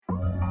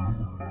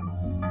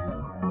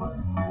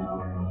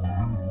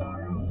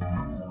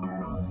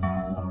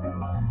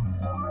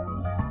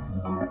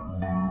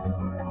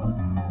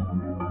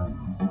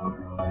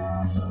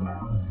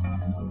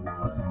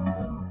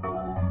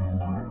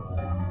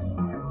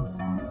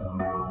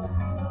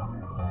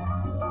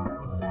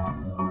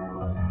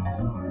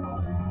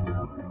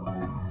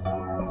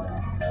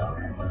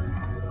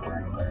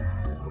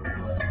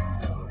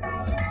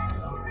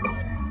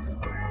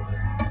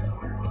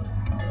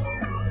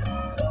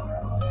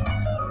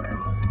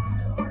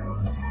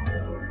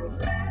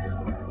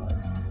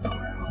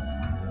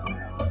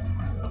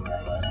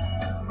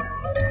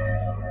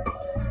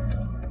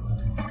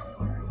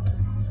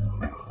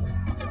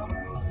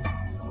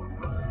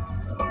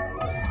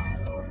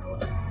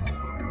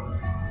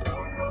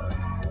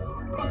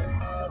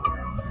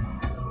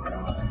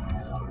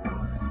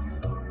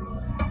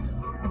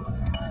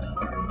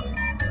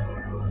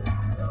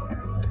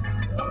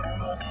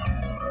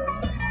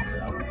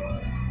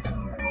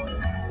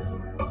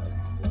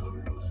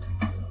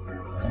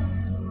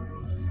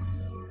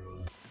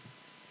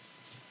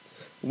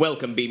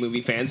Welcome,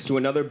 B-movie fans, to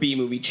another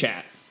B-movie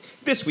chat.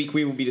 This week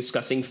we will be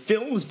discussing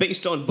films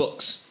based on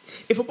books.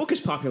 If a book is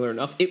popular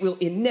enough, it will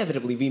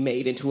inevitably be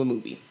made into a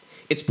movie.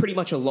 It's pretty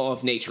much a law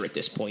of nature at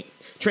this point.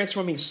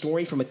 Transforming a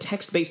story from a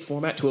text-based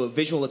format to a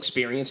visual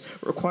experience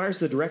requires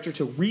the director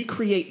to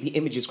recreate the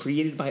images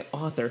created by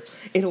author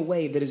in a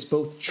way that is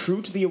both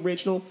true to the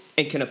original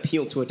and can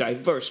appeal to a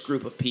diverse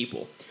group of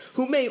people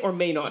who may or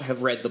may not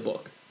have read the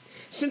book.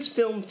 Since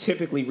film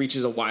typically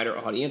reaches a wider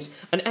audience,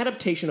 an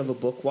adaptation of a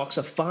book walks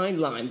a fine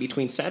line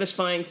between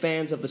satisfying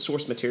fans of the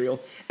source material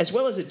as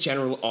well as a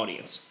general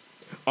audience.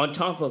 On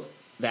top of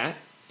that,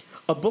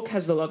 a book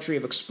has the luxury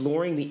of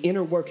exploring the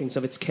inner workings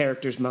of its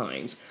characters'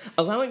 minds,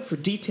 allowing for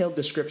detailed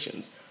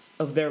descriptions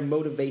of their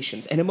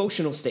motivations and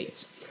emotional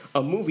states.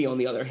 A movie, on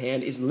the other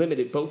hand, is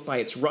limited both by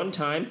its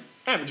runtime,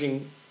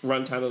 averaging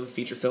runtime of a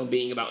feature film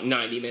being about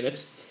 90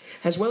 minutes,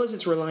 as well as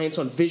its reliance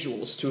on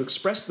visuals to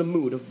express the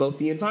mood of both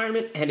the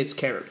environment and its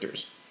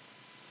characters.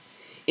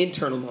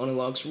 Internal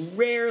monologues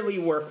rarely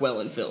work well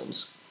in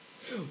films.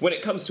 When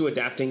it comes to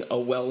adapting a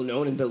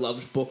well-known and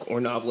beloved book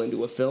or novel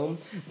into a film,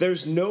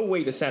 there's no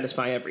way to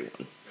satisfy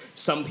everyone.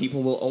 Some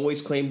people will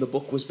always claim the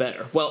book was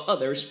better, while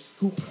others,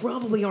 who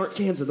probably aren't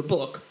fans of the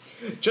book,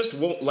 just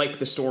won't like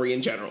the story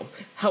in general.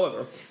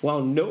 However,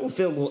 while no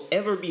film will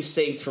ever be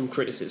saved from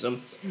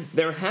criticism,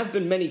 there have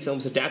been many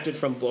films adapted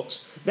from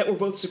books that were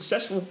both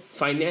successful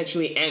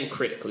financially and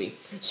critically.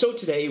 So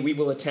today we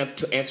will attempt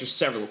to answer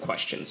several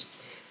questions.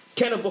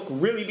 Can a book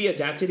really be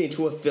adapted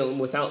into a film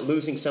without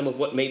losing some of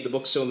what made the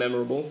book so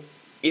memorable?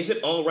 Is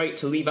it alright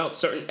to leave out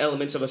certain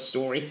elements of a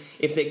story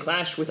if they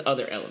clash with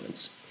other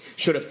elements?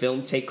 Should a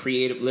film take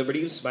creative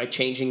liberties by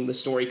changing the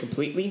story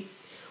completely?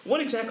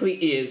 What exactly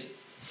is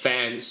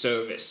fan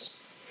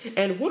service?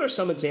 And what are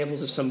some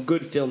examples of some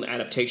good film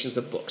adaptations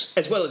of books,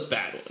 as well as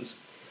bad ones?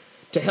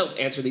 To help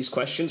answer these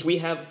questions, we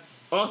have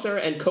author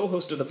and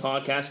co-host of the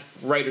podcast,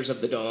 Writers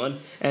of the Dawn,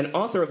 and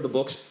author of the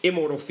books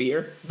Immortal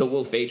Fear, The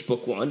Wolf Age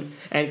Book 1,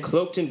 and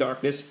Cloaked in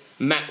Darkness,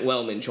 Matt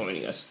Wellman,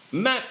 joining us.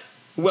 Matt,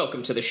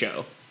 welcome to the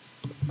show.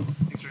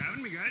 Thanks for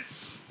having me, guys.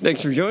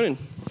 Thanks for joining.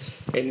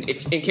 And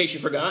in case you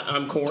forgot,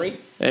 I'm Corey.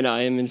 And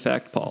I am, in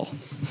fact, Paul.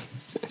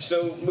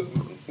 So,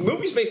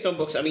 movies based on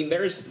books, I mean,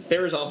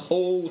 there's a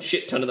whole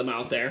shit ton of them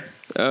out there.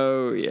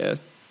 Oh, yeah.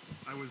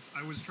 I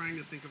was trying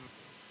to think of,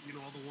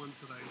 all the ones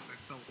that I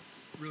felt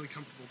really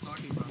comfortable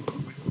talking about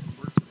on the way home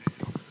from work today.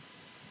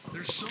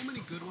 There's so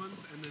many good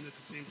ones, and then at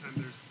the same time,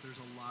 there's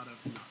a lot of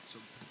not so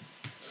good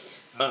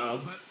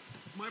ones. But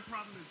my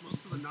problem is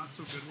most of the not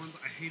so good ones,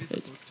 I hated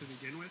the book to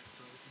begin with.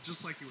 So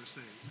just like you were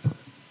saying,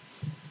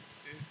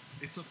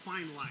 it's a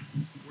fine line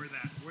where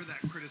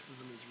that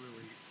criticism is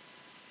really,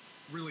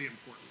 really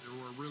important,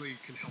 or really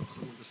can help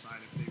someone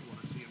decide if they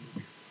want to see a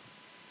movie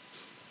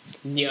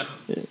or not.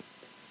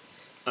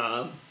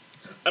 Yeah.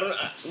 I don't know.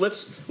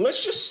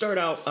 Let's just start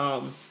out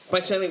by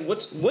saying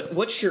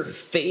what's your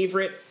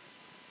favorite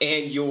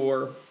and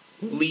your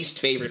least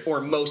favorite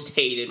or most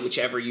hated,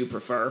 whichever you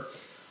prefer,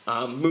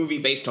 movie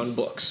based on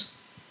books.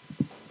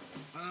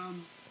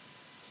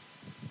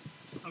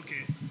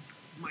 Okay,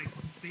 my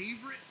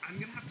favorite, I'm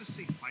gonna have to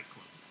say Fight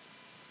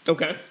Club.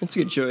 Okay, that's a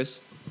good choice.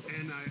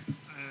 And I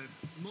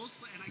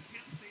mostly, and I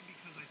can't say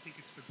because I think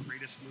it's the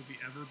greatest movie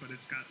ever, but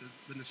it's got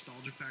the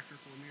nostalgia factor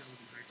for me. I was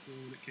in high school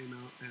when it came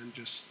out, and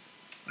just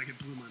like it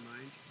blew my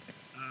mind.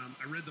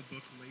 I read the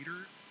book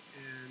later,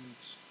 and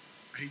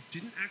I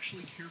didn't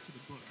actually care for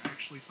the book. I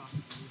actually thought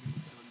that the movie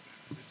was done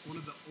better. It's one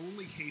of the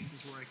only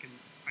cases where I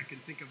can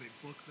think of a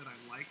book that I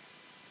liked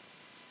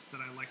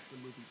the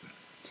movie better.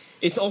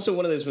 It's also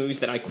one of those movies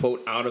that I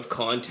quote out of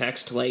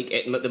context, like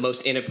at the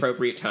most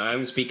inappropriate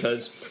times,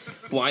 because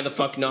why the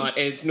fuck not?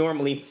 And it's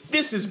normally,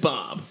 this is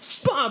Bob.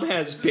 Bob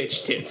has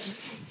bitch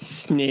tits.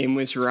 His name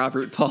was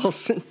Robert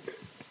Paulson.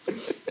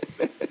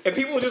 And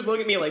people will just look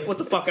at me like, what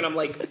the fuck? And I'm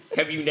like,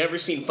 have you never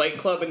seen Fight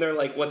Club? And they're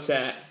like, what's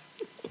that?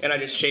 And I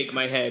just shake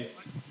my head.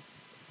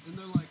 And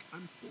they're like,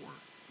 I'm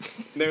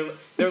 4.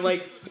 They're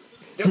like...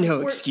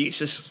 No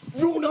excuses.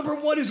 Rule number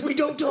 1 is we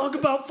don't talk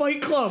about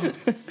Fight Club. In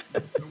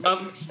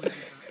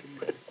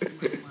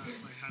my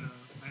class, I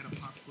had a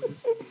pop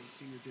quiz because it was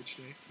senior ditch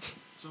day.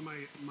 So my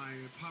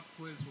pop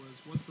quiz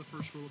was, what's the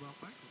first rule about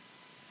Fight Club?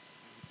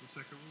 What's the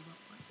second rule about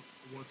Fight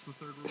Club? What's the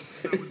third rule?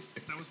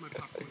 That was my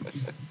pop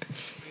quiz.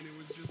 And it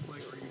was just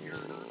like, are you here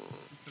or not?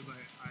 Because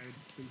I had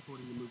been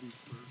quoting the movie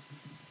for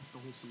the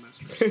whole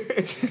semester. So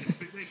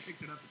they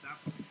picked it up at that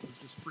point. It was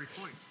just 3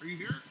 points. Are you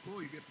here?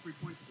 Cool, you get 3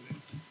 points today.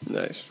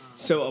 Nice.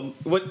 So,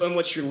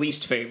 what's your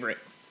least favorite?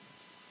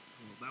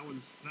 Well,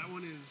 that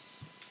one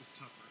is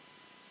tougher.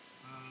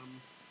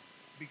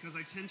 Because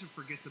I tend to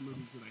forget the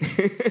movies that I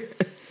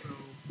hate.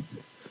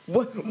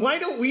 So why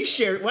don't we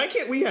share? Why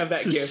can't we have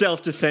that It's a gift?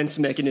 self-defense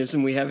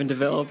mechanism we haven't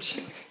developed.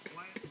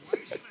 why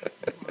should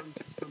I hold on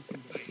to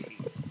something that I hate?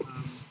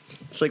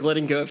 It's like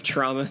letting go of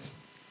trauma.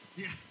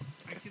 Yeah,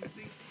 I can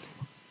think.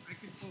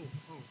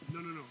 No.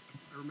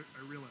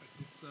 I realized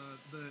it's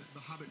the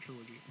Hobbit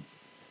trilogy.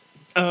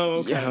 Oh,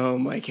 okay. Oh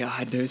my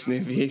god, those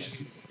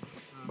movies.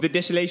 The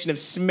Desolation of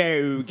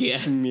Smaug.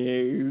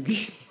 Smaug.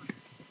 If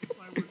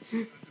I were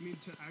to, I mean,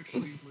 to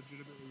actually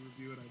legitimately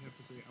review it, I'd have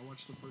to say I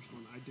watched the first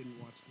one. I didn't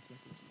watch the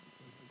second two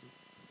because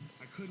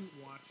I couldn't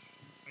watch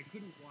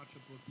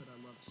a book that I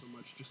loved so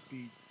much just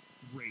be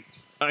raped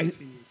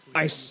continuously.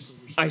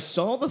 I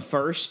saw the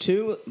first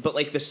two, but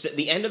like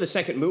the end of the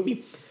second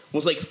movie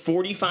was like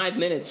 45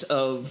 minutes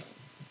of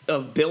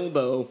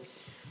Bilbo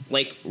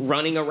like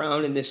running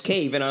around in this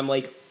cave, and I'm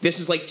like, this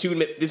is like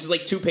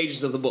 2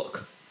 pages of the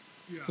book.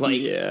 Yeah. Like,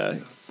 Yeah.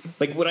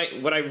 Like what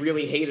I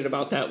really hated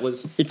about that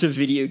was It's a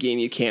video game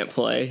you can't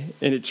play,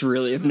 and it's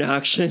really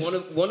obnoxious.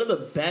 one of the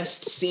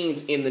best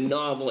scenes in the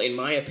novel, in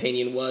my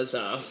opinion, was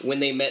when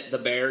they met the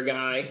bear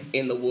guy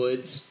in the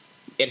woods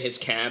at his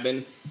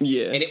cabin.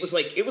 Yeah. And it was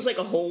like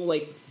a whole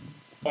like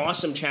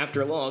awesome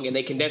chapter long, and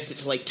they condensed it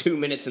to like 2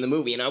 minutes in the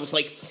movie, and I was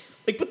like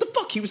what the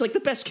fuck? He was like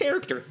the best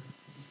character.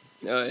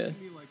 Oh, yeah. To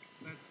me, like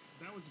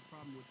that was the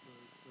problem with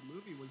the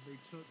movie was they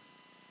took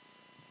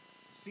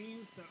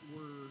scenes that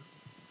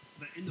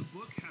in the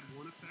book had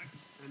one effect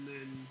and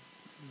then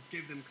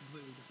gave them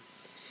completely different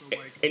effects. So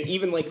like, And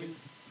even like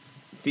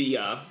the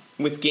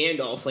with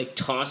Gandalf like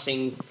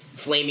tossing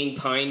flaming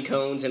pine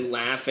cones and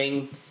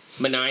laughing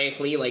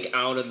maniacally like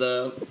out of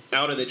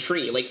the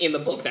tree. Like in the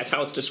book, that's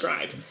how it's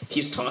described.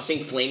 He's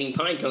tossing flaming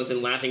pine cones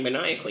and laughing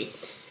maniacally.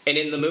 And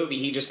in the movie,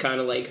 he just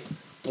kind of like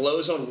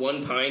blows on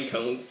one pine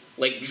cone,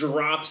 like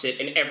drops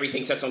it, and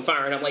everything sets on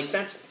fire. And I'm like,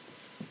 that's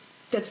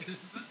that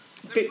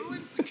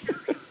ruins the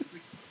character.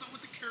 Like, that's not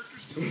what the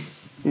characters do.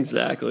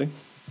 Exactly.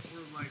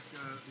 Or like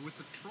with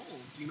the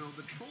trolls,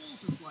 the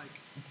trolls is like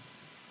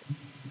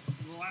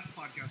the last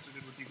podcast I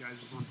did with you guys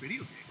was on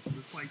video games, and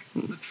it's like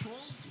the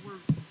trolls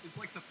it's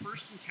like the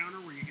first encounter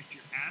where you get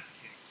your ass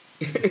kicked.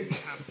 And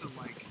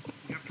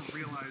you have to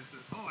realize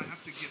that I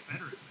have to get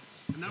better at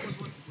this, and that was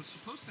what was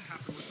supposed to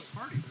happen with the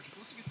party. They're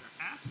supposed to get their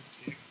asses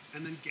kicked,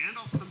 and then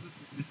Gandalf comes at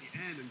the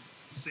end and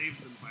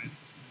saves them by the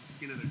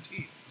skin of their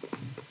teeth.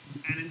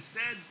 And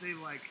instead, they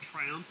like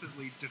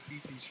triumphantly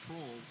defeat these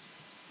trolls.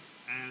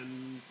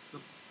 And the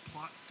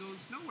plot goes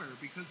nowhere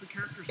because the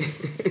characters.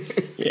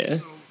 Yeah.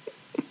 So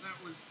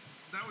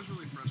that was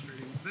really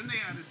frustrating. Then they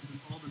added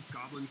all this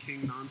Goblin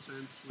King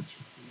nonsense, which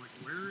I'm like,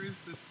 where is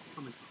this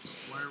coming from?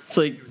 It's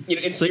like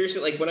and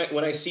seriously, like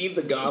when I see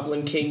the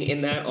Goblin King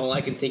in that, all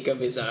I can think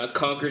of is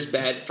Conker's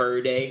Bad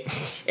Fur Day,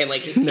 and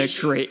like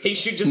he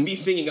should just be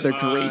singing the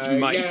great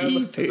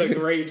mighty Pooh. The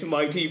great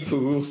mighty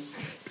Pooh. Well,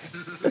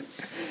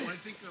 I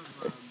think of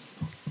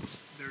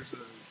there's a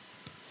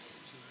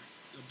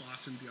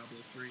boss in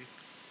Diablo 3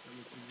 that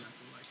looks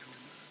exactly like him in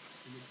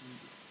the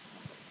movie.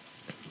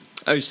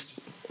 I was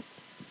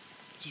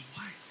Just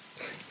why?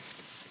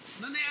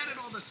 And then they added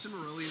all the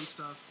Silmarillion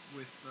stuff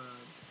with.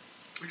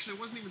 Actually,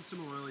 it wasn't even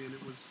Silmarillion.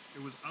 It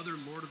was other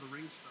Lord of the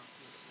Rings stuff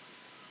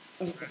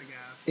with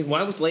Radagast.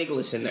 Why was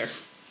Legolas in there?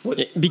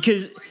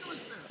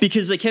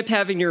 because they kept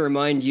having to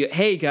remind you,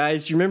 hey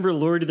guys, you remember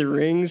Lord of the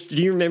Rings? Do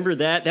you remember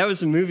that? That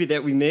was a movie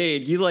that we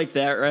made. You like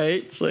that,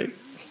 right? It's like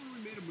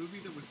We made a movie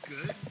that was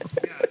good.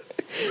 Yeah,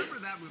 remember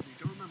that movie.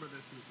 Don't remember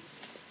this movie.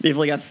 they have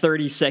like a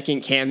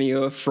 30-second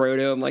cameo of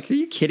Frodo. I'm like, are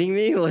you kidding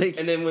me? Like,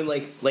 And then when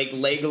like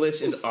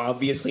Legolas is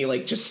obviously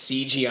like just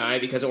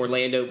CGI because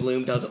Orlando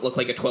Bloom doesn't look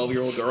like a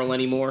 12-year-old girl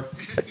anymore.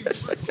 Well,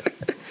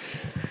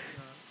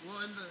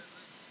 and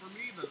for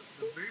me, the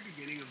very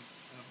beginning of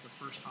the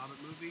first Hobbit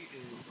movie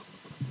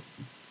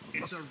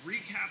it's a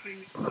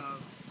recapping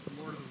of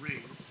Lord of the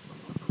Rings,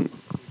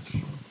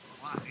 which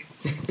why?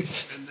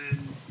 And then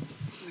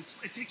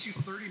it takes you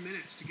 30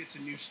 minutes to get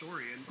to new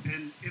story.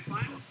 And if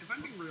I'm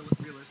being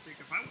realistic,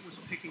 if I was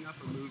picking up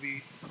a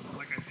movie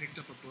like I picked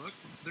up a book,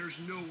 there's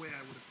no way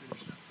I would have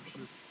finished that first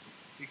movie,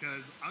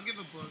 because I'll give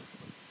a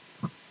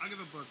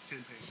book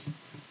 10 pages.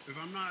 If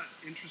I'm not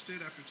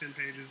interested after 10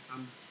 pages,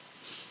 I'm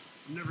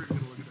never even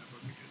going to look at that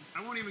book again.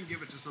 I won't even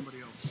give it to somebody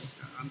else.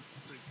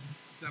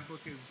 That book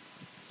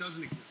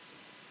doesn't exist.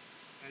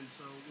 And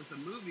so with a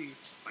movie,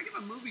 if I give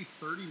a movie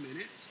 30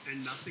 minutes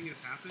and nothing has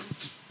happened,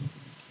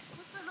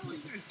 what the hell are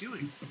you guys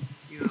doing?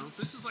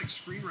 This is like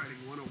screenwriting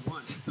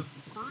 101. If the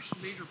first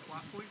major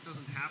plot point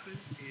doesn't happen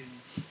in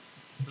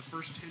the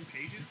first 10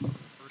 pages or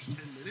the first 10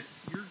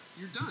 minutes,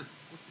 you're done.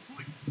 What's the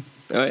point?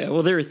 oh yeah,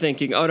 well they were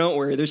thinking, oh don't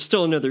worry, there's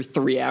still another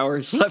 3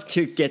 hours left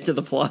to get to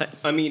the plot.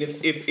 I mean,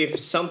 if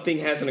something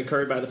hasn't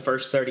occurred by the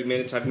first 30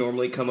 minutes, I've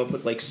normally come up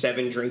with like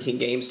 7 drinking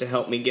games to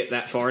help me get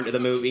that far into the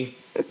movie.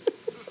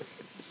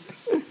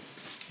 You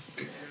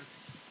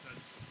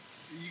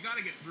got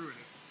to get through it.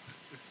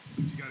 If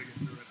you got to get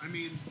through it. I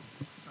mean,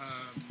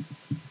 I'm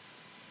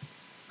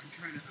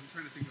trying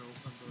to think of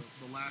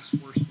the last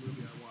worst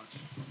movie I watched,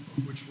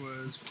 which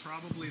was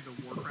probably the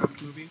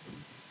Warcraft movie.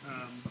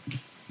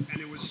 And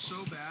it was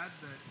so bad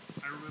that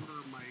I remember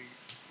my wife?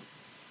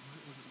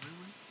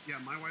 Yeah,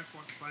 my wife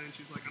walks by and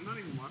she's like, I'm not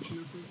even watching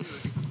this movie. I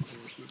think this is the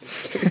worst movie.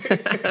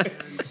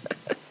 And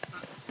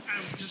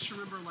I just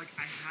remember, like,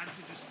 I had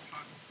to just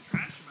talk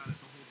trash about it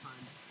the whole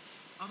time.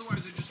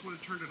 Otherwise, I just would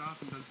have turned it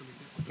off and done something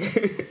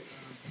different.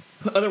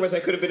 Otherwise, I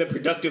could have been a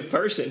productive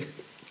person.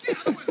 Yeah,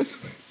 otherwise I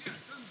could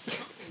have done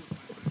something with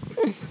my life.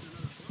 Written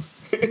another book.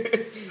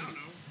 I don't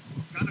know.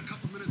 Gotten a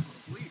couple minutes of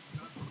sleep.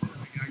 God forbid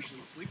I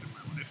actually sleep in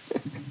my life.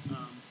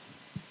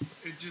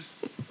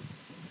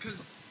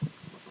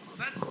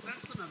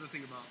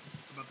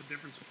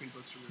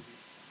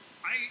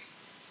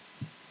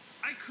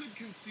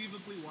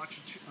 conceivably watch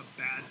a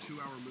bad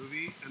 2-hour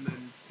movie and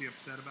then be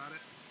upset about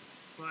it.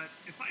 But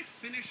if I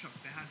finish a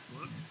bad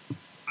book,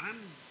 I'm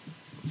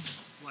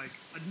like,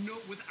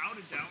 without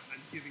a doubt,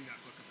 I'm giving that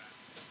book a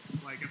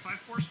bad. Like, if I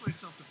force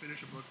myself to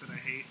finish a book that I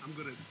hate,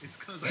 it's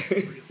because I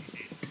really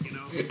hate it, you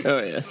know?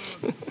 Oh, yeah. So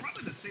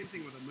probably the same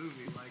thing with a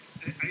movie. Like,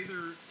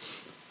 either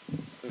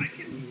I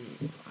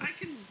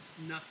can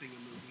nothing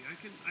a movie.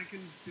 I can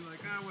be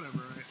like, whatever.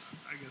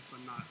 I guess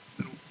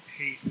I don't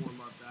hate or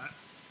love that.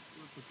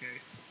 That's okay.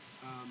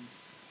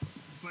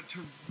 But to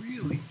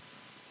really,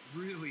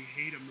 really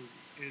hate a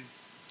movie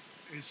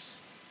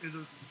is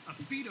a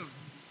feat of,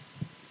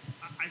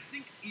 I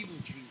think, evil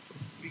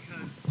genius.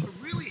 Because to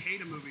really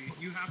hate a movie,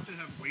 you have to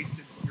have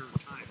wasted your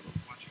time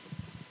watching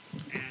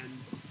it. And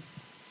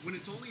when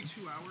it's only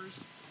 2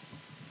 hours,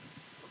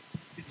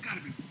 it's got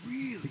to be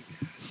really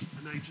bad.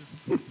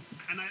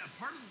 And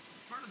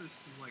part of this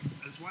is like,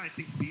 that's why I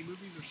think B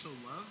movies are so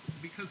loved,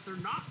 because they're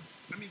not.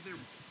 I mean, they're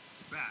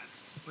bad,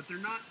 but they're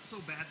not so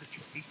bad that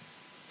you hate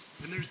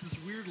them. And there's this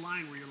weird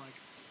line where you're like,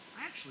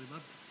 I actually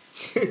love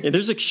this. Yeah,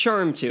 there's a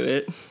charm to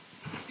it.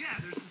 Yeah,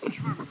 there's this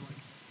charm where you're like,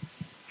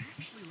 I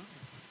actually love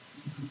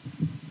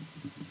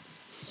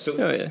this. So,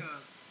 Oh, yeah.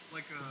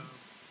 Like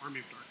Army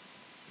of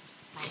Darkness. It's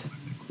probably my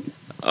favorite.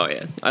 Oh,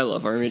 yeah. I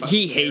love Army.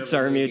 He hates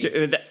Army.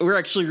 We're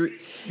actually...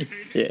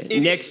 Yeah,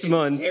 next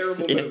month.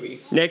 Terrible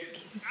movie. Next...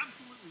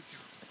 Absolutely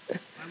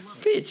terrible. I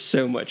love it. It's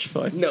so much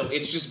fun. No,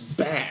 it's just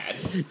bad.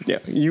 No,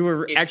 you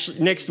were It's actually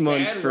next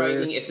month Bad for.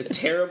 writing. It's a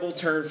terrible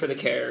turn for the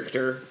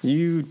character.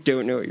 You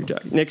don't know what you're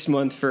talking. Next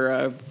month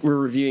for we're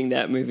reviewing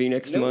that movie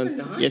next No, we're month.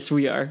 not. Yes,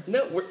 we are.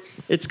 No,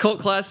 It's cult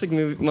classic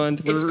movie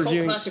month. We're it's called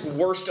reviewing. classic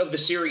worst of the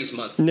series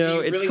month. No, Do you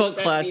it's really called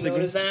want that to be classic.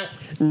 known as that?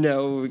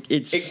 No,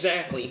 it's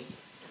Exactly.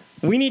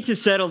 We need to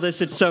settle this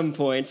at some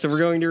point, so we're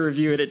going to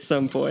review it at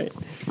some point.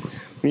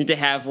 We need to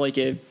have like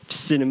a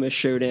cinema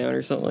showdown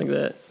or something like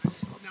that. Now,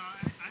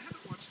 I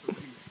haven't watched the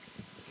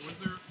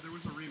remake. There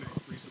was a remake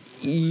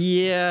recently.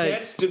 Yeah,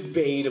 That's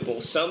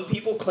debatable. Some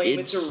people claim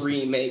it's a It's-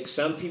 remake,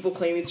 some people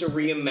claim it's a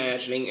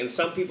reimagining, and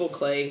some people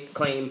claim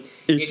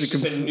It's it's a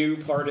just a new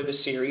part of the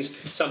series.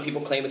 Some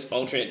people claim it's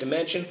alternate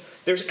dimension.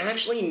 There's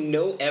actually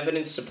no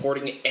evidence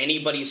supporting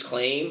anybody's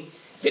claim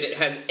that it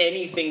has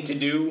anything to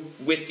do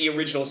with the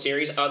original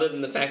series other than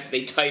the fact that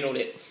they titled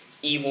it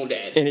Evil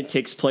Dead. and it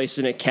takes place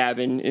in a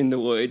cabin in the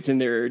woods, and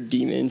there are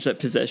demons that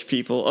possess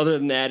people. Other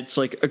than that, it's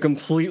like a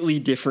completely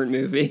different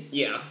movie.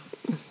 Yeah.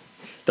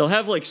 They'll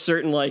have like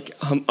certain like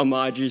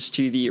homages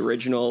to the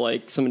original,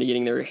 like somebody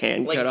getting their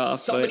hand Like, cut off.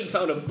 somebody But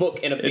found a book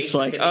in a basement. it's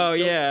like, that they oh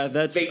don't- yeah,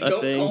 that's They a don't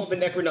thing. call it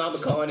the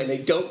Necronomicon, and they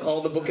don't call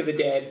it the Book of the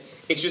Dead.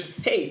 It's just,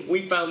 hey,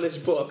 we found this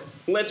book.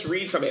 Let's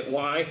read from it.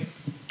 Why?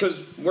 Because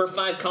we're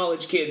 5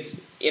 college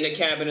kids in a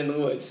cabin in the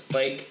woods.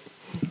 Like,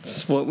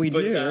 It's what we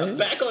but do, right?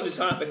 back on the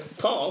topic,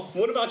 Paul.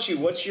 What about you?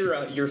 What's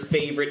your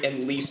favorite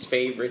and least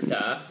favorite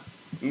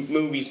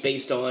movies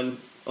based on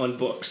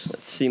books?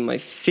 Let's see. My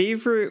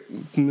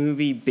favorite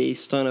movie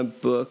based on a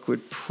book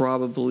would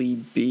probably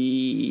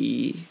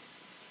be.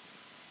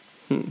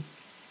 Gonna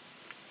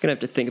have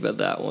to think about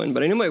that one,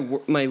 but I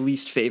know my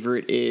least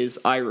favorite is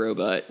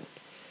iRobot.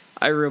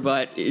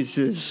 iRobot is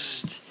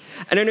just.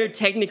 I don't know.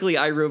 Technically,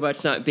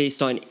 iRobot's not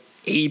based on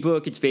a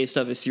book; it's based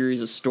off a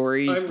series of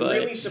stories. I'm but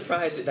really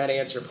surprised at that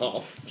answer,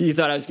 Paul. you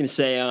thought I was gonna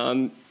say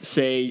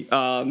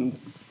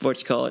what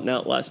you call it?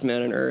 Not Last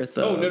Man on Earth.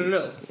 Oh,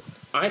 no.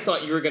 I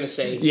thought you were going to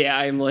say Yeah,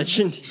 I Am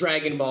Legend.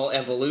 Dragon Ball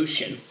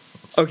Evolution.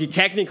 Okay,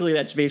 technically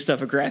that's based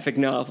off a graphic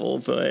novel,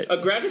 but A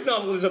graphic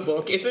novel is a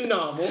book. It's a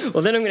novel.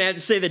 well, then I'm gonna have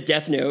to say the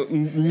Death Note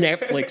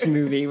Netflix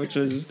movie, which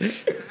was I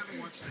haven't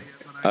watched that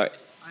yet, but Alright.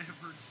 I have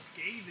heard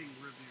scathing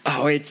reviews.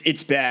 oh,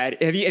 it's bad.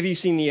 Have you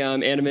seen the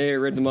anime or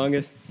read the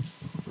manga?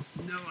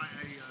 No,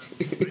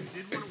 I did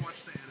want to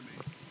watch the anime,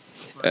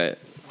 but Uh,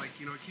 like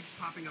it keeps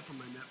popping up on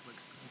my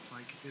Netflix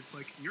because it's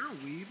like you're a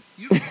weeb.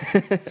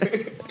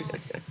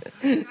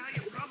 Well, yeah,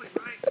 you're probably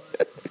right,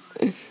 but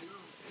no.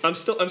 I'm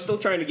still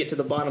trying to get to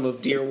the bottom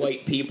of Dear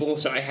White People,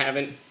 so I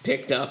haven't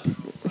picked up.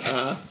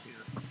 Yeah.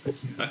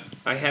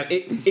 I have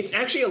it. It's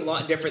actually a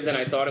lot different than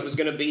I thought it was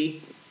going to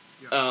be.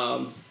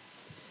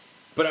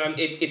 But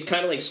it's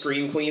kind of like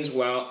Scream Queens,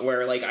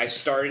 where like I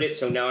started it,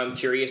 so now I'm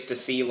curious to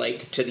see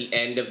like to the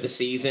end of the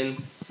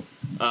season.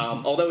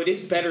 Although it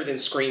is better than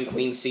Scream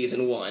Queens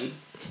season 1,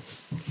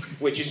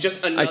 which is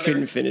just another. I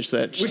couldn't finish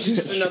that. Which is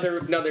just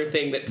another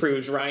thing that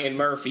proves Ryan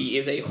Murphy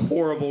is a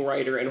horrible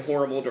writer and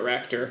horrible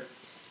director.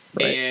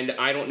 Right. And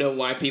I don't know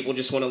why people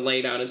just want to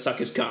lay down and suck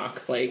his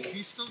cock. Like,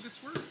 He still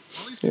gets work.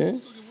 All these people Yeah.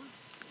 still get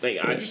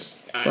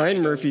work.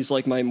 Ryan Murphy's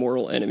like my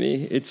mortal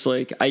enemy. It's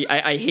like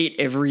I hate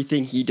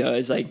everything he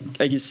does. I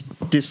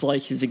just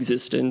dislike his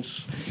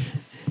existence.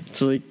 It's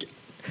like,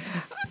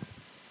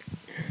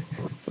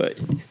 but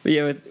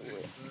yeah,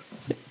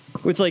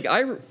 with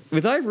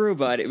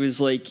iRobot, it was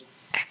like,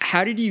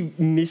 how did you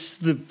miss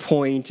the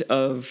point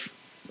of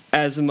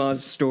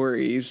Asimov's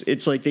stories.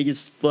 It's like they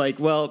just like,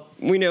 well,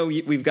 we know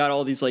we've got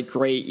all these like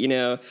great,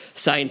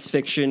 science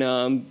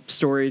fiction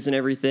stories and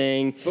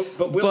everything.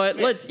 But Will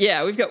Smith.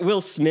 we've got Will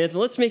Smith.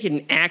 Let's make it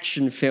an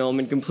action film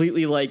and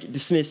completely like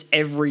dismiss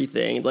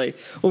everything. Like,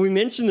 well, we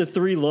mentioned the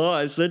 3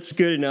 laws. That's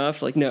good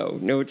enough. Like, no,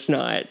 it's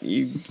not.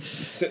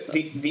 So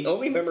the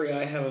only memory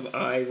I have of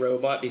I,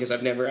 Robot, because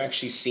I've never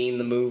actually seen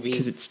the movie,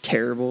 because it's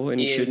terrible and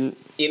you shouldn't.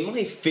 In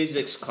my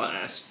physics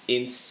class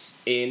in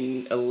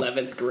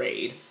 11th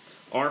grade.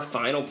 Our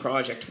final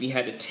project, we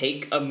had to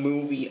take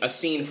a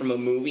scene from a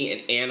movie,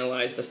 and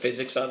analyze the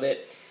physics of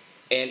it,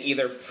 and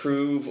either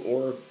prove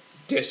or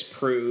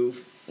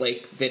disprove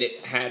like that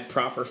it had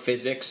proper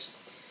physics.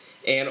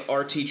 And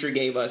our teacher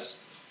gave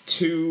us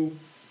two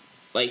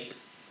guidelines.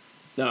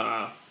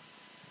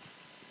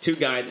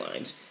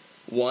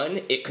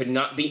 1, it could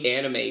not be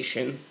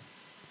animation,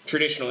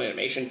 traditional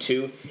animation.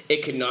 2,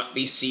 it could not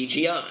be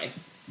CGI.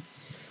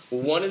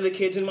 One of the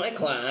kids in my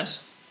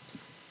class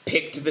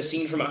picked the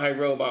scene from I,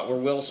 Robot where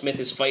Will Smith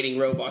is fighting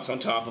robots on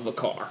top of a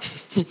car.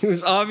 It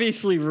was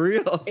obviously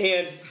real.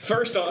 And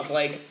first off,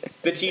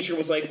 the teacher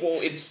was like, well,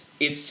 it's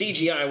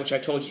CGI, which I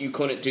told you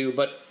couldn't do,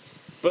 but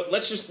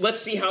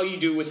let's see how you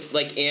do with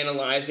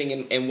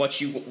analyzing and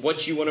what you want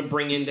to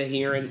bring into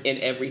here and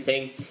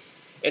everything.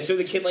 And so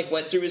the kid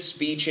went through his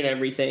speech and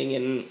everything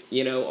and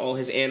all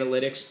his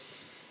analytics,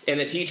 and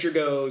the teacher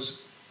goes,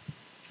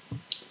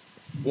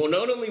 well,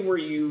 not only were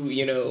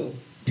you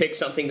pick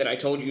something that I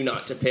told you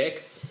not to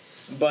pick,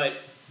 but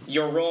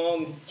you're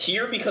wrong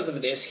here because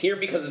of this, here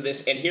because of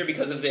this, and here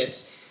because of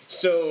this.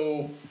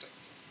 So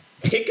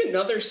pick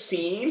another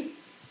scene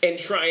and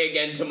try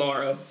again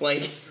tomorrow.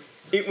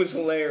 It was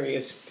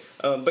hilarious.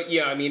 But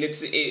yeah, I mean,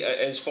 it's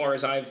as far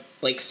as I've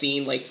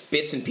seen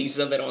bits and pieces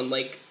of it on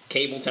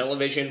cable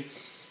television,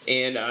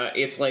 and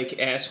it's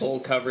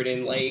asshole covered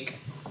in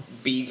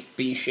B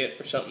shit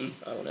or something.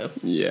 I don't know.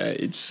 Yeah,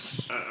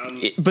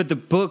 but the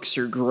books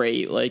are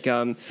great.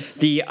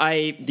 The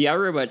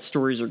iRobot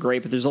stories are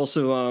great, but there's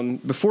also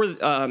before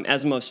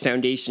Asimov's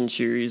Foundation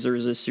series, there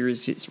was a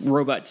series,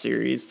 Robot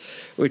series,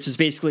 which is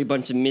basically a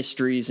bunch of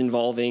mysteries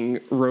involving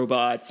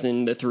robots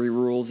and the 3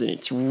 rules, and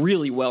it's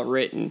really well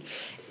written.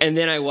 And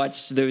then I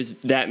watched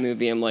that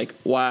movie. I'm like,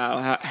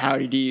 wow, how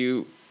did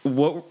you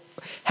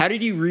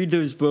read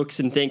those books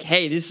and think,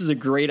 hey, this is a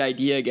great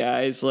idea,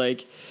 guys?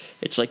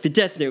 It's like the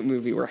Death Note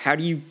movie, where how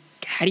do you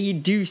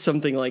do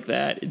something like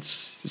that?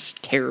 It's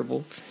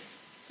terrible.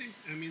 It's the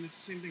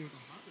same thing with the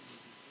Hobbit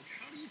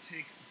movies. How do you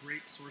take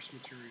great source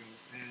material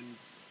and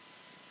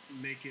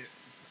make it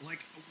what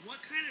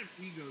kind of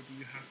ego do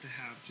you have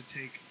to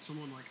take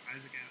someone like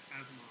Isaac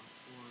Asimov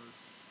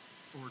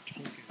or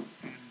Tolkien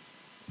and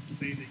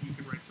say that you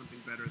could write something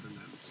better than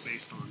them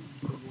based on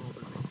the world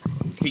that they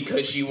created?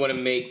 Because you want to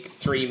make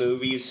 3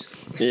 movies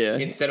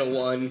instead of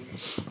 1.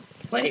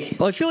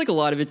 Well, I feel like a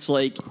lot of it's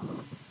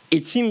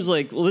it seems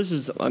like, well, this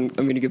is, I'm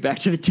going to go back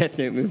to the Death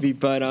Note movie,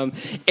 but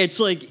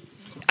it's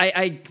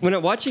I when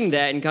I'm watching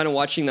that and kind of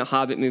watching the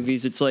Hobbit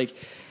movies, it's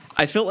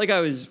I felt like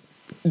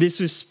this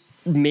was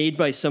made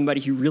by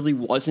somebody who really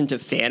wasn't a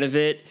fan of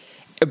it,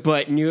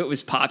 but knew it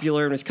was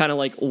popular and was kind of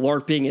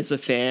LARPing as a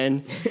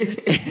fan.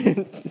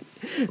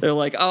 They're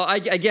like, oh, I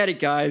get it,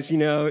 guys,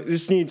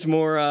 this needs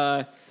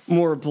more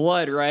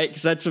blood, right?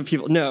 Because that's what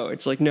people... No,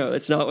 it's no,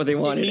 that's not what they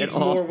wanted at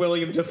all. It needs more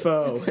William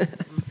Dafoe.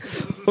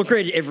 Well,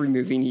 granted, every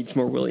movie needs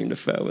more William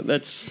Dafoe, but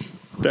that's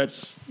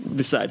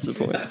besides the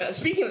point.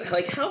 Speaking of,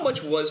 how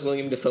much was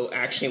William Dafoe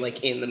actually,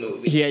 in the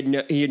movie? He had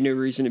no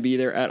reason to be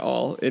there at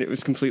all, and it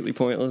was completely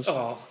pointless.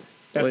 Oh,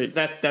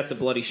 that's a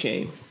bloody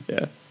shame.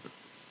 Yeah.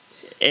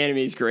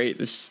 Anime's great.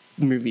 This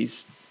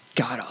movie's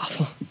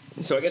god-awful.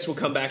 So I guess we'll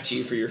come back to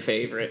you for your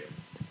favorite.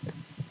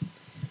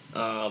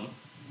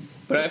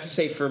 But I have to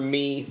say, for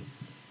me,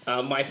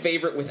 my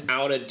favorite,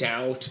 without a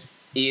doubt,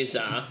 is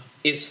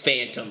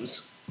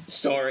Phantoms,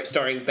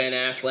 starring Ben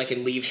Affleck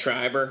and Liev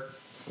Schreiber.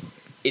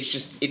 It's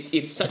just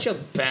it's such a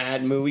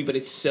bad movie, but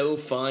it's so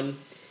fun,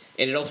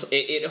 and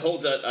it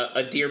holds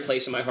a dear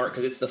place in my heart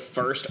because it's the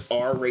first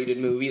R-rated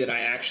movie that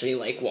I actually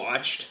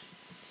watched.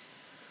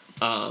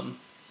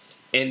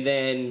 And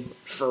then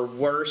for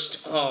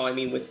worst,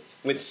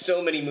 with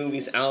so many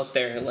movies out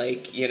there,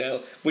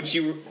 which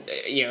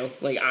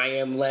I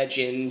Am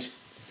Legend,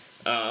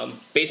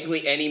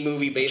 basically any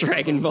movie based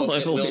Dragon Ball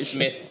that Will Evolution.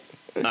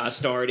 Smith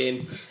starred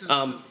in,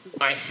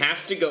 I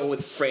have to go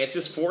with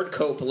Francis Ford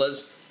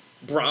Coppola's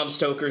Bram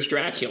Stoker's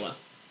Dracula,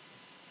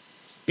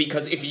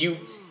 because if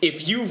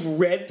you've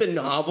read the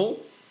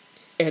novel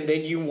and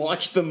then you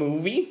watch the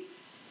movie,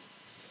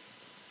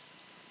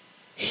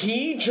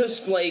 he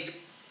just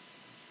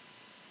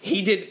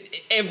he did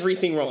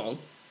everything wrong.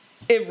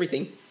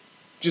 Everything.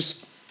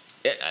 Just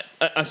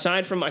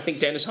aside from, I think,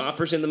 Dennis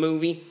Hopper's in the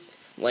movie,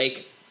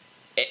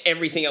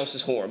 everything else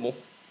is horrible.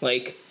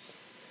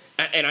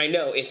 And I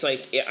know it's I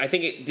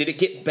think did it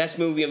get Best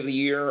Movie of the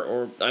Year,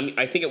 or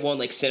I think it won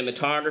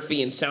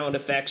cinematography and sound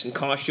effects and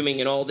costuming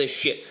and all this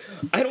shit.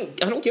 I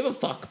don't give a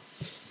fuck.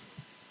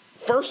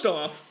 First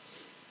off,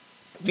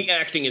 the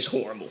acting is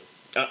horrible.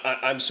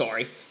 I'm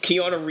sorry.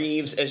 Keanu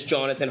Reeves as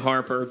Jonathan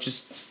Harper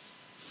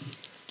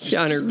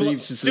Keanu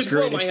Reeves is the just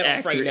blow my greatest head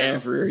off actor right now.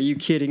 ever. Are you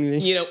kidding me?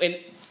 You know, and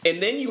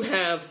then you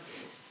have,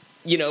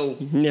 you know,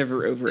 He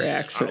never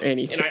overacts or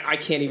anything. and I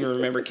can't even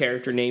remember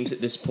character names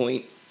at this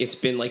point. It's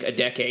been like a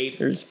decade.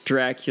 There's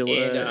Dracula.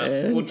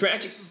 And well,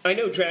 I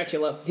know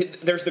Dracula.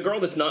 There's the girl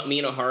that's not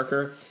Mina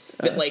Harker.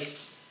 That like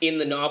in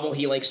the novel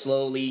he like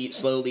slowly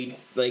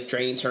like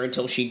drains her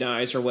until she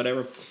dies or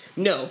whatever.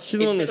 No, She's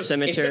the one in the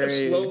instead of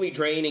cemetery. slowly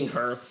draining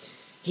her,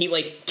 he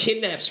like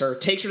kidnaps her,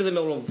 takes her to the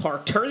middle of the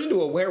park, turns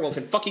into a werewolf,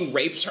 and fucking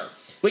rapes her.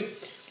 Like,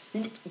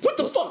 what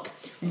the fuck?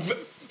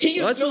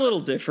 That's a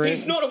little different.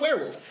 He's not a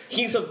werewolf.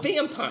 He's a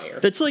vampire.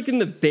 That's like in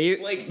the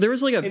Like, there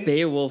was like a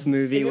Beowulf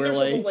movie And then where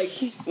there's like,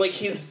 the whole, like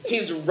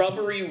his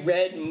rubbery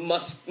red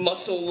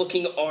muscle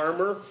looking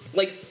armor.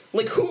 Like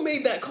who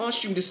made that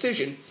costume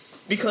decision?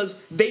 Because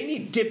they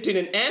need dipped in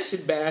an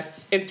acid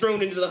bath and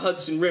thrown into the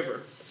Hudson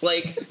River.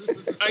 Like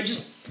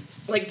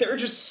there are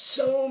just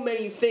so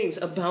many things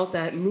about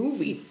that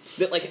movie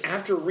that like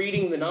after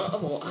reading the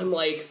novel, I'm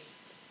like,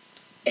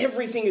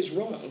 everything is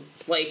wrong.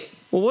 Like,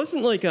 well,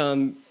 wasn't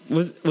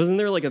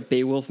there like a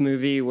Beowulf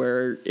movie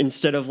where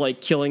instead of like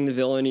killing the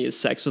villain, he has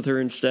sex with her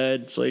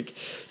instead? It's like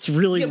it's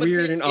really but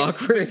weird and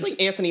awkward. It's like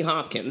Anthony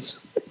Hopkins.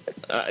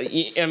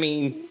 I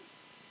mean,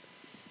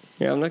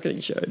 yeah, I'm not gonna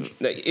judge.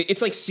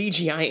 it's like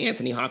CGI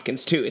Anthony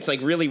Hopkins too. It's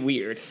like really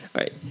weird.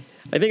 All right,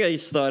 I think I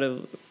just thought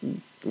of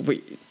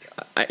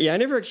I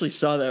never actually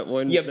saw that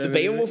one. Yeah, the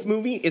Beowulf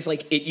movie is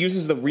like it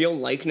uses the real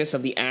likeness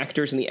of the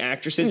actors and the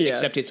actresses,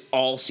 except it's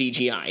all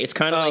CGI. It's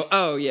kind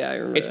of yeah, I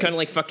remember. It's kind of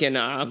like fucking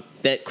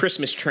that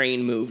Christmas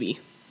Train movie,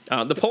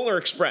 The Polar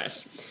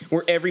Express,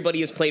 where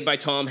everybody is played by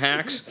Tom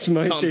Hanks. It's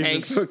my Tom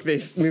favorite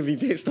Hanks. movie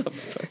based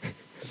off.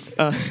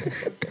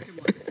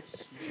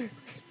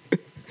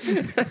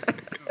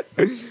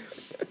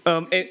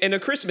 And A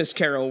Christmas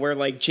Carol, where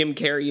like Jim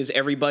Carrey is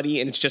everybody,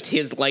 and it's just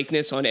his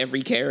likeness on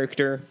every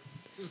character,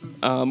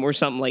 or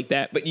something like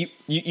that. But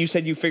you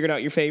said you figured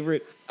out your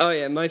favorite. Oh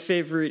yeah, my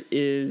favorite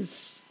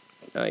is.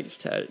 I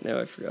just had it. Now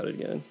I forgot it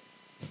again.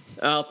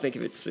 I'll think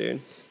of it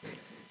soon.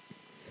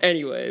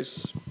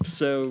 Anyways,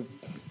 so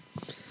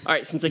all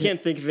right, since I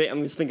can't think of it, I'm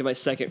going to think of my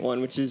second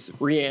one, which is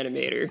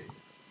Reanimator,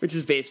 which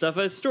is based off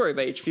a story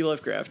by H.P.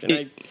 Lovecraft.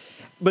 And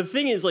but the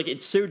thing is, like,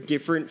 it's so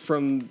different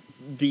from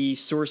the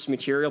source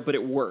material, but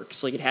it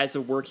works. Like, it has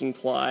a working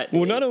plot.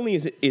 Well, not only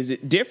is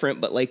it different,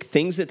 but like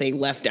things that they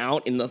left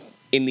out in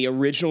the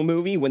original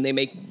movie when they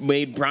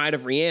made Bride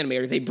of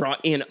Reanimator, they brought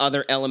in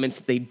other elements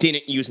that they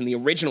didn't use in the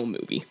original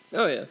movie.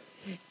 Oh yeah,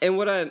 and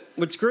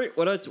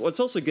what's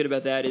also good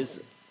about that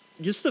is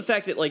just the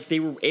fact that like they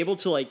were able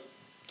to like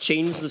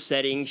change the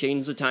setting,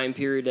 change the time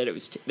period that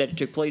it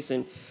took place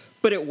in,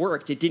 but it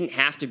worked. It didn't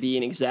have to be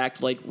an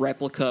exact like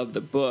replica of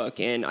the book,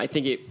 and I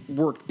think it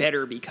worked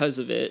better because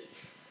of it.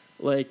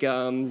 Like there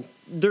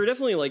are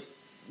definitely like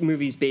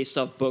movies based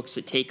off books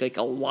that take like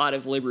a lot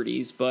of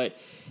liberties, but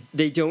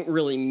they don't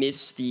really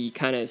miss the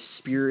kind of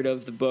spirit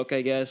of the book,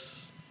 I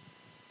guess.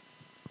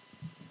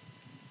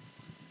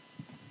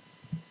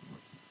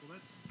 Well,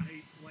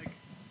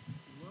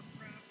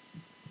 Lovecraft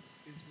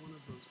is one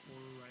of those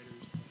horror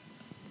writers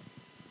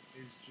that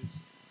is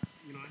just,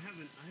 I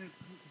haven't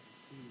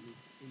seen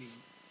any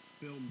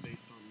film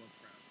based on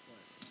Lovecraft,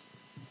 but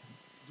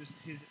just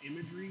his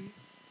imagery,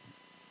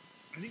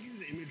 I think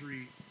his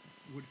imagery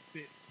would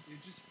fit.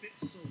 It just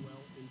fits so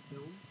well in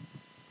film,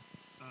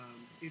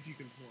 if you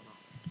can pull it off.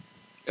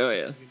 Oh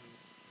yeah.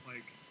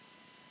 Like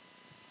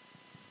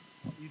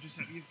you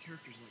have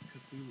characters like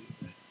Cthulhu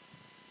that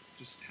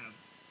just have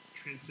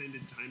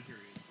transcended time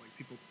periods. Like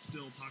people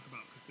still talk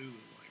about Cthulhu,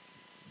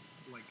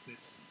 like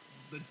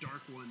the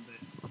dark one that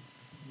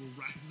will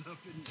rise up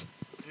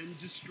and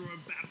destroy,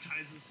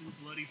 baptize us in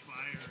bloody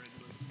fire, and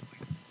was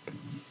like.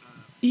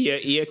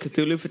 Yeah,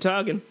 Cthulhu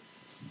Fatagan.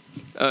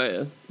 Oh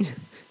yeah.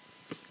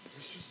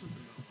 There's just something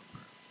about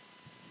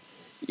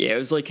Lovecraft. Yeah, it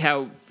was like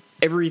how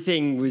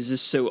everything was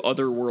just so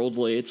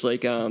otherworldly. It's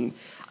like I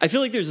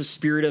feel like there's a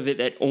spirit of it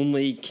that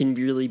only can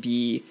really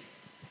be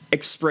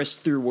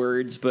expressed through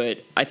words.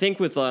 But I think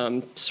with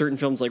certain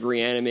films like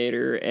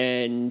Reanimator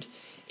and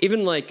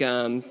even like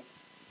From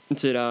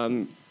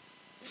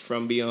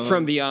Beyond.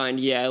 From Beyond,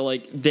 yeah,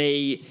 like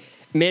they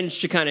managed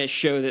to kind of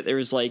show that there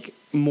was like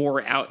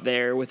more out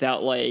there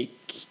without like.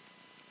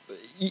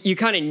 You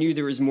kind of knew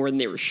there was more than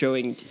they were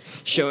showing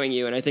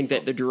you, and I think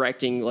that the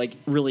directing like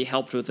really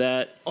helped with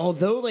that.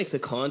 Although like the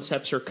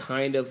concepts are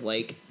kind of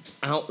like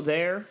out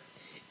there,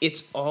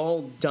 it's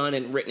all done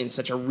and written in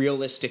such a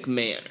realistic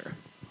manner,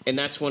 and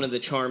that's one of the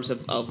charms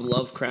of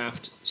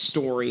Lovecraft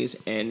stories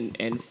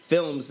and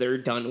films that are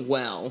done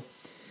well,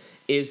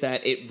 is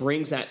that it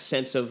brings that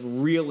sense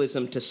of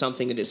realism to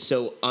something that is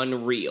so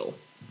unreal.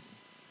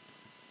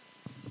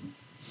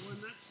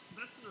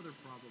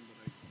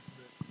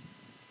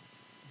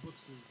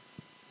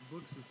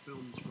 Books as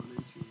films run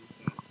into is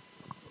that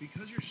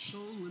because you're so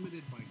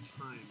limited by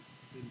time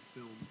in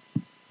film,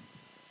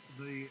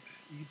 you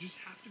just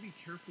have to be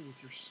careful with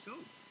your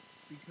scope,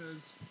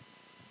 because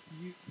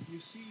you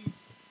see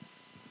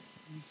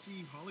you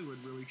see Hollywood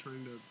really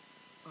trying to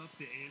up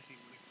the ante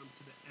when it comes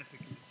to the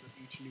epicness of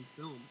each new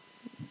film.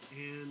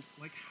 And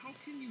like, how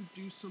can you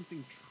do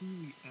something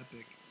truly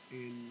epic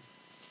in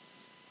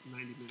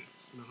 90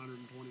 minutes, in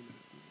 120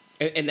 minutes?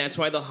 And that's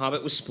why The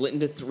Hobbit was split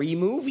into 3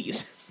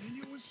 movies. And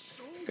it was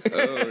so good.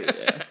 Oh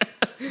yeah.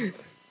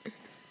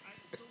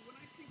 So when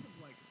I think of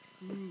like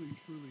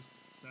truly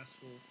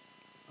successful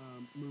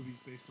movies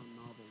based on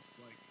novels,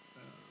 like,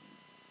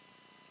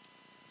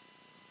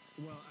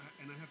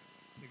 and I have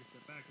to take a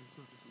step back, and it's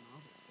not just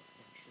novels, but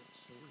like short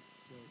stories.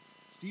 So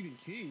Stephen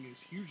King is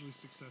hugely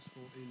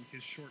successful in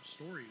his short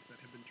stories that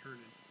have been turned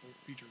into full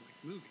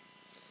feature-length movies.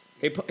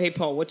 Hey,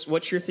 Paul,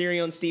 what's your theory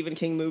on Stephen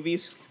King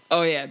movies?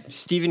 Oh yeah,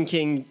 Stephen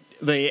King,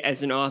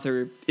 as an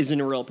author, isn't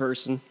a real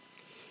person.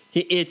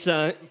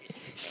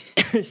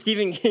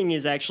 Stephen King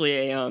is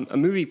actually a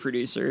movie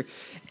producer,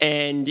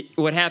 and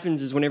what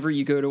happens is whenever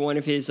you go to one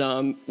of his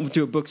to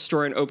a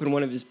bookstore and open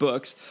one of his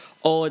books,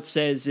 all it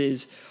says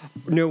is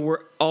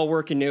all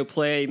work and no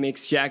play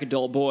makes Jack a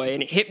dull boy,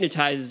 and it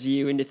hypnotizes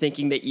you into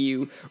thinking that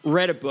you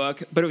read a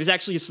book, but it was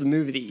actually just the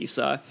movie that you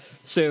saw.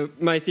 So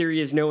my theory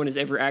is no one has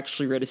ever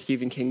actually read a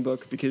Stephen King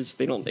book because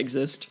they don't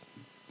exist.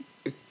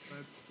 That's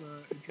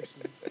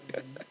interesting.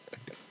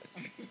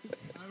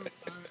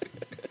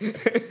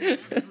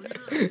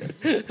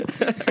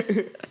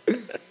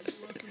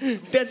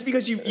 That's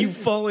because you've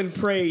fallen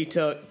prey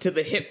to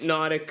the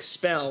hypnotic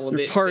spell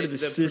You're that part of the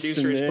producer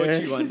system, has put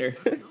man. you under.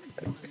 I don't know.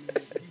 I mean,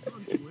 he's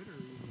on Twitter.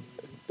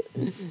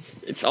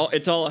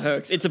 It's all a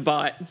hoax. It's a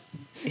bot.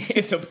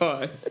 It's a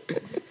bot.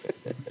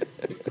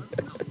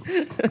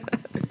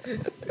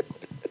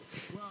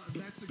 Well,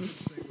 that's a good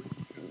segue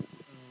because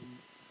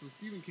so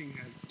Stephen King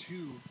has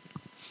 2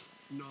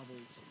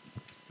 novels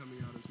coming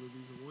out as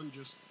movies, and one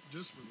just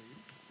released.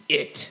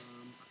 It.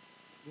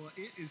 Well,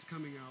 it is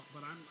coming out,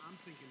 but I'm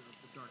thinking of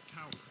The Dark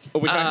Tower.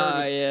 Which I heard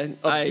was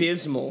yeah,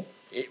 abysmal.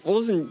 it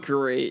wasn't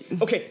great.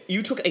 Okay,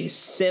 you took a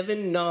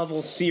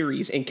 7-novel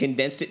series and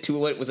condensed it to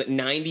what was it,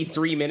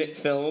 93-minute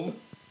film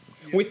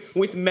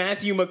with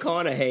Matthew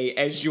McConaughey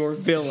as your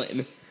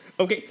villain.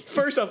 Okay,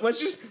 first off, let's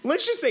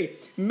just say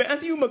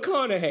Matthew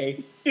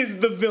McConaughey is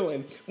the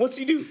villain. What's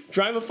he do?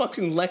 Drive a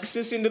fucking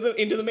Lexus into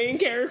the main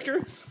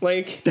character?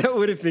 Like, That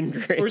would have been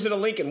great. or is it a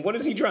Lincoln? What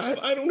does he drive?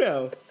 I don't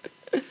know.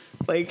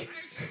 Like,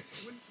 Actually,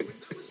 when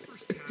that was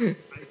first cast,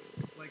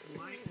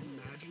 my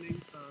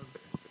imagining of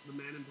the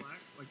Man in Black,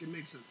 like, it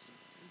made sense to me.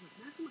 I was like,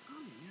 Matthew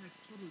McConaughey, yeah, I can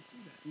totally see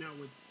that. Now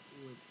with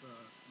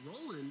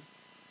Roland,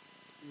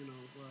 we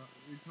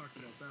talked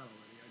about that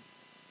already.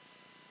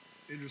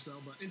 Idris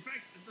Elba. In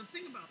fact, the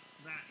thing about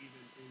that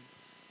even is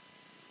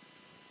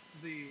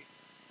the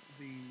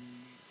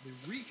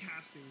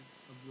recasting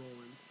of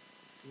Roland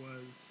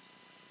was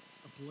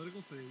a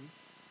political thing.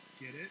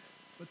 Get it?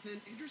 But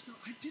then Idris Elba,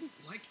 I didn't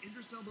like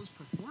Idris Elba's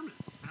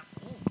performance at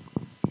all.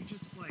 He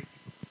just he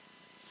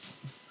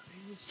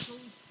was so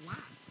flat.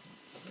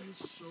 He was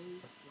so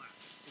flat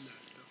in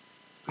that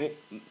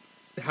film.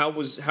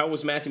 how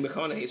was Matthew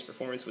McConaughey's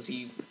performance? Was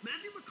he...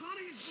 Matthew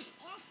McConaughey was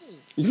awful.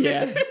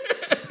 Yeah.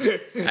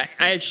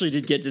 I actually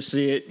did get to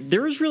see it.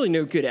 There was really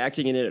no good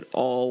acting in it at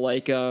all.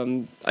 Like,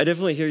 I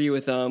definitely hear you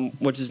with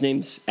what's his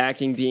name's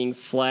acting being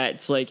flat.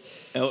 It's like,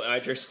 Oh,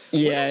 Idris.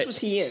 Yeah. What else was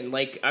he in?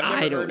 Like, I've never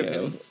I don't heard of know.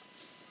 him.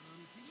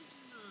 He was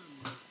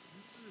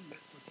in a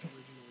Netflix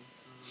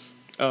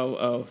original.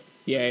 Oh,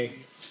 yay.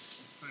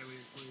 Highly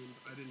acclaimed.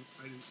 I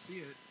didn't see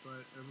it,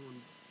 but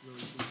everyone really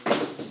seemed to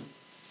like it.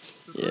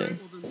 So Yeah. alright,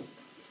 well then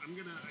I'm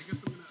gonna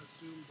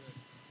assume that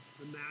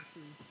the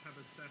masses have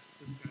assessed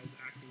this guy's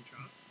acting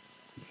chops,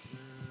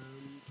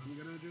 and I'm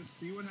gonna just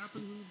see what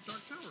happens in the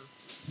Dark Tower.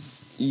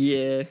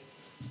 yeah.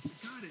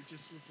 God, it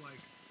just was like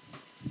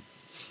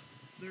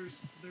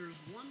there's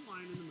one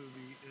line in the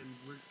movie, and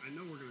I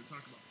know we're gonna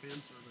talk about fan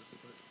service,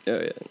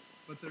 Oh, yeah.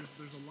 but there's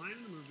a line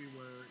in the movie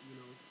where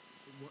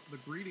what the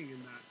greeting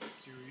in that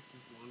series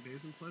is long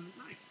days and pleasant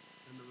nights,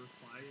 and the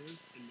reply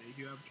is, and may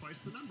you have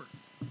twice the number.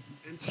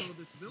 And so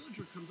this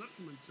villager comes up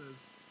to him and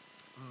says,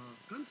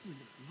 Gunslinger,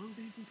 long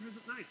days and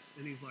pleasant nights,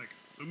 and he's like,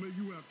 and may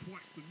you have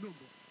twice the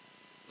number.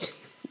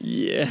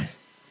 Yeah.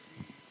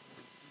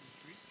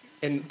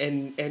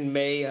 And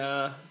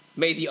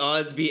may the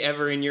odds be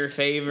ever in your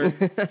favor.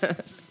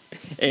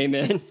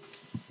 Amen.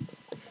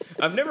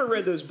 I've never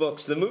read those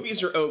books. The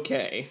movies are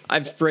okay.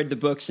 I've read the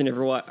books and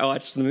never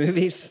watched the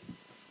movies.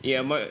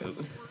 Yeah, Before we leave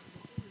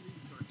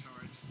Dark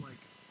Tower, I just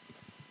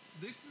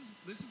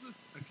this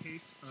is a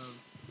case of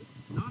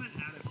not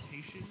an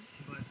adaptation,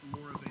 but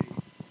more of a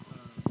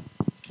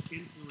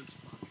influence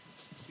project.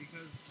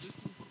 Because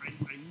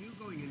I knew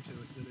going into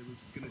it that it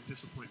was going to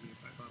disappoint me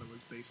if I thought it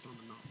was based on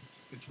the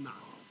novels. It's not.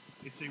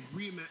 It's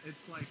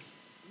It's like,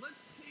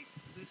 let's take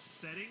this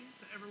setting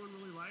that everyone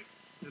really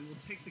liked, and we'll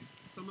take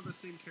some of the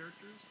same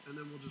characters, and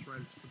then we'll just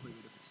write a completely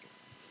different story.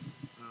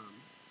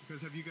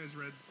 Because have you guys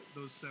read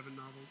those 7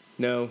 novels?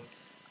 No.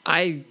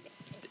 I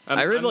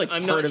read I'm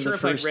part not of sure the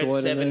if I've first read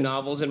one. 7 and then,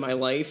 novels in my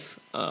life.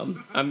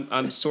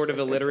 I'm sort of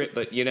illiterate,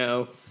 but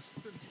Yeah.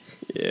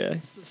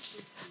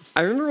 I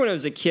I remember when I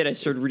was a kid, I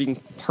started reading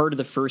part of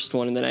the first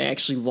one, and then I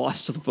actually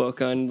lost the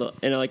book in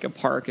like a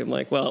park. I'm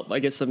like, well, I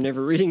guess I'm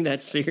never reading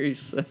that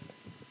series. So.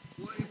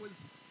 Well, it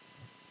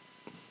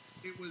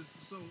was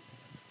so.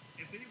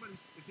 If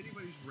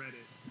anybody's read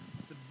it,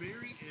 the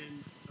very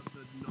end of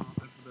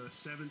the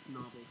seventh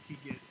novel, he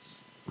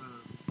gets a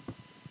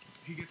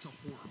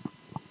horn,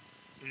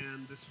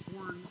 and this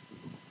horn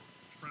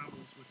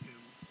travels with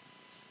him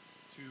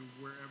to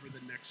wherever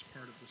the next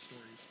part of the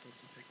story is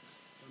supposed to take place.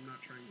 So I'm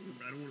not trying to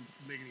remember. I don't want to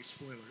make any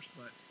spoilers,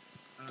 but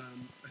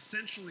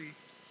essentially,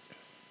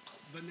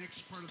 the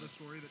next part of the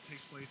story that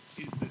takes place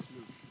is this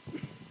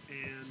movie.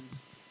 And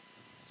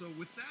so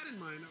with that in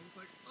mind, I was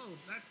like, oh,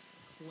 that's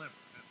clever,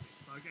 at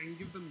least. I can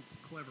give them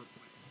clever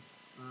points.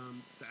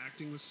 The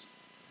acting was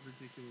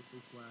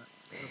ridiculously flat.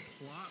 The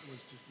plot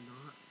was just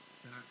not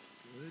that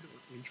good or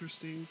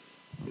interesting.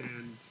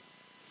 And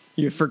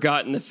You've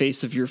forgotten the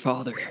face of your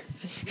father.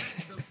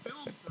 the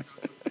film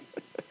forgot the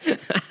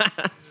face.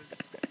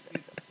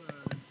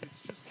 It's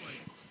just like,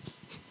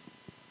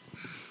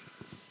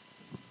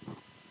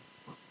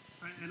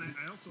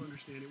 I also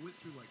understand it went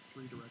through like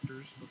 3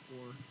 directors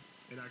before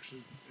it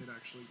actually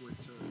went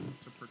to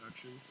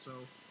production. So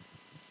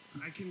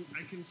I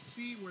can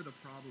see where the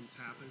problems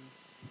happen.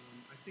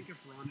 I think if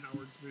Ron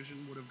Howard's vision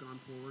would have gone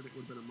forward, it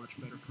would have been a much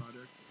better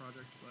project.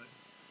 But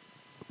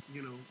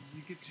you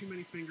get too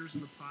many fingers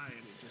in the pie, and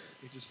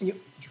it just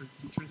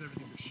turns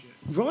everything to shit.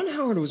 Ron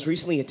Howard was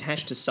recently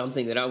attached to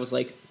something that I was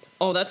like,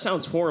 oh, that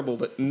sounds horrible,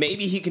 but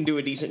maybe he can do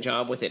a decent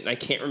job with it, and I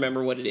can't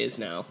remember what it is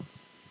now.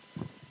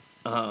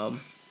 I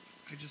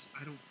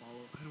don't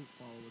follow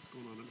what's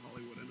going on in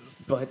Hollywood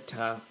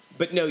enough.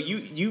 But no,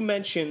 you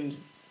mentioned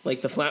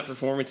like the flat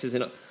performances,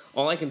 and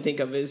all I can think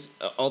of is,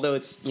 although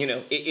it's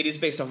it is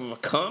based off of a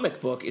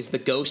comic book, is the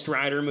Ghost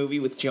Rider movie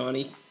with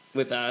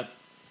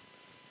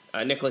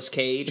Nicolas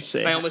Cage.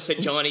 Same. I almost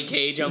said Johnny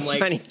Cage. I'm like,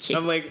 Johnny Cage.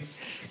 I'm like,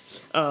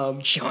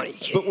 Johnny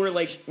Cage. but we're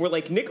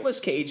like Nicolas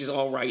Cage is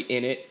all right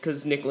in it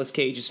because Nicolas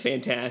Cage is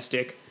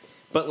fantastic.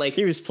 But like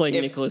He was playing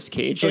Nicolas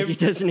Cage like he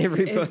does in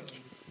every book.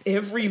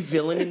 Every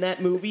villain in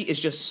that movie is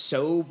just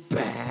so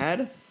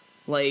bad.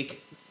 Like,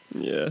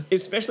 Yeah.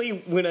 especially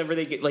whenever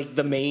they get like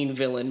the main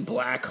villain,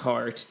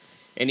 Blackheart,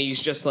 and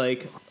he's just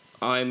like,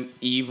 I'm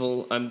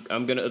evil.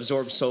 I'm gonna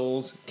absorb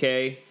souls.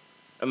 Okay,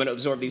 I'm gonna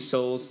absorb these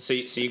souls so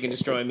you can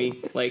destroy me.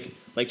 Like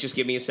just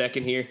give me a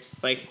second here.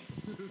 Like,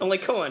 I'm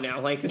like, come on now.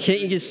 Like, Can't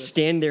you just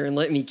stand there and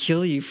let me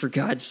kill you, for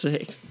God's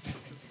sake?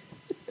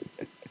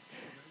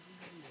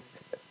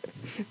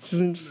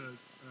 And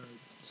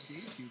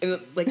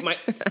like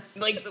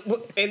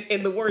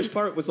and the worst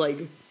part was like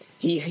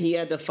he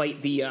had to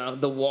fight the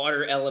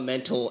water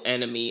elemental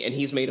enemy, and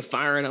he's made of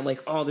fire, and I'm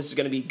like, oh, this is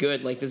gonna be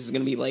good. Like, this is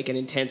gonna be like an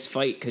intense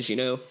fight because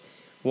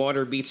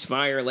water beats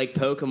fire like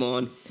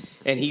Pokemon,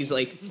 and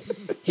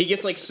he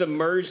gets like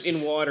submerged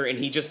in water, and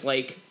he just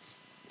like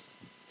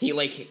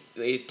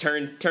it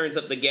turns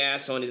up the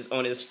gas on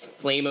his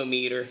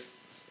flamometer,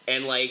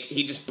 and like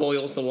he just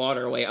boils the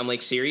water away. I'm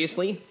like,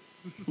 seriously,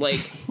 like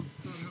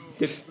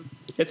it's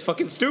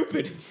fucking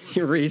stupid.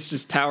 He raised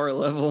his power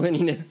level,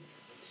 and I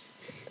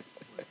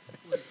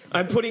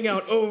I'm putting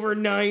out over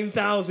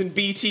 9,000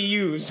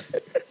 BTUs.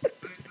 did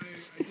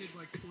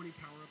like 20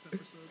 power-up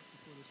episodes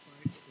before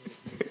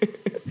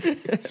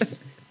this fight,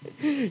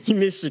 so he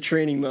missed a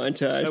training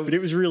montage, but it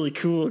was really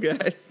cool,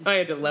 guy. I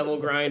had to level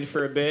grind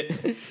for a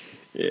bit.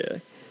 Yeah.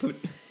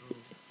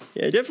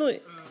 Yeah,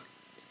 definitely.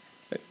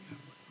 you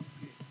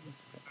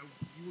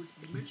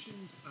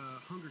mentioned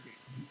Hunger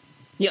Games.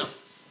 Yeah.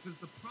 Because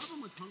the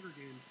problem with Hunger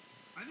Games,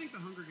 I think the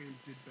Hunger Games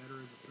did better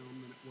as a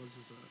film than it was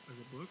as a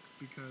book,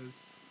 because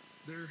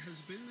there has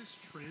been this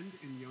trend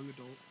in young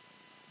adult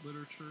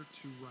literature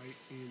to write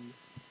in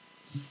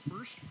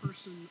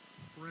first-person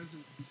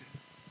present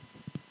tense,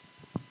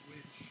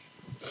 which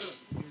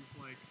is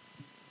like,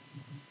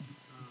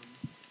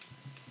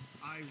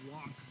 I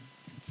walk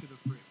to the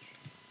fridge,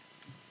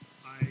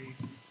 I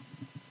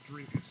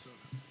drink a soda,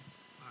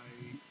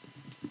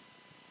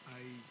 I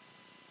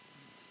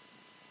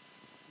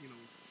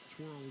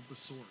twirl the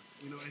sword.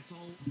 It's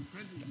all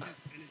present tense,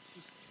 and it's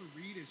just, to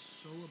read is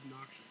so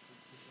obnoxious.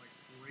 It's just like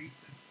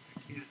grates at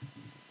me.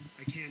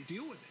 I can't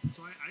deal with it.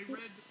 So I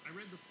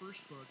read the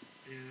first book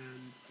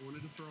and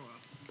wanted to throw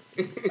up.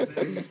 And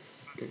then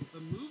the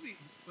movie,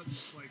 but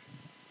like,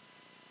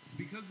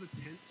 because the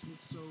tense was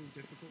so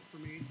difficult for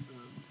me,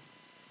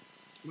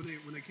 when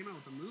they came out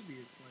with the movie,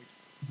 it's like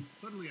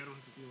suddenly I don't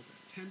have to deal with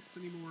that tense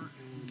anymore,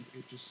 and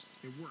it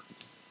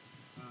worked.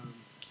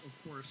 Of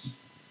course,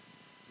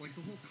 like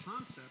the whole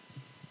concept,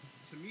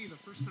 to me, the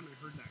first time I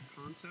heard that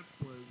concept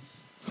was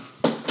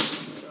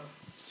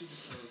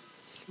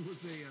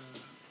a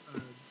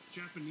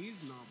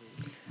Japanese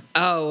novel.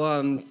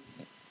 Oh,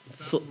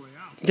 Battle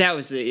Royale. that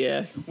was it,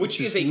 yeah. Which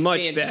is a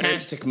much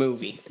fantastic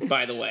movie,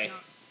 by the way.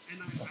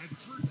 And I've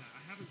heard that. I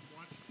haven't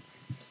watched it.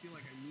 I feel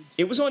like I need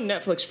to. It was on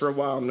Netflix for a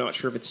while. I'm not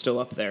sure if it's still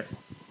up there.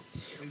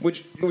 Is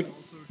which- it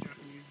also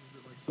Japanese? Is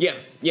it like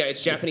Yeah,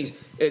 it's Japanese.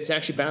 It's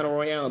actually Battle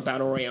Royale and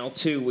Battle Royale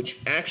 2, which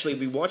actually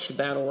we watched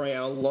Battle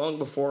Royale long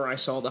before I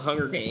saw the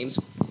Hunger Games.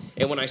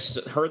 And when I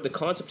heard the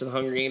concept of the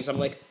Hunger Games, I'm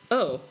like,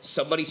 oh,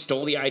 somebody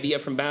stole the idea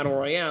from Battle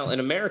Royale and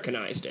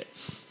Americanized it.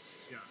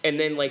 Yeah. And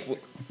then, like,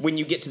 when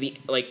you get to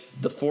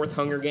the fourth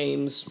Hunger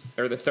Games,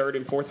 or the third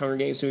and fourth Hunger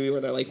Games movie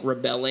where they're, like,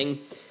 rebelling,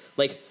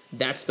 like,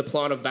 that's the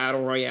plot of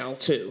Battle Royale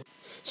 2.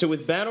 So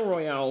with Battle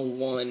Royale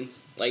 1,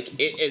 like,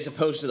 as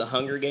opposed to the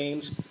Hunger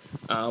Games,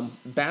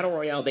 Battle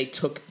Royale, they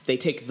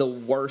take the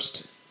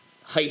worst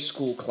high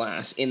school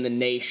class in the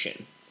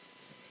nation,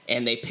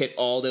 and they pit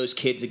all those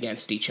kids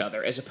against each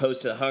other, as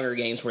opposed to the Hunger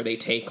Games where they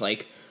take,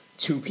 like,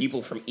 2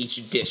 people from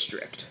each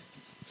district.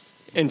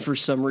 And for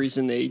some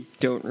reason they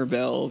don't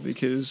rebel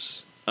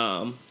because...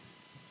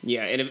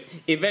 Yeah, and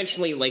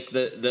eventually, like,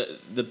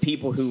 the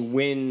people who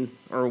win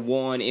or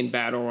won in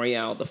Battle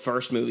Royale, the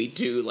first movie,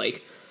 do,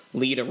 like,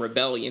 lead a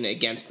rebellion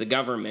against the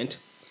government,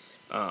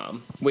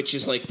 which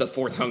is, like, the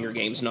fourth Hunger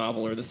Games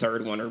novel or the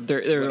third one or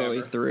There are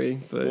only 3,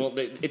 but... Well,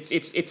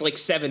 it's like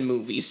 7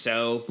 movies,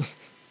 so... That's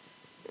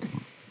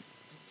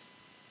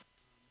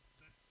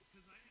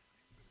because I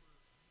remember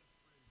I had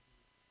a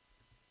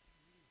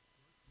friend who was reading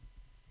this book,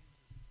 and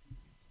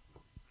it's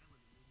on an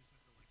island, and they just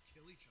have to, like,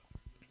 kill each other,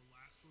 and then the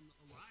last one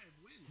alive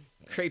wins.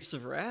 Grapes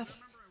of Wrath?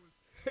 I remember I was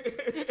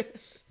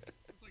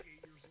like 8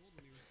 years old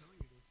when he was telling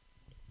me this.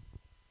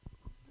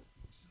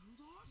 Sounds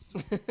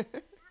awesome. Why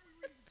are we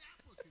reading that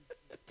book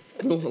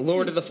instead?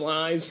 Lord of the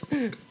Flies.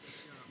 Yeah.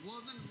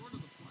 Well, then Lord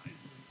of the Flies.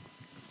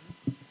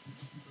 That's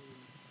so.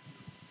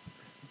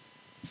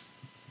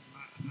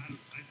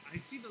 I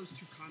see those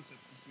two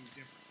concepts as being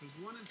different because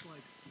one is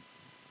like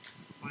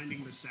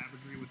finding the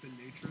savagery within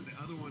nature. The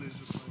other one is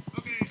just like,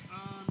 okay,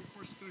 you're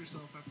forced to kill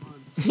yourself. Have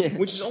fun.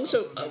 Which is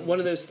also one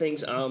of those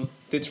things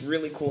that's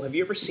really cool. Have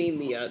you ever seen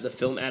the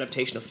film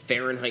adaptation of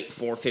Fahrenheit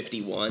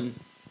 451?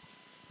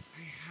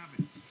 I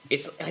haven't.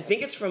 I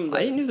think it's from.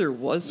 I knew there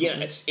was Yeah,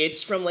 one.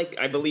 it's from, like,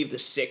 I believe the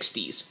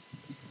 60s.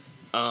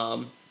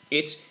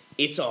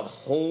 It's a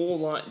whole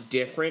lot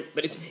different,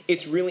 but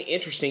it's really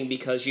interesting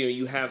because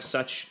you have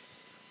such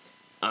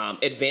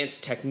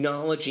advanced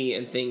technology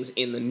and things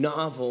in the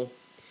novel,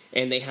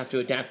 and they have to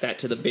adapt that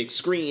to the big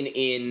screen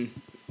in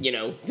the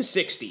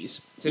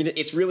 60s. So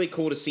it's really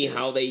cool to see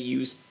how they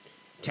use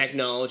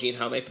technology and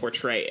how they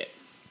portray it.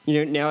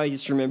 Now I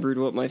just remembered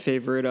what my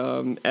favorite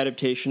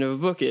adaptation of a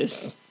book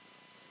is.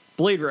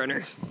 Blade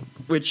Runner,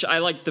 which I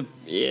like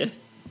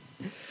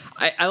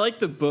I like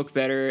the book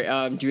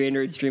better, Do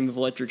Androids Dream of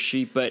Electric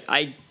Sheep, but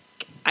I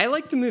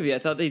like the movie. I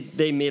thought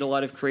they made a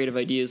lot of creative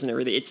ideas and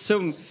everything.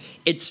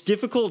 It's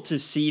difficult to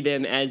see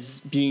them as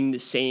being the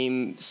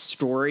same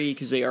story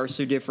because they are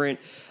so different,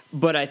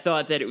 but I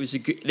thought that it was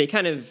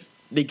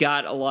they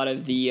got a lot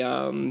of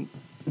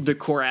the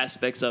core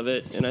aspects of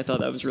it, and I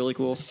thought that was really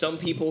cool. Some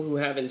people who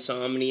have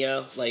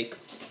insomnia, like,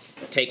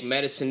 take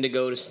medicine to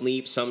go to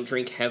sleep. Some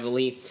drink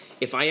heavily.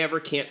 If I ever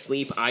can't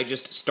sleep, I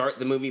just start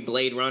the movie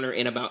Blade Runner.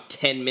 In about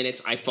 10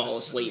 minutes, I fall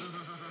asleep.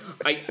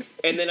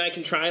 And then I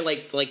can try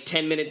like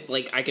 10 minutes.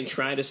 Like, I can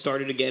try to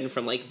start it again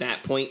from, like,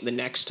 that point the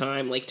next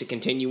time, like, to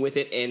continue with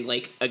it. And,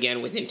 like,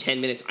 again, within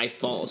 10 minutes, I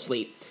fall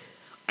asleep.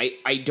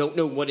 I don't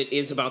know what it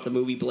is about the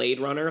movie Blade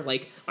Runner.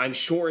 Like, I'm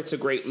sure it's a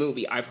great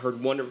movie. I've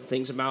heard wonderful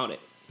things about it.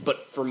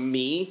 But for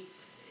me,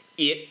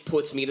 it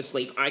puts me to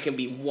sleep. I can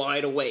be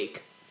wide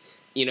awake.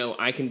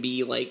 I can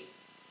be, like,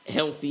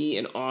 healthy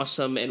and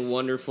awesome and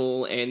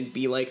wonderful and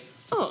be like,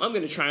 oh, I'm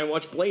going to try and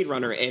watch Blade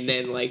Runner. And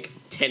then, like,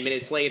 10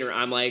 minutes later,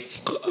 I'm like,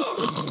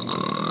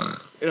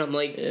 and I'm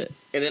like, and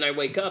then I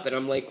wake up and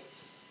I'm like,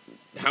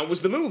 how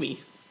was the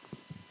movie?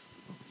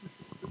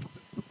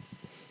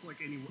 Like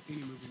any movie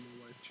in my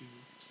life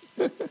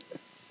chooses.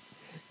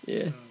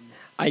 Yeah.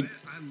 I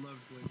love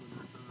Blade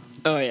Runner.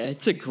 Oh yeah,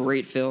 it's a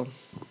great film.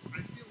 I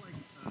feel like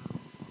a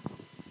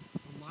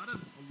lot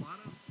of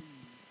the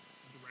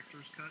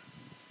director's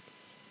cuts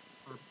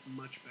are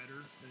much better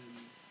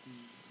than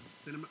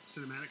the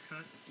cinematic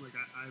cut. Like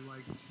I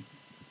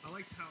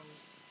liked how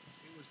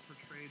it was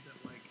portrayed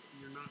that, like,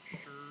 you're not sure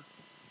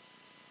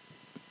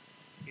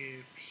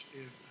if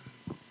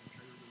I'm trying to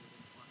remember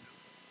the plot now.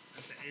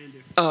 At the end,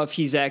 If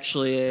he's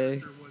actually the a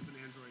character was an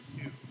android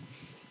too.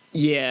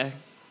 yeah.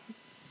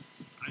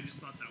 I just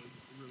thought that was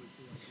a really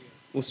cool idea.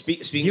 Well,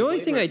 speaking The of only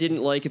Blade thing Runner- I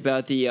didn't like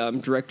about the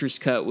director's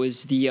cut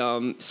was the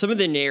some of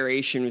the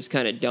narration was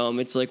kind of dumb.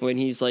 It's like when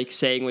he's, like,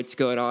 saying what's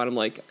going on, I'm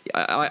like,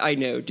 I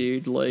know,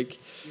 dude. Like,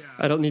 Yeah.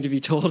 I don't need to be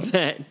told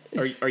that.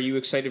 Are you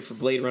excited for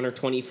Blade Runner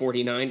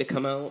 2049 to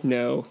come out?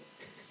 No,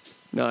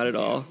 not at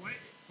all.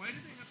 Why do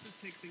they have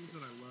to take things that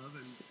I love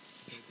and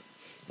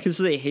Because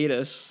they hate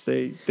us.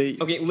 They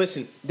Okay,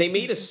 listen. They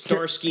made a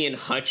Starsky and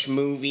Hutch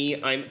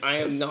movie. I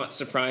am not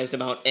surprised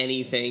about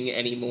anything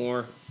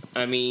anymore.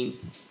 I mean,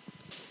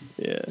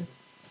 yeah.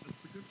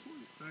 that's a good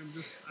point. I'm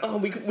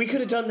just we could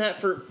have done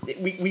that for.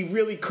 We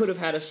really could have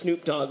had a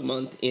Snoop Dogg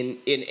month in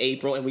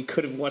April, and we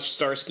could have watched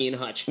Starsky and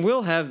Hutch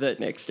We'll have that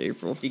next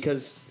April.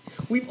 because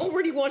we've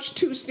already watched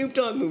 2 Snoop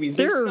Dogg movies.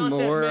 There There's are not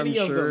that more, I'm many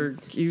of sure.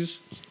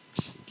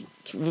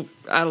 them.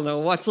 I don't know.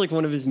 Watch, like,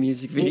 one of his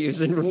music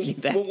videos and review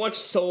that. We'll watch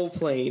Soul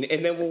Plane,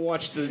 and then we'll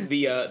watch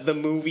the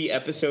movie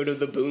episode of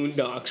the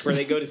Boondocks where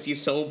they go to see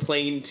Soul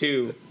Plane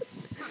 2.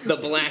 The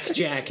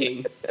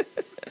blackjacking.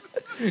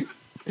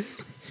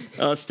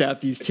 I'll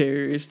stop these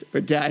terrorists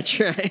or die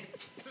trying.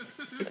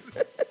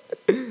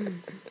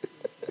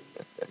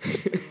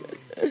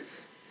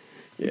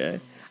 Yeah.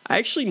 I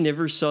actually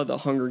never saw the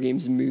Hunger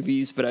Games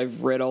movies, but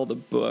I've read all the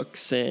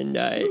books, and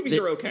Movies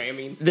are okay. I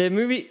mean,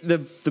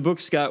 the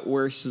books got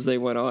worse as they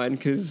went on,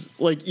 because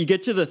like you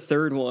get to the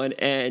third one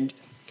and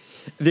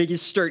they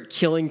just start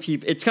killing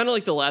people. It's kind of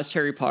like the last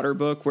Harry Potter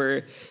book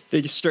where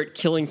they just start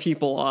killing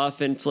people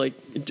off, and it's like,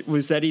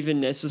 was that even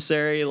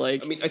necessary?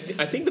 Like, I mean, I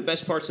think the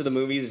best parts of the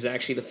movies is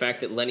actually the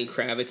fact that Lenny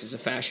Kravitz is a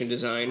fashion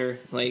designer,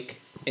 like,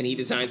 and he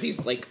designs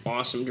these like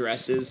awesome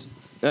dresses.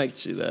 I can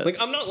see that. Like,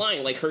 I'm not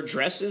lying. Like, her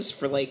dresses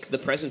for like the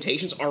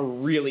presentations are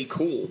really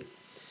cool.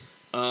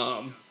 That's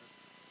a cool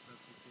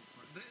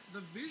part.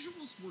 The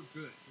visuals were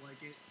good. Like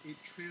it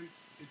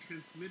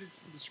transmitted to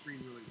the screen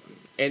really well.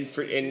 And It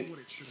did what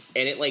it should have done.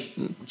 and it like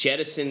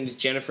jettisoned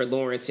Jennifer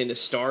Lawrence into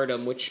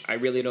stardom, which I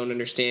really don't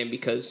understand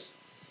because,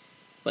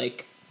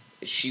 like,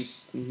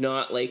 she's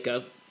not like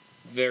a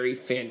very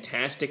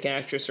fantastic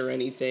actress or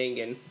anything,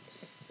 and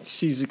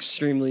She's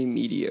extremely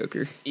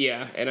mediocre.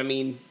 yeah, and I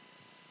mean,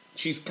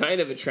 she's kind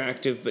of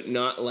attractive, but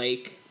not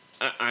like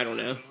I don't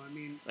know. I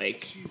mean,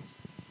 Like- she's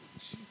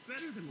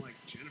better than like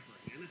Jennifer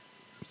Aniston.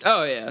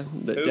 Oh yeah,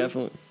 Who?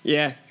 definitely.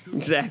 Yeah,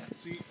 exactly.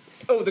 See,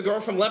 Oh, the girl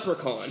from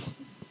Leprechaun.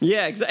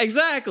 Yeah,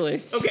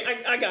 exactly.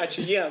 Okay, I got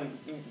you. Yeah.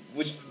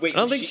 Which wait? I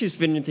don't think she's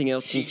been anything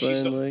else since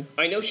then. Like,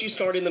 I know she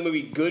starred in the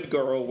movie Good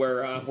Girl,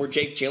 where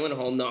Jake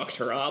Gyllenhaal knocked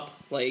her up.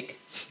 Like,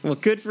 well,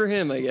 good for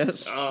him, I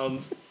guess.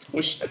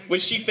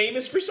 was she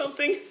famous for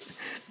something?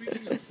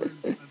 speaking of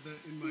friends, in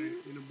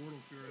Immortal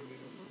Fear, I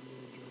made a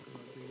little joke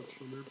about David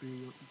Schwimmer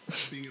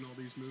being in all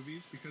these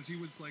movies because he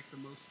was like the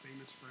most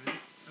famous friend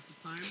at the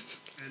time,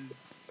 and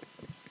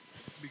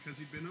because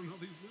he'd been in all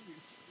these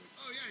movies. Like,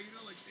 oh yeah, you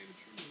know, like David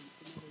Schwimmer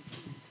from all those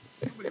movies.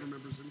 Nobody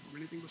remembers him from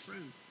anything but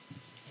Friends.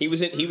 He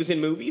was in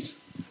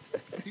movies.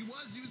 He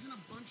was in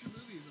a bunch of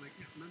movies, and I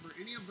can't remember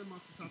any of them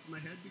off the top of my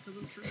head because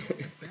I'm sure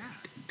they were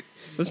bad.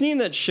 Wasn't he in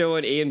that show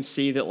on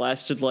AMC that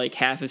lasted like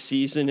half a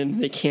season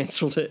and they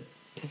canceled it?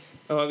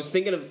 Oh, I was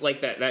thinking of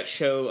like that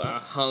show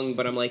Hung,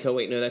 but I'm like, oh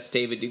wait, no, that's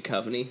David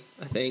Duchovny,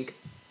 I think.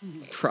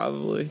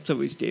 Probably. It's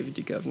always David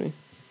Duchovny.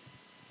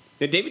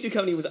 No, David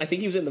Duchovny I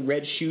think he was in the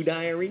Red Shoe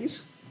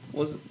Diaries.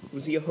 Was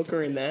he a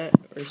hooker in that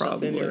or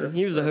Probably. something? Or,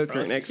 He was a or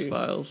hooker in X prostitute?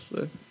 Files.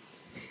 So.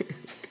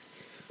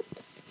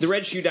 The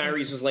Red Shoe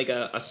Diaries was like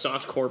a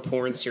softcore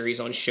porn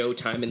series on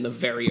Showtime in the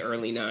very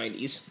early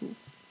 90s.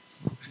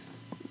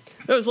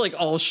 That was like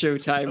all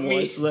Showtime I mean-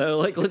 was, though.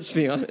 Like, let's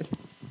be honest.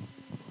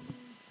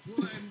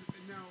 Well, and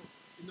now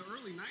in the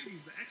early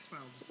 '90s, the X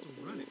Files was still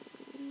running.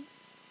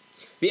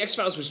 The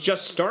X-Files was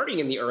just starting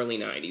in the early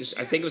 90s.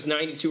 I think it was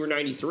 92 or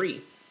 93.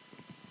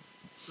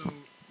 So man,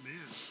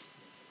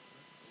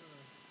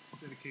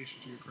 that's dedication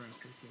to your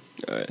craft right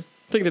there. All right.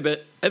 I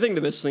think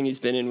the best thing he's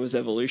been in was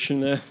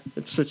Evolution, though.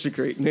 It's such a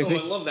great Oh, movie.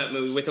 I love that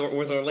movie with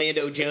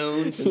Orlando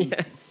Jones and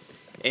Yeah.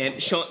 and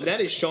that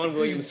is Sean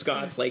William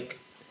Scott's like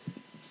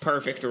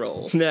perfect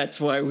role. That's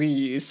why we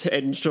used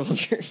Head and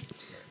Shoulders.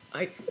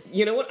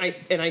 You know what? I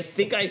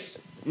think I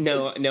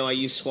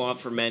use Suave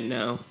for Men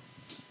now.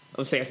 I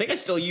was saying I think I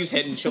still use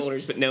Head and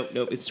Shoulders, but nope,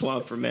 it's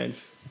Suave for Men.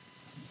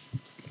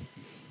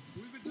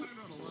 We've been talking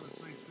about a lot of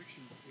science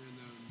fiction, and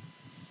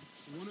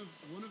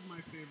one of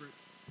my favorite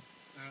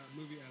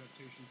movie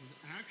adaptations is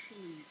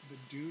actually the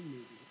Dune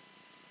movie,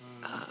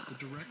 the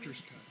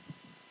director's cut.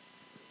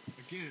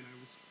 Again,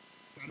 it's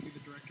got to be the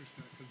director's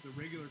cut because the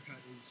regular cut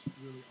is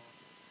really awful.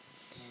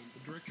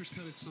 The director's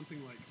cut is something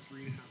like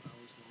 3.5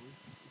 hours long.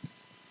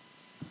 It's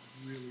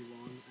really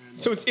long, and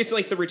So it's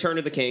like The Return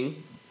of the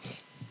King.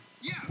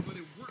 yeah, but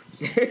it works.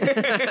 It's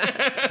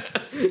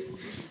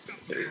got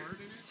Picard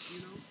in it, you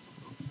know,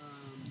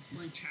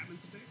 playing Chapman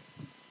Stick,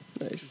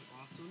 which Nice. is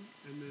awesome.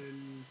 And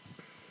then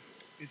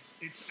it's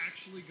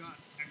actually got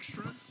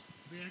extras.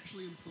 They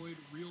actually employed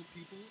real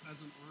people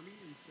as an army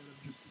instead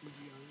of just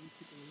CGI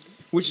people in it.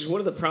 Which is one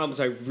of the problems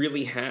I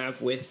really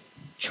have with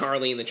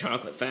Charlie and the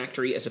Chocolate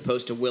Factory as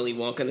opposed to Willy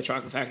Wonka and the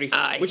Chocolate Factory,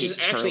 I which is hate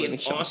Charlie actually and an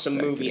the Chocolate awesome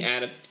Factory. movie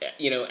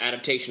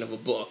adaptation of a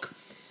book.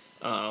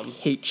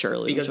 Hate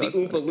Charlie. Because the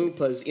Chocolate Oompa Factory.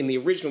 Loompas in the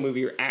original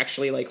movie are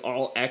actually like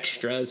all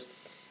extras,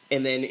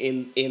 and then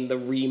in the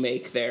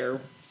remake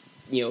they're,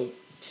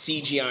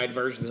 CGI'd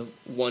versions of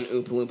one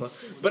Oompa Loompa.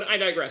 But I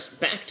digress.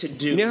 Back to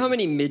Dune. You know how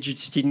many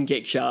midgets didn't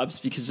get jobs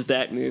because of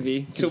that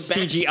movie? So 'Cause back-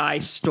 CGI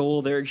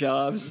stole their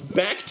jobs.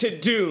 Back to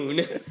Dune.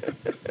 Dune,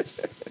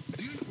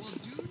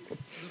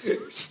 the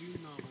first Dune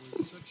novel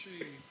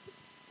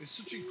is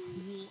such a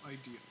cool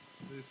idea.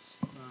 This,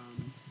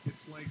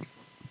 it's like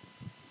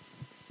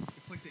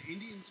the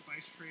Indian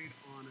spice trade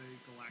on a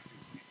galactic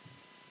scale,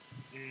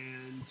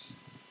 and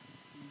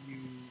you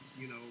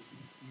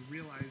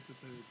realize that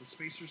the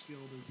Spacers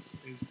Guild is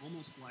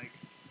almost like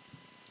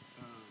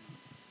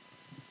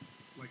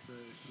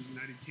the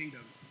United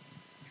Kingdom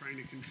trying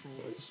to control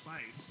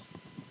spice,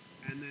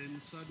 and then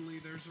suddenly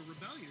there's a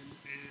rebellion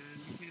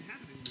and you can't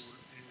have it anymore,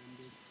 and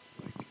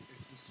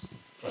it's this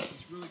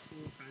really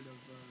cool kind of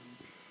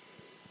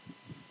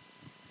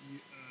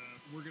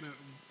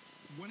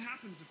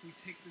we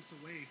take this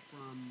away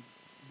from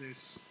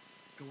this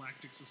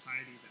galactic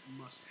society that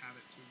must have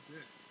it to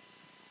exist,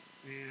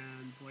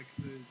 and like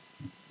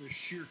the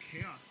sheer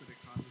chaos that it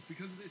causes,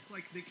 because it's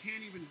like they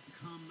can't even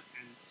come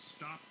and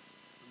stop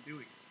from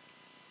doing it,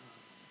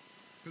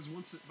 because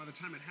by the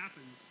time it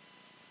happens,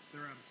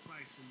 they're out of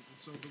spice, and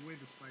so the way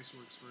the spice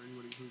works for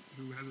anybody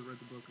who hasn't read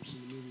the book or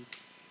seen the movie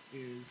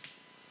is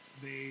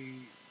they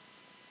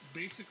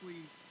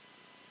basically,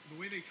 the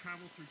way they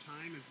travel through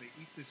time is they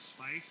eat this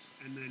spice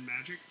and then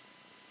magic.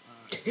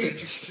 They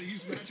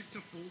use magic to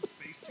fold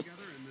space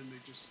together, and then they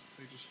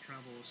just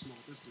travel a small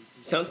distance.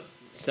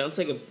 Sounds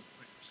like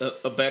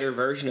a better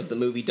version of the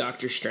movie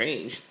Doctor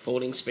Strange,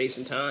 folding space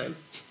and time.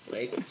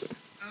 Like,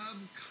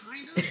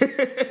 kind of.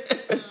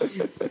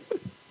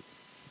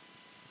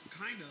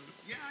 Kind of.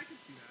 Yeah, I can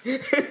see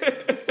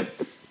that.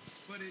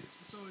 But it's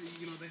so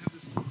they have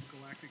this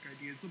galactic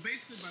idea, and so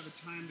basically by the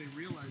time they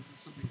realize that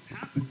something's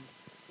happened,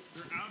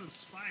 they're out of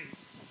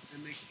spice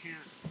and they can't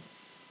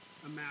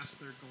amass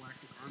their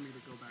galactic army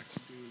to go back to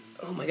Dune.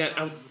 And oh my god!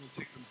 it'll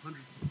take them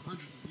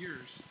hundreds of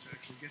years to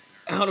actually get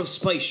there. Out of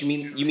spice? You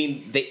mean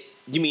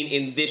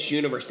in this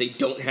universe they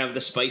don't have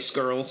the Spice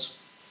Girls?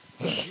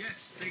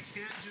 Yes, they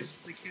can't just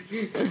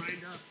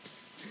grind up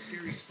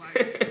scary spice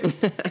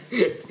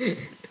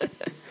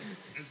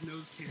as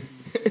nose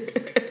candies. To make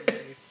their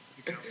way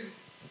to the galaxy.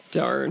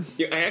 Darn.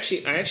 Yeah, I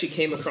actually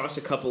came across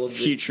a couple of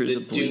the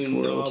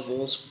Dune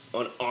novels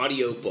on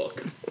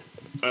audiobook.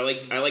 I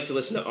like to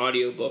listen to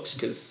audiobooks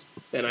because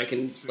then I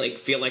can like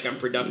feel like I'm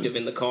productive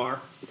in the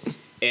car.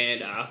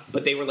 And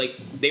but they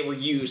were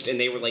used and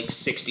they were like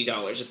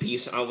 $60 a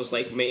piece. I was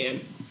like,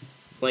 man,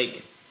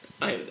 like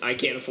I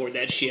can't afford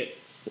that shit.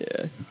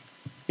 Yeah.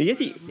 You get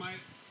the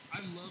I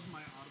love my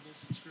Audible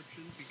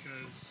subscription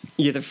because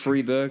you get the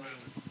free book.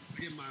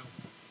 I get miles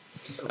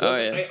out of it. Oh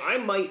yeah. I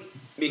might,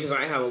 because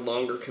I have a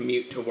longer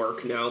commute to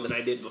work now than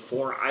I did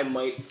before. I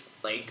might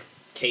like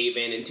cave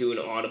in into an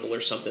Audible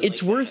or something.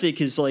 It's like worth that. it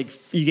because like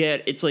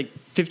it's like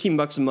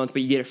 $15 a month,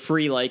 but you get a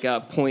free like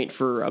a point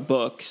for a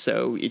book.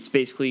 So it's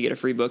basically you get a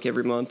free book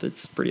every month.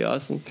 It's pretty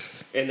awesome.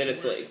 And then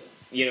it's like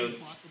If you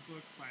bought the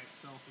book by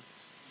itself,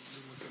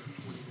 you're looking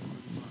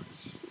at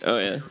 $20 to $30. Oh,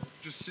 yeah. You're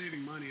just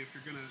saving money if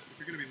you're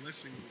gonna be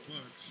listening to the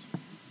books.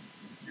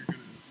 You're gonna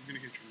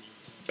get your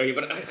money. Okay,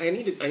 but I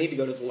need to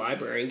go to the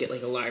library and get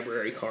like a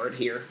library card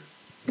here.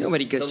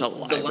 Nobody goes to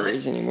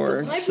libraries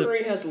anymore. The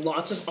library has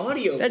lots of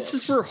audio. That's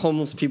just where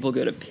homeless people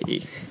go to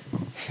pee.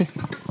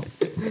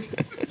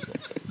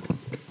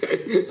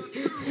 It's not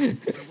true. My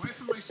wife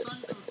and my son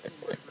go to the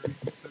library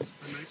because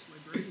a nice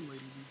librarian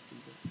lady reads them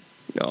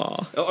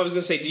books. Aw. Oh, I was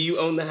gonna say, do you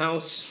own the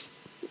house?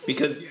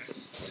 Because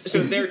Yes.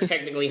 so they're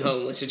technically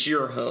homeless. It's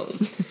your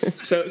home.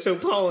 So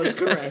Paul is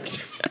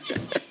correct.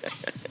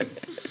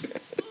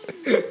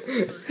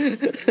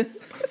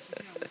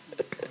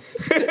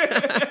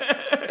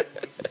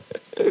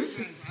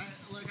 Guys,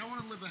 I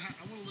want to live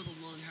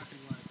a long, happy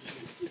life.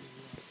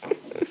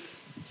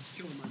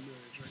 Killing my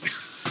marriage right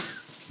now.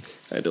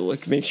 I had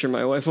to make sure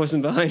my wife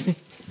wasn't behind me.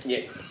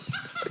 Yes.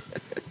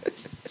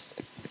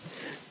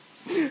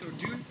 So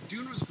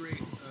Dune was great.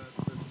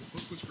 The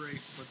book was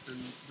great, but then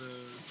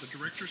the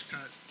director's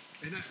cut.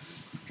 And I'm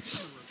trying to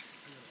remember.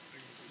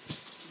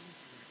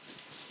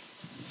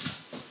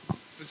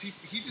 Because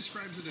he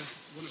describes it as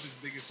one of his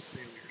biggest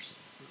failures.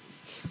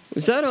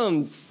 Was that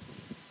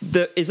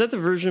is that the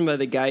version by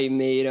the guy who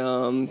made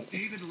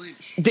David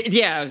Lynch.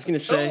 yeah, I was gonna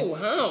say Oh,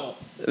 how?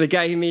 the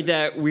guy who made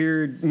that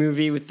weird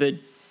movie with the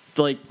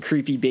like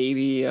creepy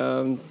baby.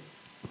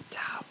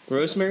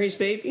 Rosemary's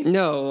Baby?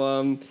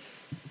 No,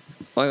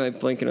 why am I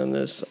blanking on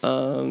this?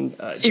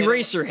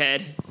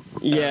 Eraserhead.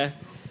 Yeah,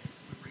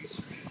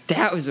 Eraserhead.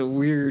 that was a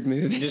weird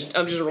movie.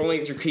 I'm just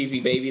rolling through creepy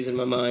babies in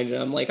my mind,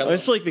 and I'm like,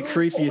 That's like the oh my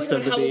creepiest God,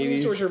 of the Halloween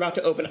babies. stores are about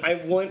to open. I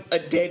want a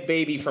dead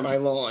baby for my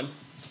lawn.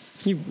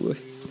 You would.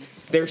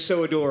 They're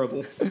so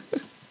adorable. Oh, man.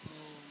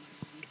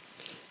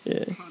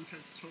 Yeah.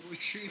 Context totally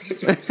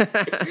changes. Yeah,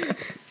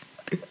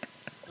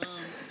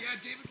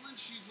 David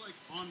Lynch, he's like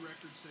on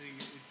record saying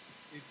it's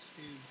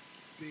his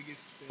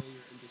biggest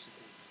failure and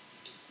disappointment.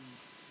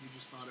 He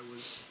just thought it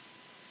was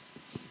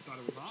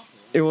awful.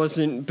 It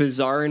wasn't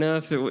bizarre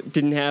enough. It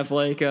didn't have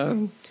like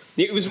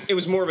It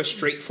was more of a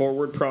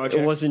straightforward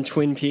project. it wasn't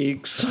Twin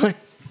Peaks. Yeah,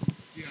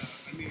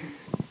 I mean,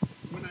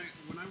 when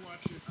I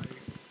watch it,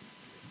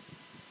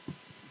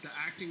 the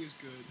acting is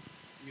good.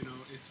 You know,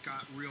 it's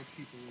got real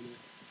people in it.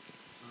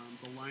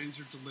 The lines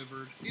are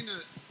delivered in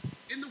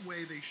the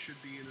way they should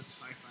be in a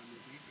sci-fi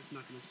movie. I'm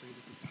not going to say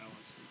that the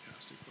dialogue's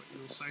fantastic, but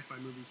sci-fi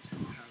movies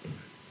tend to have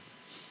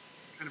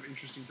kind of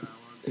interesting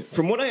dialogue.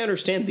 From what I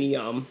understand,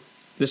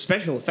 the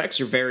special effects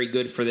are very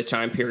good for the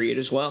time period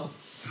as well.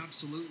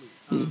 Absolutely.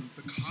 The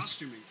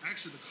costuming.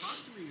 Actually, the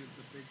costuming is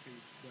the big thing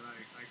that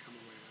I come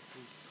away with.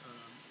 Is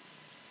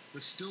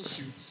the still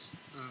suits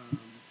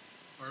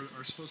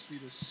are supposed to be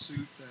this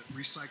suit that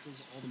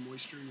recycles all the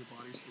moisture in your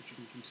body so that you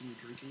can continue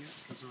drinking it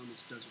because they're on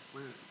this desert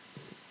planet.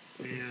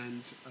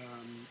 And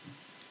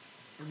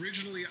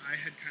originally, I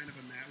had kind of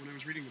when I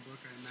was reading the book,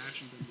 I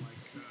imagined them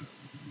like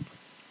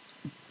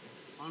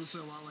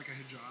honestly a lot like a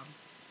hijab.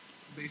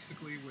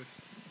 basically with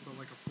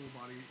like a full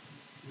body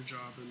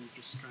hijab and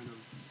just kind of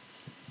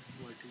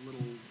like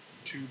little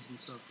tubes and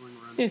stuff going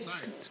around Yeah,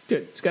 inside. it's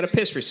good. It's got a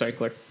piss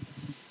recycler.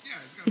 Yeah,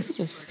 it's got a piss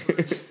recycler.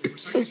 It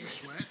recycles your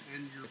sweat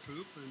and your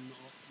poop and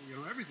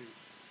all, everything.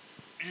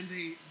 And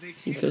they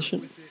came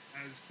Efficient. up with it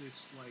as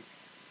this like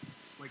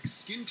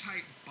skin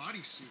tight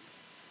bodysuit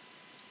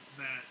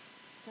that,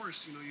 of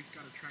course, you've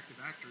got attractive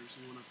actors.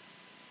 You want to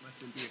let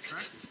them be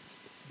attractive,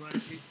 but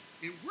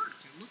it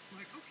worked. It looked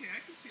like, okay, I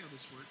can see how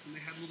this works. And they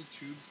had little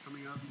tubes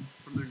coming up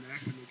from their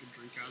neck, and they could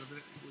drink out of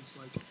it. It was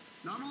like,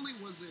 not only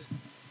was it,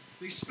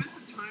 they spent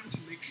the time to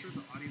make sure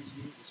the audience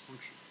knew it was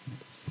functional.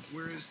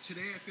 Whereas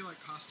today, I feel like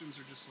costumes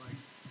are just like,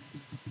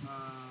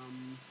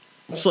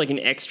 It's like an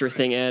extra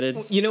thing added.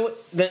 Well, you know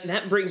what?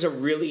 That brings a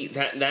really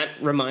that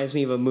reminds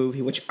me of a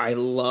movie which I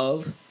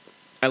love.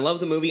 I love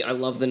the movie. I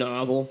love the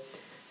novel,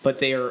 but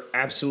they are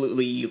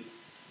absolutely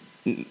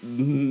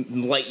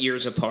light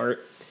years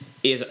apart.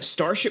 Is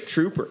Starship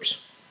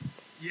Troopers,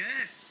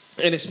 yes.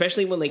 and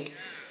especially when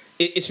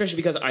especially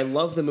because I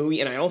love the movie,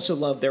 and I also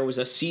love there was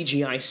a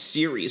CGI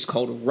series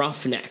called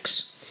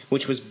Roughnecks,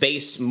 which was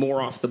based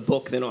more off the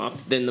book than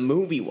the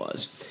movie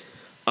was.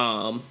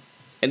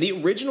 And the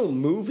original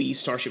movie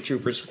Starship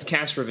Troopers with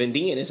Casper Van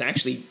Dien is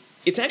actually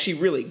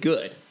really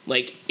good.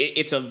 Like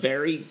it's a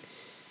very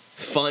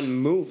fun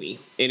movie,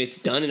 and it's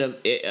done in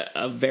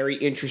a very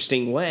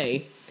interesting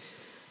way.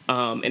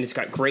 And it's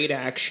got great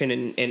action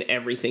and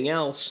everything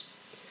else.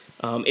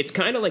 It's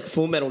kind of like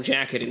Full Metal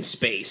Jacket in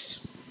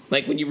space,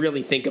 like when you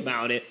really think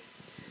about it,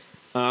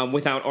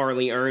 without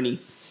Arlie Ernie.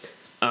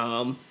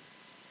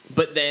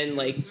 But then,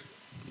 like,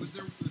 Was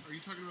there? Are you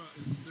talking about?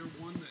 Is there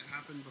one that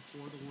happened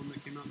before the one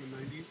that came out in the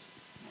 '90s?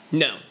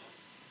 no,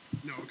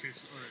 No. Okay.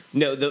 So,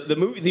 all right.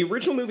 no. The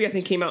original movie I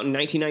think came out in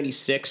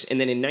 1996,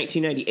 and then in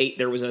 1998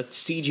 there was a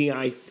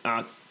CGI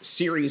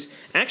series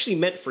actually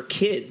meant for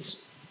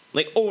kids,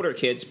 like older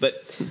kids,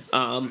 but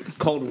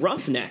called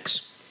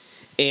Roughnecks,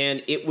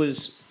 and it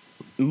was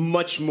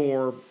much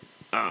more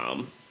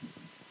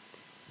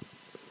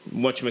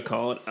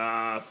whatchamacallit,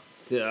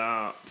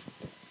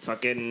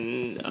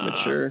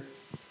 Mature.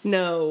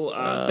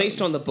 No,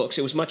 based on the books.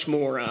 It was much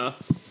more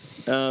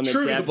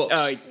true to the books.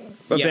 Oh,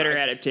 a better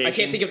adaptation. I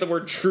can't think of the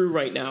word true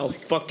right now.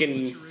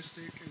 Fucking.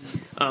 Futuristic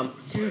and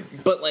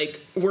But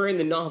like we're in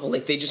the novel,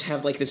 like they just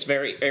have like this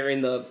or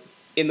in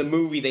the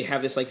movie they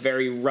have this like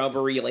very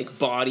rubbery like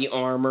body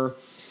armor.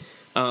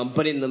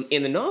 But in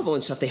the novel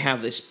and stuff, they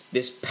have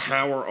this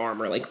power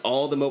armor. Like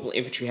all the mobile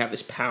infantry have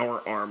this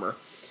power armor.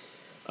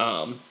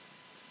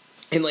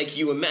 And like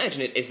you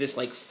imagine it as this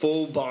like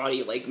full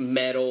body like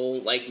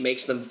metal, like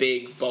makes them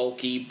big,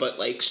 bulky, but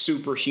like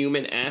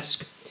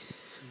superhuman-esque.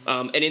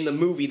 And in the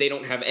movie they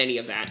don't have any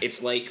of that.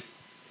 It's like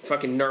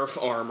fucking Nerf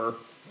armor.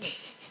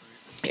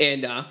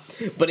 And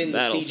but in the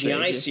That'll save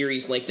CGI you.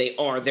 series, like they're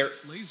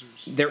lasers.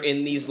 they're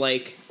in these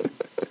like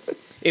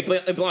it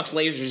blocks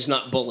lasers,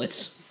 not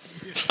bullets.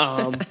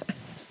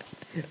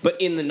 But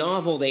in the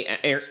novel Space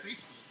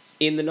bullets.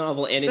 in the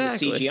novel and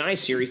Exactly. in the CGI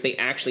series, they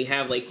actually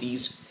have like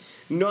these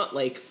not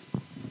like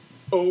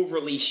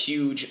overly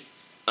huge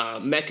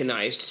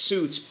mechanized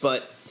suits,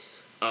 but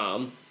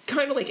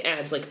kind of like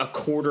adds like a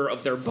quarter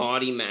of their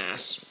body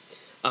mass,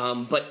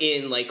 but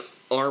in like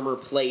armor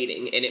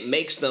plating, and it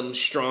makes them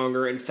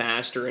stronger and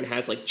faster and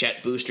has like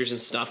jet boosters and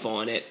stuff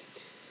on it.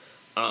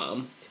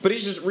 But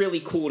it's just really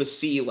cool to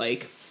see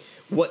like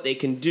what they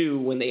can do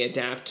when they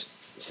adapt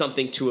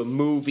something to a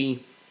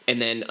movie and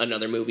then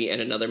another movie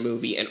and another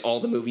movie, and all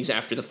the movies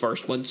after the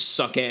first one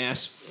suck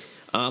ass.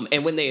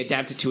 And when they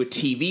adapt it to a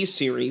TV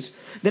series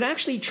that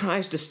actually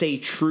tries to stay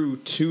true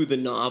to the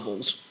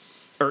novels,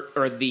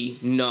 or the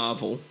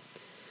novel,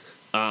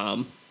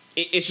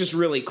 it's just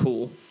really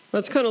cool.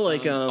 That's kind of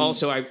like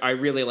Also, I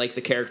really like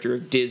the character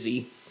of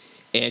Dizzy,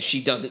 and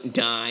she doesn't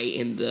die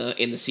in the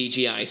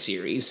CGI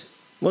series.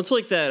 what's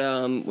like that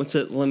what's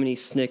that Lemony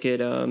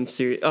Snicket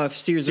series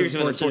Series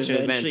of of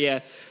Unfortunate Unfortunate Events. Events. Yeah,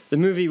 the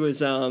movie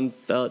was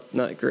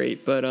not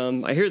great, but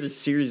I hear the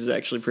series is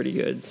actually pretty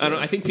good. So I don't.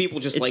 I think people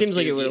just It like seems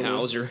like it Doogie would've-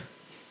 Howser.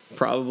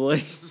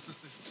 probably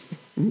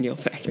Neil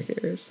Patrick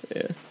Harris.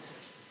 Yeah.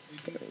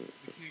 They can't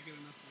get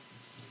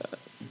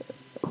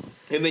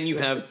enough And then you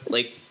have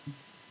like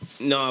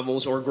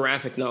novels or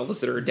graphic novels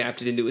that are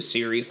adapted into a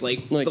series,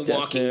 like Like The Death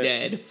Walking Note.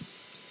 Dead,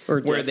 Or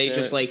where Death they Note.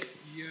 just like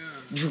Yeah.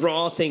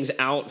 draw things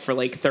out for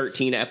like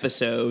 13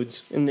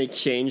 episodes, and they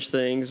change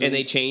things and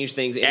they change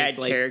things, and add it's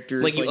like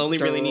characters, like you like only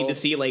really need Daryl. to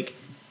see like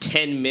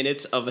 10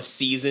 minutes of a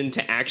season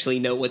to actually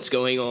know what's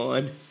going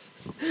on.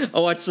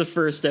 I'll watch the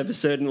first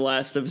episode and the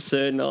last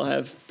episode, and I'll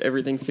have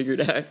everything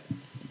figured out.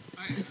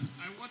 I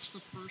watched the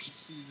first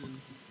season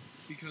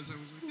because I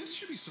was like, this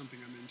should be something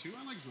I'm into.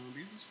 I like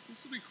zombies.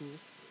 This will be cool.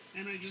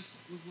 And I just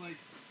was like,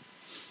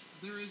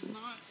 there is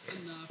not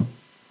enough.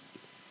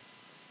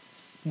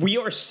 We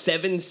are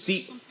 7 There's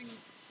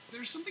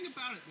something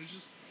about it. There's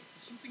just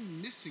something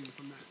missing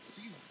from that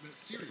season, that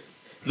series.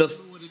 I The-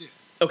 don't know what it is.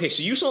 Okay,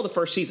 so you saw the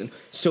first season.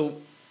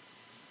 So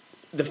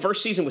the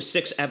first season was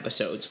 6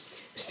 episodes,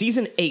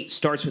 Season 8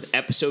 starts with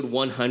episode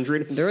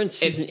 100. They're in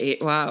season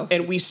 8. Wow.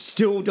 And we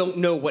still don't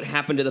know what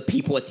happened to the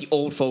people at the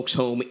old folks'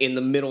 home in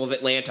the middle of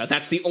Atlanta.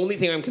 That's the only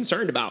thing I'm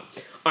concerned about.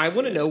 I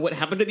want to know what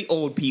happened to the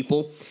old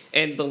people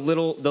and the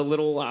little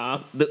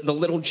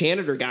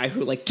janitor guy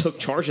who like took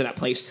charge of that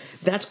place.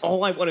 That's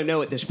all I want to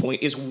know at this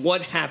point is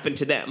what happened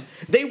to them.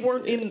 They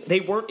weren't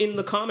in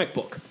the comic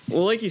book.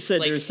 Well, like you said,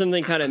 Like- there's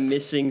something kind of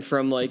missing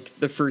from like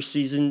the first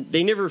season.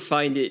 They never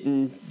find it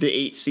in the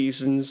 8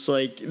 seasons.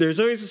 Like there's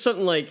always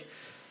something like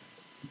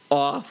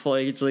off.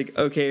 Like it's like,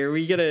 okay, are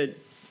we gonna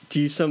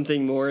do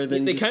something more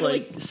than They just kinda,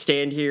 like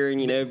stand here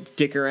and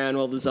dick around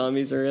while the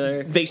zombies are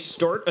there? They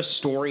start a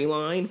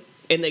storyline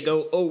and they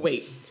go, oh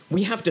wait,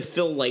 we have to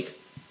fill like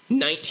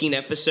 19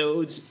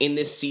 episodes in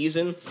this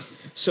season.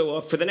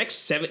 So for the next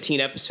 17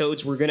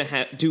 episodes, we're going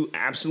to do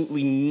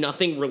absolutely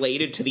nothing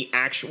related to the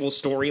actual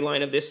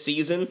storyline of this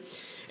season.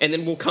 And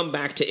then we'll come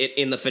back to it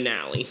in the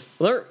finale.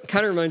 Well, that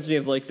kind of reminds me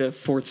of like the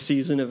 4th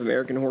season of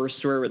American Horror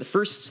Story, where the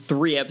first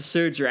 3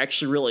 episodes are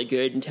actually really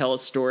good and tell a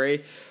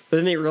story, but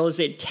then they realize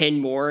they had 10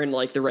 more, and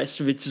like the rest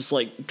of it just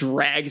like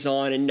drags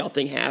on and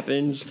nothing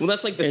happens. Well,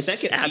 that's like the It's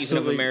second season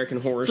of American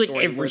Horror It's like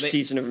Story. every where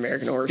season of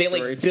American Horror they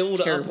Story. like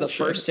build up Terrible the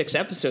show. first 6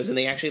 episodes, and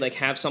they actually like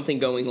have something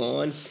going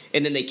on,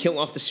 and then they kill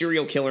off the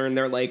serial killer, and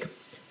they're like,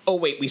 oh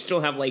wait, we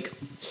still have like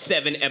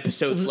 7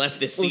 episodes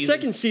left this Well, the season.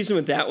 second season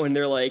with that one,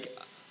 they're like,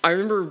 I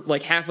remember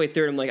like halfway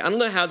through it, I'm like, I don't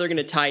know how they're going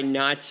to tie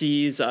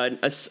Nazis, an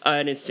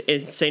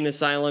insane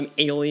asylum,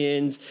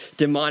 aliens,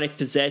 demonic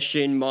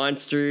possession,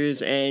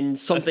 monsters, and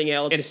something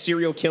else. and a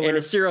serial killer. And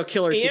a serial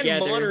killer and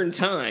together. modern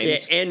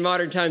times. Yeah, and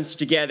modern times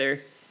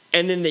together.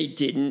 And then they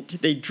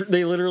didn't. They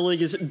literally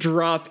just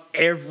drop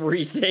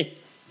everything.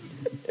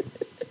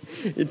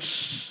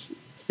 It's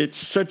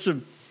such a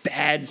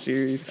bad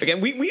series.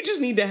 Again, we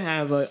just need to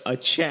have a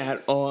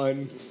chat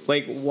on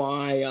like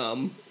why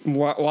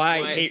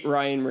I hate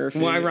Ryan Murphy.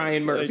 why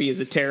Ryan Murphy is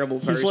a terrible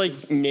person. He's like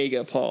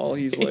Nega Paul.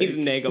 He's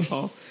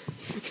Negapol.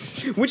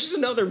 Which is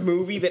another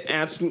movie that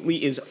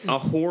absolutely is a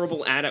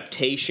horrible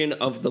adaptation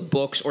of the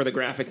books or the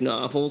graphic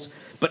novels,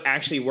 but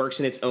actually works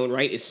in its own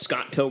right. Is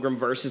Scott Pilgrim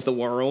versus the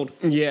World.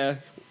 Yeah.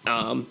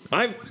 I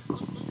What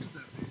book is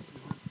that based?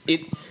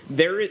 Is it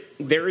there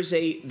is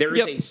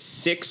Yep. a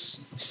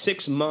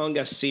six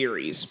manga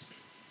series,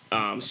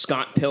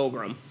 Scott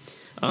Pilgrim.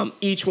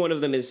 Each one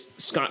of them is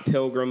Scott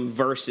Pilgrim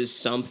versus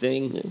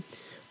something.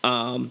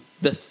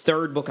 The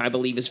third book, I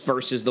believe, is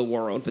Versus the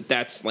World, but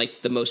that's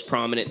like the most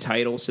prominent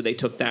title, so they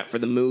took that for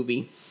the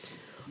movie.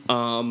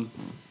 But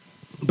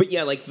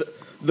yeah, like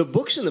the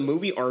books and the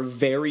movie are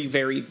very,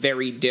 very,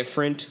 very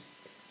different.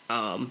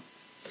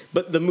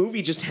 But the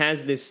movie just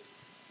has this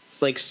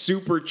like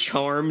super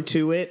charm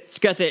to it. It's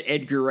got that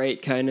Edgar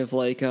Wright kind of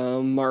like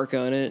mark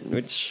on it,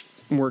 which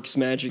works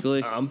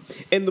magically.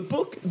 And the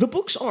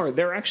books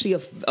they're actually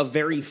a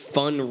very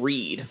fun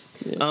read.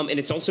 Yeah. And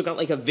it's also got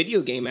like a video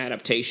game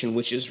adaptation,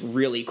 which is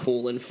really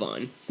cool and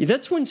fun. Yeah,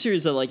 that's one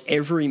series that like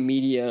every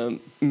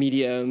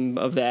medium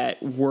of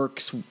that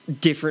works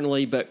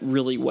differently but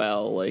really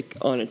well, like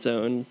on its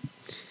own.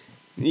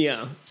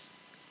 Yeah. 'Cause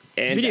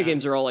And video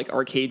games are all like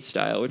arcade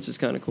style, which is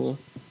kind of cool.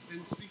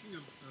 And speaking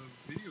of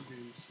video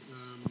games,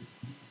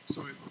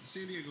 so at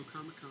San Diego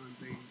Comic Con,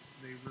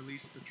 they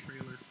released the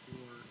trailer for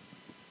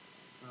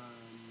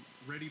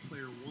Ready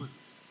Player One,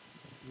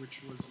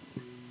 which was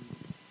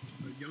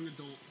a young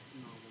adult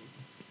novel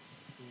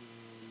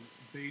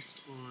based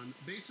on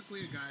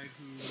basically a guy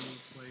who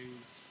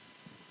plays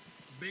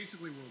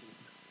basically World of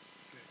Warcraft.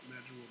 Okay,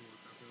 imagine World of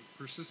Warcraft, a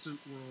persistent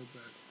world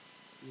that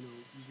you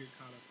get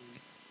caught up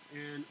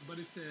in, but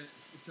it's a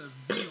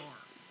VR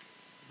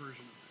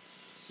version of this.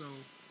 So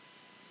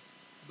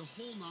the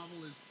whole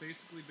novel is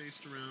basically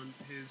based around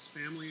his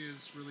family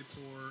is really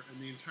poor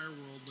and the entire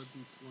world lives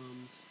in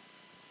slums.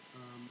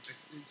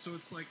 So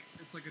it's like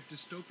a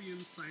dystopian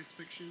science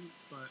fiction,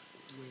 but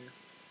with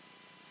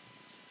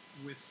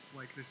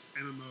like this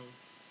MMO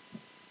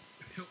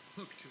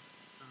hook to it,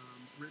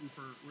 written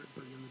for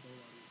a young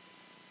adult audience.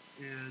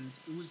 And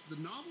the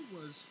novel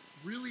was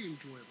really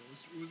enjoyable.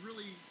 It was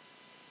really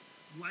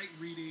light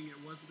reading.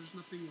 There's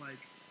nothing like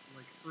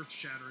earth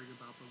shattering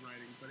about the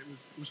writing, but it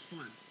was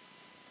fun.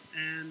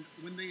 And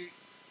I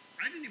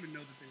didn't even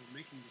know that they were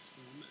making this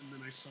film, and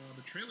then I saw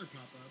the trailer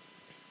pop up,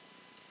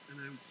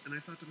 and I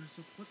thought to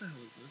myself, what the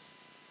hell is this?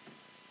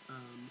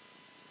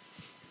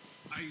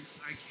 I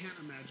can't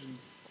imagine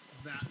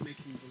that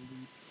making the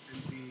leap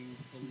and being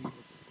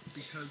believable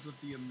because of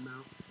the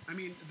amount. I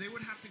mean, they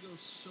would have to go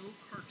so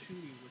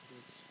cartoony with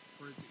this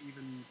for it to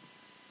even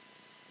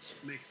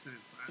make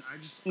sense. I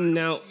don't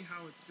see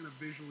how it's going to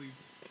visually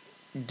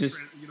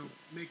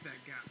make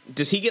that gap.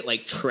 Does he get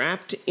like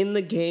trapped in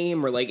the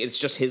game, or like it's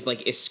just his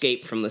like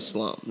escape from the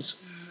slums?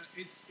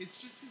 It's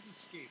just his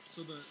escape.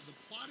 So the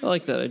plot. I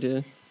like that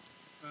idea.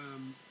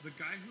 The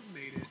guy who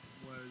made it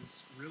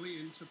was really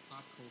into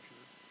pop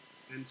culture,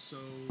 and so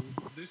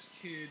this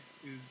kid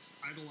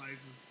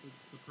idolizes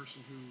the person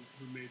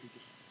who made the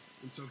game,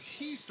 and so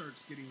he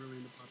starts getting really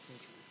into pop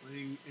culture,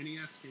 playing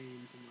NES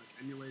games and like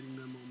emulating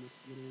them on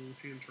this little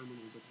hand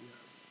terminal that he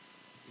has.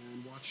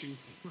 and watching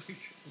like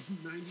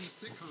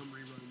 90s sitcom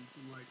reruns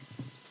and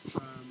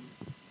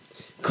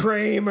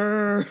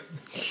Kramer.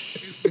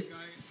 the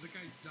guy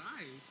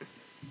dies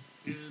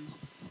and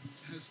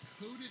has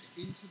coded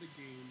into the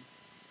game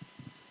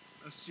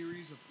a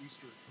series of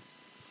Easter eggs.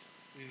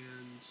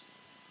 And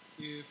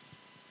if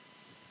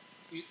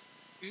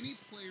any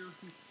player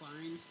who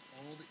finds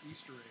all the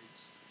Easter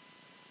eggs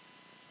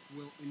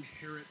will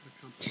inherit the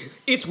company.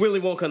 It's Willy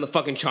Wonka and the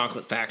fucking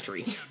Chocolate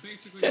Factory. Yeah,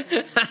 basically.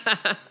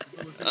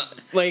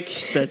 Like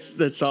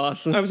That's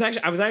awesome. I was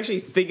actually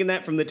thinking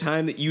that from the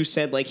time that you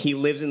said like he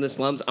lives in the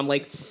slums. I'm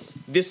like,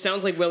 this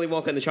sounds like Willy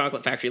Wonka and the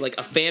Chocolate Factory, like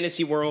a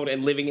fantasy world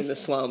and living in the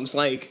slums.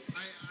 Like I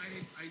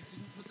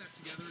didn't put that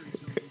together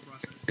until you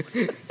brought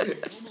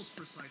that. It's almost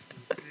precisely.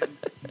 And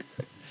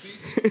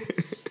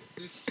basically,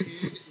 this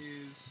kid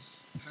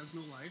has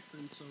no life,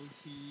 and so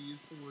he's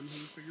the one who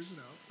figures it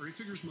out, or he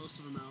figures most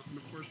of them out. And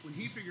of course, when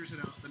he figures it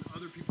out, then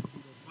other people can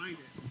go find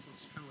it. And so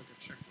it's kind of like a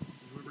checklist.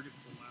 And whoever gets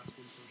the last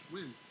one first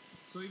wins.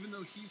 So even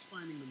though he's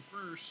finding them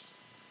first,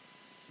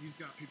 he's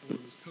got people on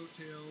his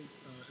coattails.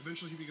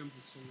 Eventually, he becomes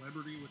a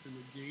celebrity within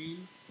the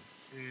game,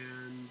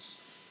 and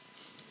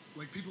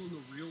like people in the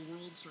real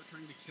world start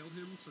trying to kill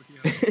him, so he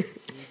has to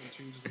move and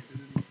change his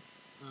identity.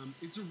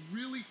 It's a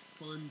really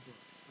fun book.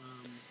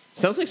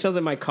 sounds like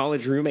something my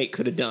college roommate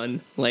could have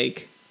done.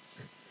 Like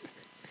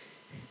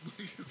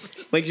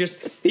he just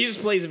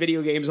plays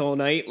video games all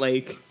night.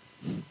 Like To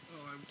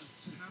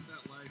have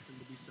that life and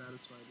to be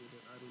satisfied with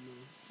it, I don't know.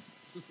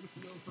 I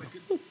don't know if I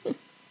could.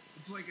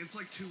 It's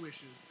like two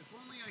wishes. If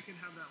only I could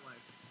have that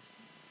life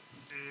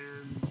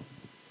and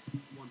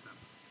want that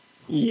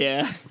life.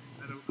 Yeah,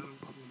 I don't want it.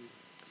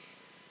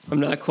 I'm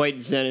not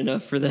quite zen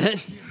enough for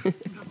that. Yeah,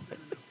 not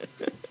saying enough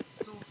for that.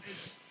 So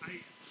I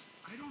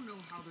don't know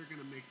how they're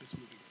gonna make this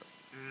movie,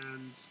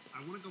 and I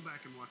want to go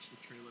back and watch the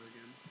trailer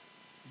again,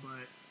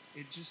 but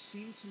it just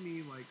seemed to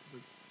me like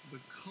the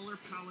color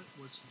palette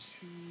was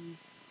too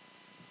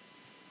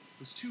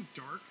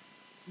dark.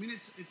 I mean,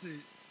 it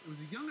was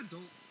a young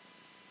adult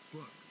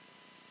book,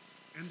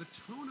 and the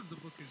tone of the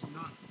book is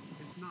not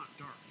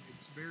dark.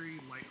 It's very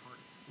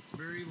lighthearted. It's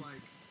very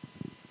like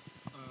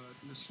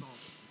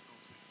nostalgic, I'll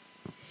say.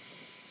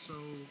 So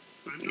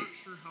I'm not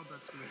sure how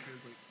that's going to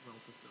translate well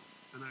to film,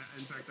 and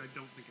in fact, I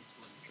don't think it's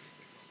going to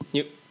translate well.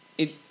 Yep.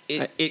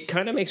 It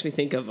kind of makes me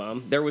think of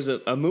there was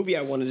a movie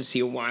I wanted to see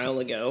a while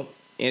ago,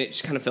 and it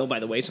just kind of fell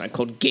by the wayside,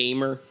 called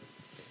Gamer,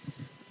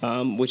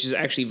 which is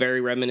actually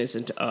very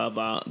reminiscent of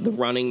The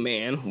Running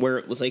Man, where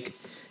it was like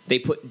they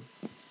put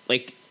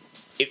like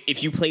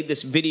if you played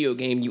this video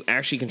game, you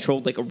actually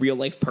controlled like a real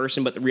life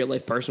person, but the real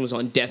life person was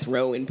on death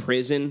row in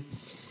prison,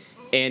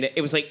 and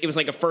it was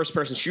like a first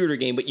person shooter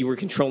game, but you were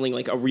controlling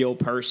like a real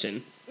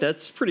person.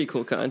 That's a pretty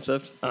cool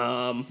concept.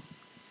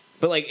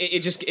 But like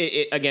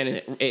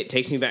it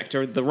takes me back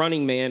to The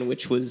Running Man,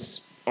 which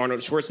was Arnold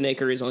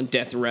Schwarzenegger is on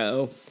death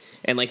row,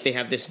 and like they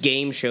have this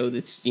game show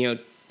that's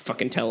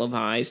fucking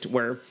televised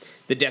where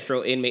the death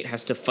row inmate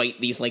has to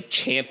fight these like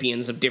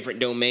champions of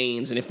different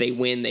domains, and if they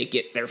win, they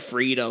get their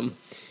freedom.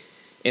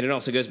 And it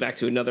also goes back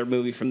to another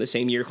movie from the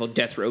same year called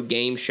Death Row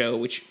Game Show,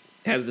 which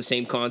has the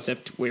same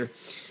concept where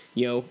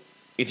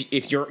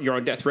if you're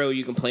on death row,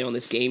 you can play on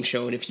this game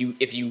show, and if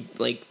you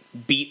like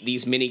beat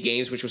these mini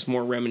games, which was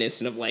more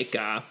reminiscent of like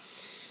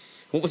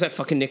what was that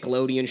fucking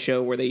Nickelodeon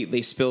show where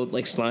they spilled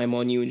like slime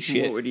on you and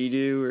shit? What would you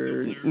do?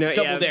 Or no,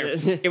 Double Dare.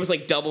 It was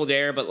like Double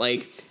Dare, but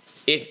like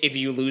if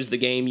you lose the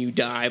game, you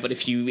die, but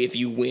if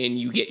you win,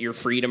 you get your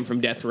freedom from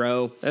death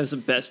row. That was the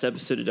best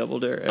episode of Double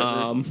Dare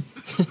ever.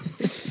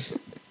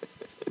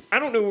 I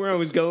don't know where I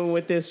was going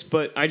with this,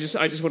 but I just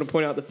want to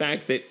point out the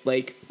fact that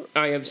like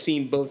I have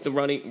seen both the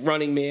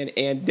Running Man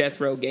and Death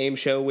Row Game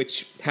Show,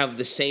 which have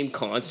the same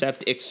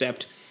concept,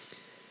 except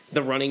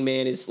the Running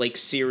Man is like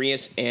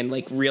serious and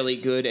like really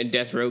good, and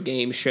Death Row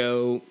Game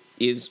Show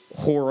is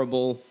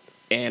horrible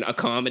and a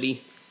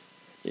comedy.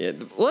 Yeah,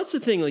 well, that's the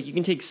thing. Like, you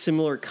can take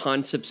similar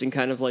concepts and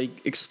kind of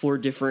like explore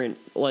different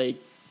like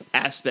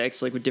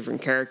aspects, like with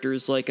different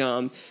characters. Like,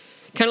 kind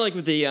of like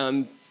with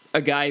the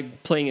a guy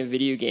playing a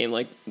video game.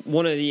 Like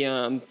one of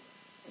the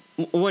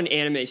one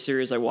anime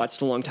series I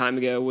watched a long time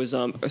ago was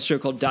a show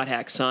called Dot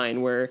Hack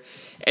Sign, where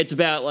it's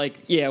about like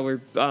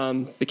where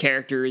the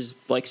character is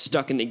like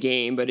stuck in the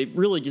game, but it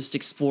really just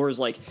explores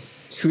like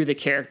who the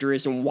character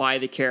is and why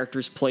the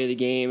characters play the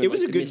game. And, it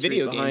was like, a the good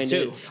video game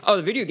too. Oh,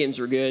 the video games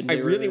were good. I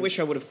really wish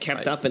I would have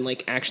kept up and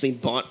like actually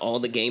bought all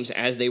the games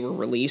as they were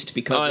released,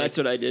 because that's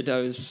what I did.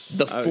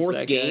 The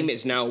fourth game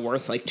is now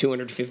worth like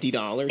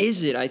 $250.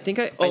 Is it? I think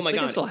I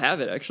still have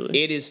it actually.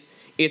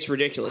 It's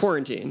ridiculous.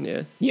 Quarantine,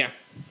 yeah. Yeah.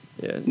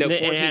 No, And it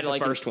Quarantine's had, the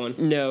like, first one.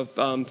 No,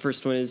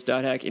 first one is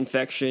Dot Hack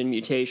Infection,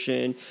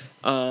 Mutation,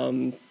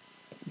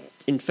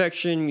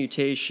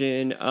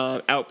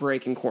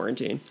 Outbreak, and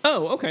Quarantine.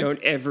 Oh, okay.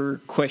 Don't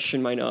ever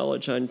question my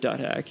knowledge on Dot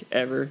Hack,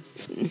 ever.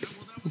 Yeah, well,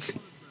 that was one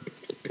of the.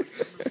 Like,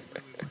 I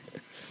remember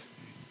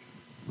really liking that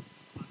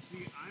anime.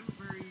 See, I'm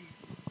very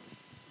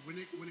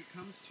when it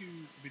comes to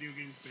video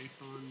games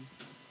based on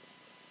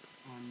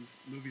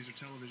movies or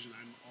television,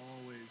 I'm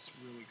always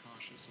really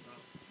cautious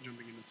about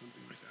jumping into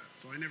something like that.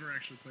 So I never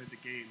actually played the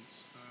games,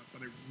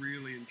 but I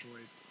really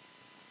enjoyed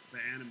the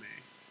anime.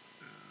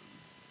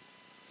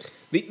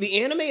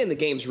 The anime and the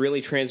games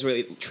really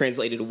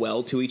translated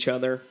well to each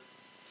other,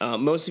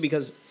 mostly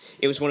because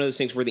it was one of those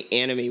things where the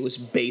anime was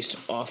based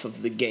off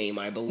of the game,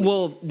 I believe.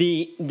 Well,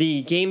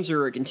 the games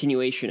are a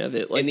continuation of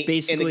it. Like, and the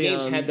basically,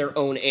 games had their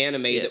own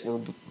anime that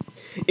were.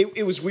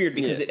 It was weird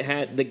because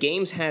the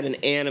games had an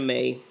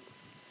anime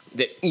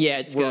that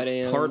it's were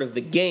got part of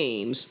the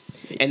games,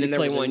 and then there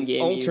play was one an game,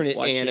 you alternate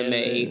watch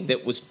anime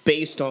that was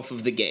based off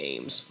of the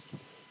games.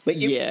 Like,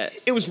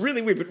 it was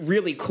really weird, but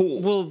really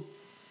cool.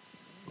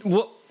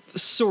 Well,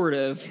 sort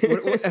of.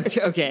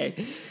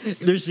 Okay.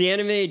 There's the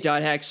anime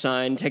Dot Hack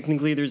Sign.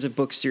 Technically, there's a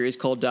book series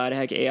called Dot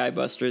Hack AI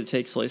Buster that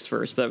takes place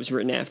first, but that was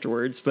written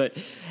afterwards. But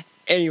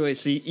anyway,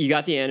 so you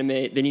got the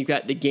anime, then you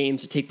got the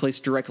games that take place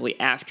directly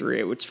after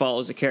it, which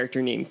follows a character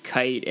named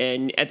Kite.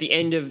 And at the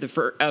end of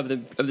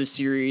the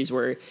series,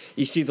 where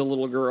you see the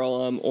little girl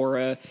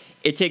Aura,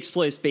 it takes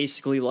place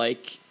basically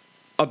like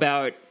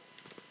about.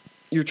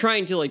 You're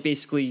trying to like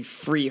basically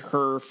free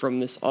her from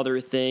this other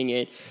thing,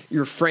 and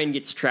your friend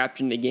gets trapped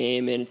in the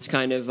game, and it's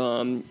kind of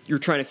you're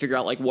trying to figure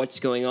out like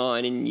what's going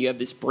on, and you have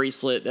this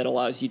bracelet that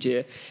allows you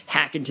to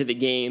hack into the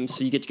game,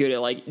 so you get to go to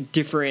like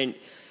different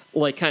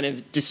like kind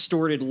of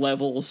distorted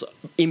levels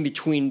in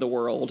between the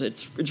world.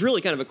 It's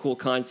really kind of a cool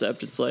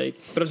concept. It's like,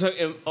 but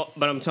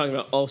I'm talking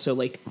about also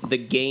like the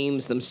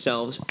games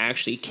themselves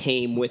actually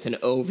came with an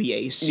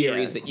OVA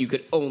series that you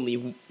could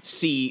only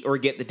see or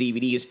get the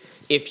DVDs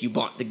if you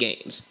bought the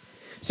games.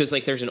 So it's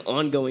like there's an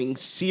ongoing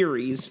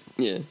series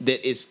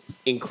that is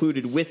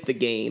included with the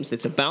games,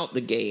 that's about the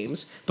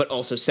games, but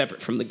also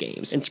separate from the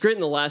games. And it's great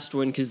in the last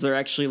one because they're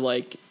actually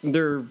like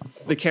the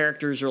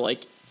characters are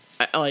like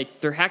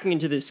they're hacking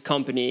into this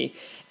company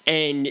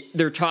and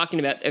they're talking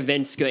about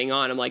events going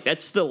on. I'm like,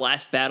 that's the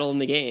last battle in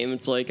the game.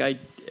 It's like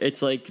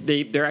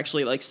they're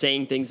actually like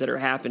saying things that are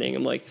happening.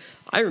 I'm like,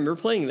 I remember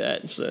playing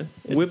that. So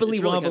wibbly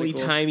really wobbly,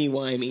 cool. timey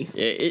wimey.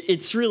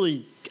 It's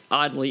really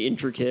oddly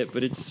intricate,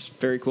 but it's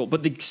very cool.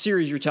 But the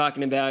series you're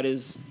talking about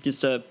is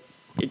just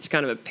it's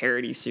kind of a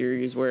parody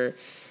series where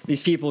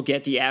these people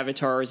get the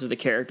avatars of the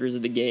characters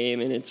of the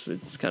game, and it's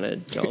kind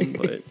of dumb,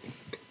 but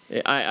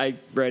I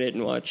read it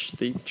and watched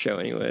the show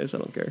anyways. I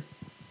don't care.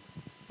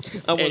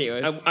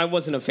 I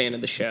wasn't a fan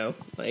of the show,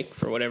 like,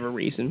 for whatever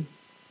reason.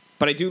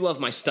 But I do love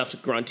my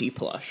stuffed Grunty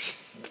plush.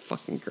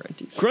 Fucking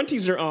Grunty.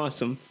 Grunties are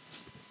awesome.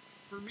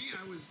 For me,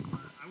 I was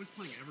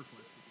playing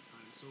EverQuest at the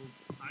time, so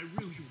I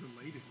really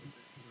related with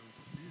it because I was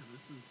like, man,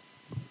 this is.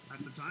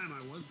 At the time, I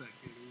was that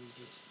kid who was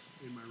just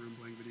in my room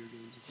playing video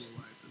games with real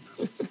life, and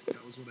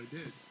that was what I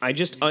did.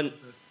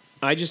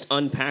 I just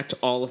unpacked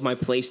all of my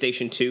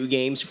PlayStation 2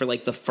 games for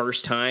like the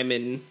first time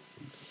in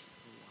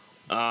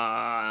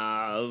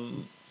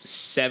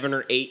 7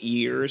 or 8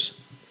 years.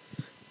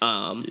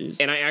 And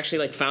I actually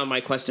like found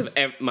my copy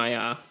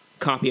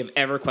of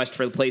EverQuest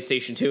for the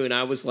PlayStation 2, and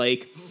I was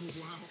like, Oh,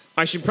 wow.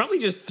 I should probably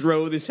just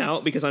throw this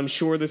out because I'm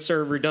sure the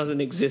server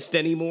doesn't exist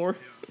anymore.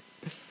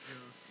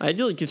 I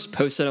do like just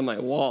post it on my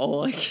wall,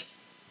 like.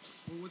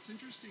 Well, what's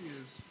interesting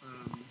is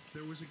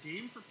there was a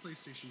game for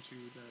PlayStation 2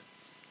 that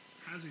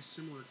has a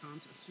similar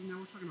concept. See, now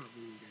we're talking about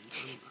video games.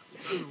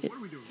 I don't know. What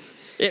are we doing?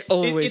 It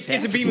always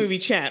It's a B-movie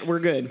chat. We're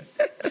good.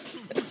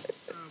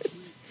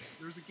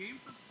 There's a game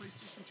for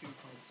PlayStation 2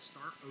 called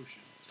Star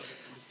Ocean.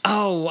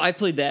 Oh, I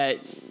played that.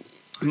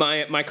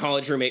 My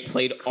college roommate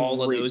played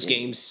all of Great those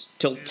game. games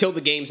till the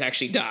games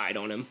actually died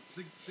on him.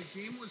 The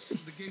game was so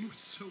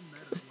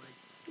meta. Like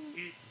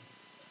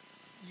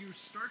you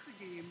start the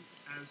game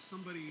as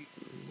somebody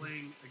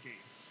playing a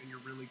game, and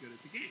you're really good at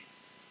the game,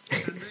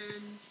 and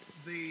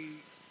then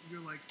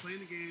you're like playing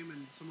the game,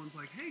 and someone's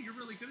like, "Hey, you're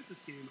really good at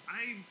this game.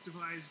 I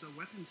devised a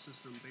weapons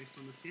system based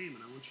on this game,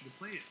 and I want you to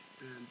play it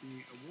and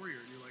be a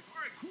warrior." And you're like,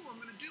 "All right, cool, I'm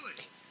gonna do it."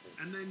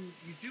 And then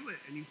you do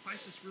it, and you fight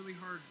this really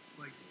hard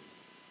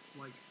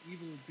like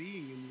evil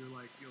being, and you're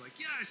like,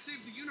 "Yeah, I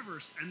saved the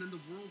universe." And then the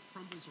world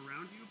crumbles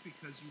around you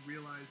because you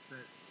realize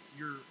that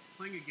you're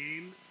playing a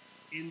game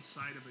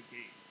inside of a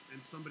game,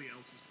 and somebody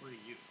else is playing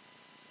you.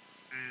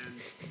 And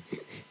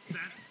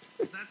that's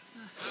the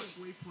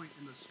halfway point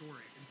in the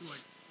story. And you're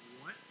like,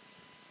 what?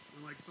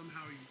 And like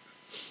somehow I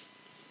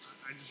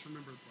just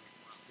remember like,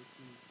 wow, this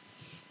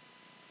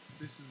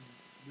is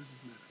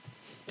meta.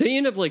 Don't you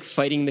end up like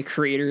fighting the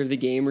creator of the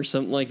game or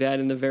something like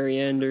that in the very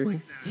end, or?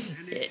 Like that.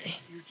 And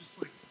you're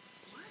just like,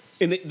 what?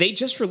 And they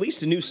just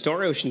released a new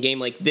Star Ocean game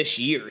like this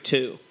year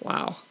too.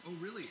 Wow. Oh,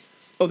 really?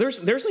 Oh,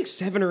 there's like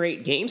 7 or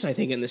 8 games I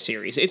think in the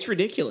series. It's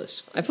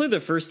ridiculous. I played the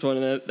first one,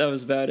 and that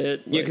was about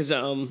it. Yeah, Like,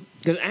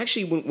 because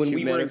actually when too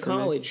we were meta in for me.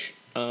 college,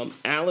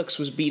 Alex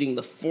was beating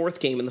the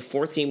 4th game, and the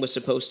 4th game was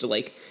supposed to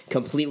like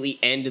completely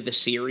end the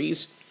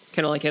series.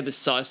 kind of like how the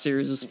Saw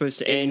series was supposed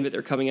to end, but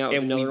they're coming out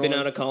with And another we've been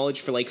one. out of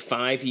college for like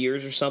 5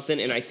 years or something,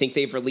 and I think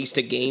they've released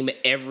a game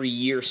every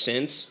year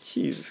since.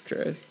 Jesus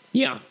Christ.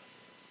 Yeah.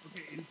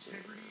 Okay,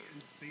 integrity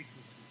and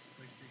faithfulness,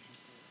 PlayStation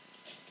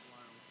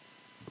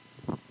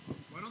 4. Wow.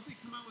 Why don't they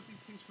come out with these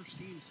things for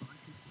Steam so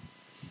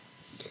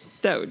I can...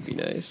 That would be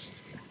nice.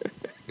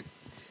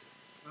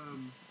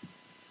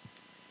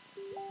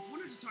 I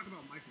wanted to talk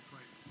about Michael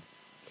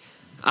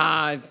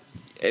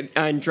Crichton.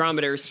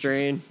 Andromeda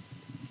Strain.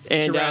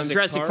 And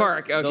Jurassic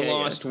Park. Okay, The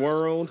Lost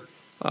World.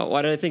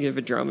 Why did I think of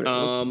Andromeda?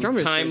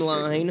 Andromeda Strain's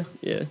Timeline.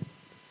 Yeah.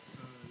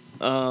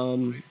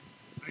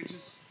 I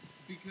just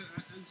because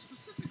and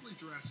specifically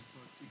Jurassic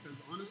Park because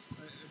honestly,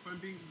 if I'm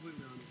being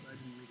completely honest,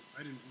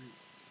 I didn't read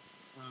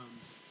it.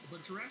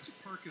 But Jurassic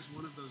Park is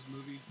one of those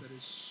movies that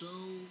is so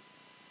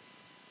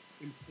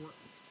important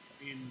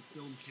in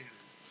film canon,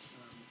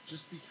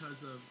 just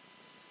because of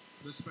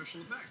the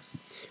special effects.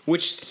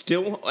 Which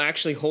still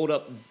actually hold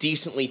up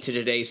decently to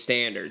today's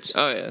standards.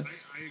 Oh, yeah.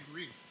 I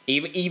agree.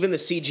 Even the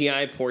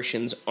CGI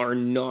portions are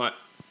not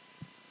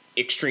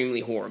extremely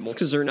horrible. It's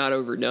because they're not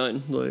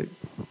overdone. Like,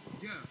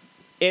 Yeah.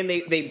 And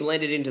they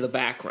blend it into the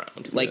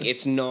background. Like, Yeah.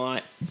 it's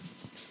not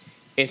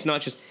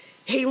just,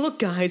 hey, look,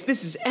 guys,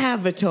 this is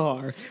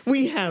Avatar.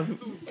 We have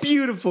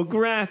beautiful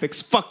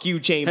graphics. Fuck you,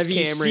 James have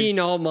Cameron. you seen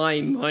all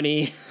my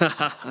money? And then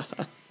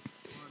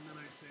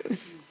I say I can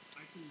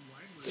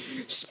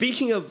widely.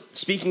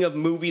 Speaking of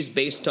movies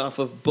based off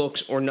of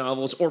books or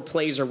novels or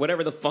plays or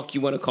whatever the fuck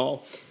you want to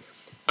call,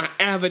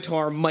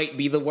 Avatar might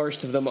be the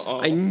worst of them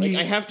all. I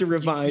have to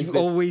revise You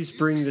this. always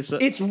bring this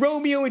up. It's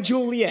Romeo and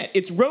Juliet.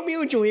 It's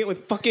Romeo and Juliet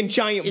with fucking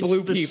giant It's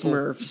blue the people.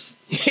 Smurfs.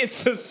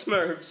 It's the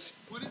Smurfs.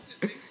 What is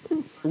it?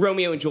 Based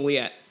Romeo and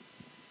Juliet.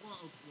 well,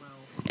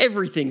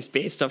 Everything's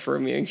based off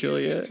Romeo and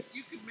Juliet.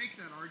 you could make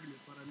that argument,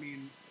 but I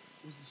mean,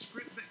 was the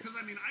script? Because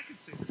I mean, I could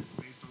say that it's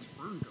based on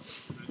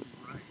Ferngully, and that'd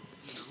be right.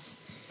 You know.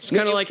 It's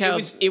kind of like how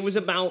it was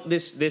about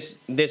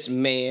this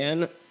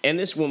man and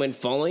this woman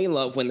falling in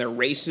love when their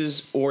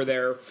races or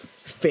their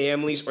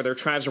families or their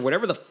tribes or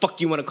whatever the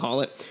fuck you want to call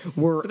it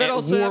were but that at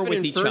also war happened with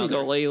in each other.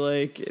 Ferngully.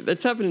 Like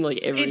that's happened in like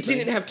everything. It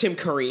didn't have Tim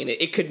Curry in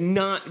it. It could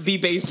not be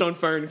based on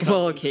Ferngully.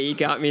 Well, okay, you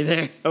got me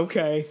there.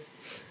 Okay.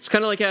 It's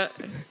kind of like a.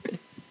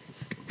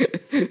 I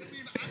mean,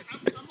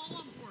 I'm all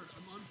on board.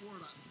 I'm on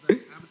board that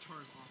Avatar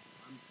is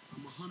awful.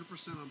 I'm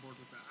 100% on board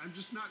with that. I'm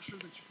just not sure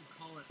that you can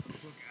call it a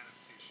book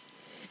adaptation.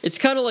 It's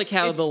kind of like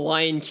how It's- the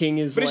Lion King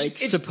is but like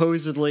it's-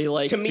 supposedly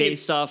like to me,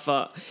 based off.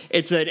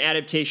 It's an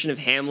adaptation of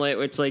Hamlet,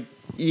 which like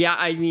yeah,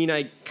 I mean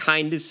I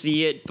kind of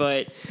see it,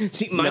 but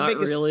See, not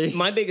really.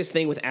 my biggest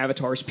thing with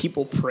Avatar is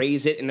people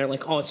praise it and they're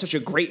like, "Oh, it's such a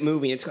great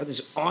movie. It's got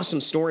this awesome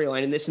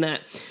storyline and this and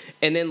that."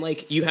 And then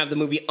like you have the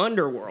movie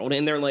Underworld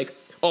and they're like,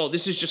 "Oh,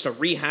 this is just a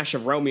rehash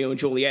of Romeo and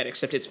Juliet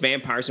except it's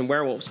vampires and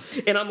werewolves."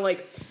 And I'm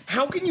like,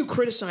 "How can you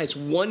criticize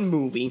one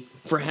movie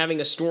for having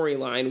a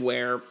storyline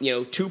where, you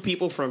know, two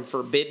people from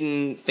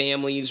forbidden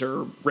families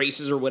or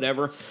races or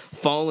whatever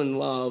fall in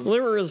love?" Well, they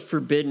were really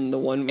forbidden. The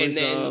one was And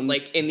then,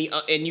 like in the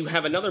and you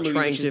have another movie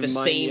trying which is to the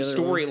mine same the other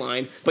one.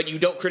 storyline, but you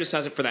don't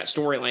criticize it for that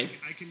storyline.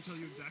 I can tell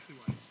you exactly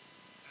why.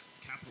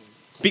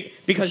 Capitalism.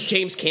 Because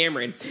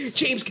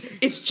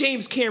it's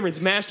James Cameron's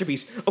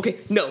masterpiece. Okay,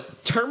 no,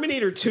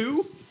 Terminator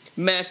 2,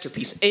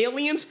 masterpiece.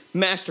 Aliens,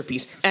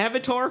 masterpiece.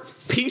 Avatar,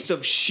 piece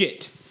of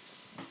shit.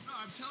 No,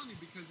 I'm telling you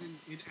because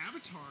in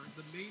Avatar,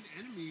 the main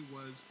enemy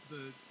was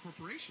the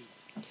corporations.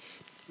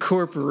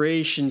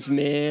 corporations,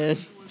 man.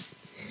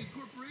 The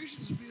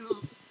corporations being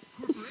all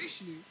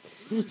corporation-y.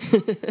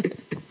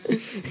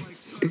 Like,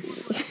 so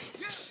everyone's like,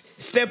 yeah.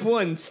 Step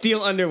 1,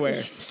 steal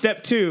underwear.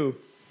 Step 2,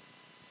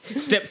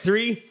 step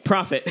 3,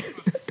 profit.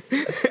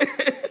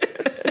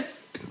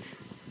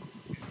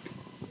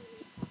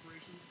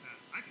 Corporations bad.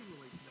 I can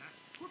relate to that.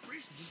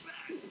 Corporations is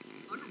bad.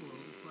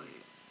 Underworld, it's like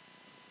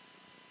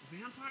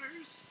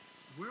vampires,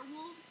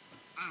 werewolves.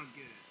 I don't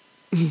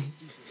get it.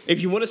 Stupid.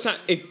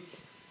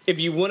 If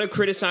you want to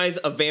criticize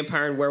a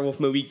vampire and werewolf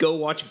movie, go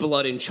watch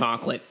Blood and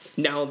Chocolate.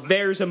 Now,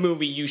 there's a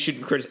movie you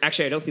should criticize.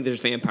 Actually, I don't think there's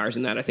vampires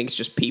in that. I think it's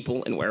just people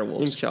and And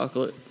werewolves.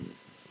 chocolate.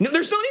 No,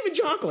 there's not even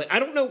chocolate. I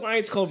don't know why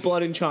it's called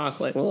Blood and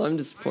Chocolate. Well, I'm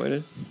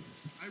disappointed.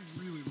 I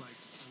really liked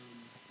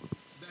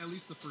at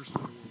least the first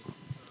werewolf.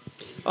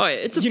 Oh, yeah,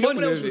 it's a You know fun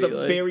what else movie. was a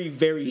like- very,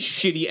 very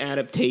shitty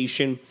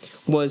adaptation?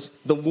 Was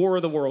The War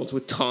of the Worlds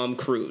with Tom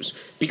Cruise.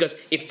 Because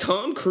if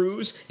Tom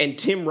Cruise and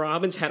Tim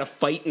Robbins had a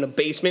fight in the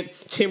basement,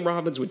 Tim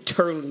Robbins would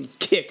totally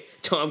kick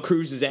Tom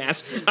Cruise's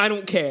ass. I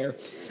don't care.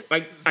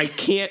 I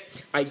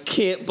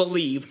can't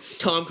believe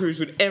Tom Cruise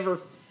would ever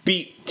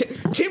be...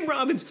 Tim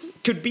Robbins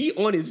could be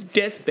on his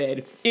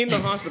deathbed in the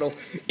hospital,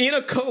 in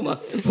a coma,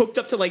 hooked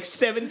up to like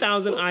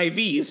 7,000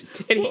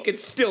 IVs, and he could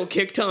still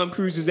kick Tom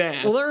Cruise's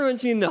ass. Well, that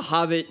reminds me in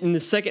the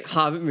second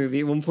Hobbit movie,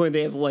 at one point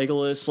they have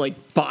Legolas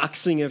like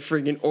boxing a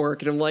friggin'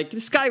 orc, and I'm like,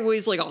 this guy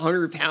weighs like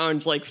 100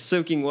 pounds, like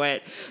soaking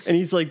wet, and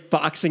he's like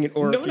boxing an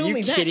orc. Not Are you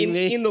only that, kidding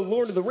me? in the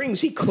Lord of the Rings,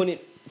 he couldn't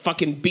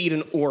fucking beat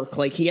an orc.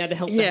 Like he had to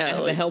help the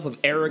like- help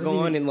of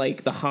Aragorn and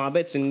like the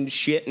hobbits and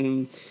shit,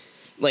 and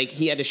like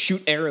he had to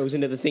shoot arrows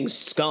into the thing's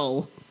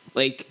skull.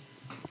 Like,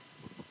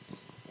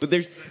 but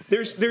there's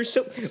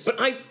so. But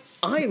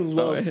I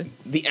love yeah.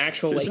 the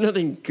actual There's like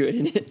nothing good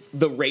in it.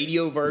 the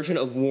radio version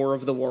of War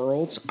of the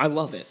Worlds. I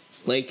love it.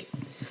 Like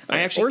I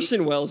actually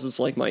Orson Welles is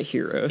like my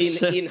hero.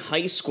 so- in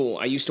high school,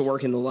 I used to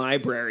work in the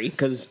library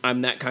because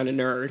I'm that kind of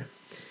nerd,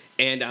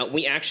 and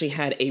we actually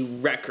had a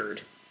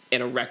record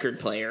and a record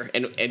player,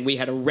 and we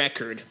had a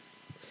record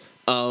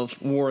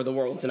of War of the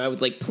Worlds, and I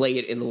would like play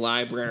it in the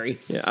library.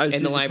 Yeah, I was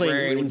and the busy playing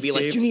librarian would be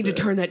like, RuneScape, "You need to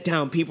so- turn that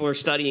down. People are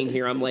studying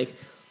here." I'm like,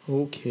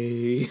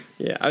 "Okay."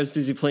 Yeah, I was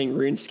busy playing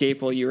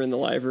RuneScape while you were in the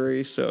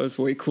library, so I was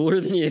way cooler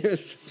than you.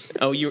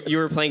 Oh, you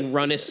were playing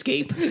Run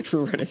Escape,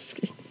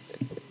 RuneScape.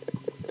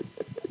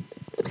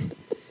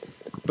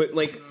 but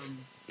like,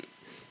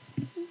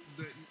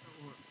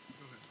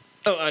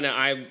 Go ahead.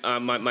 oh no,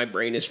 my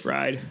brain is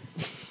fried.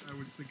 I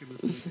was thinking the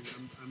same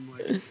thing. I'm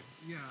like,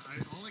 yeah, I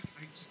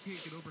just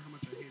can't get over how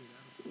much I hated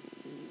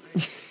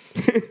Avatar.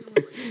 There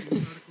were like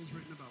news articles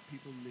written about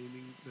people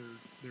naming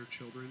their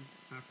children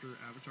after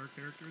Avatar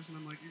characters, and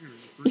I'm like,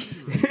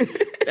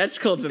 That's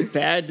called the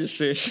bad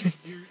decision.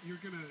 you're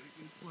gonna.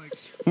 It's like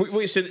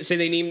Wait, so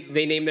they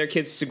named their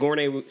kids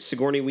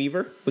Sigourney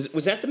Weaver.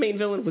 Was that the main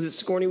villain? Was it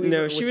Sigourney Weaver?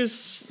 No, or she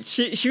was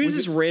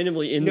just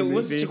randomly in No, the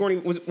was movie. it Sigourney?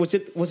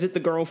 Was it the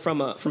girl from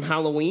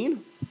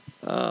Halloween?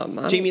 I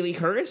don't- Jamie Lee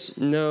Curtis?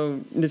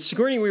 No,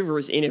 Sigourney Weaver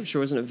was in it, but she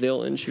wasn't a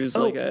villain. She was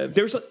like a.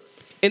 There's a,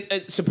 and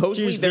She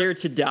supposedly was there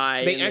to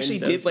die. they and then actually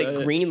that did was like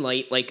about it. green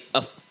light like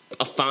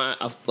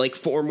like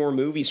 4 more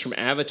movies from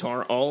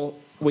Avatar, all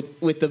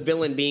with the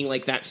villain being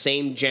like that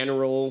same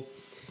general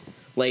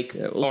like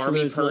Yeah, well,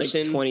 army so there's,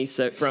 person. like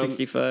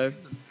 2065.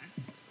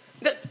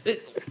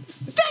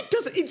 That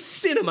doesn't. It's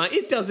cinema.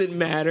 It doesn't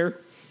matter.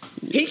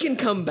 He can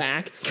come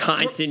back.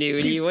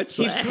 Continuity, what's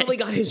He's that? probably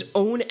got his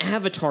own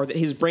avatar that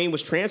his brain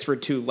was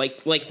transferred to,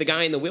 like the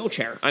guy in the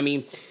wheelchair. I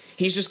mean,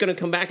 he's just going to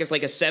come back as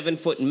like a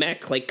 7-foot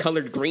mech, like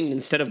colored green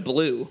instead of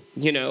blue.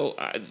 You know,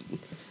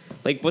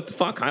 like what the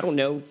fuck? I don't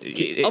know.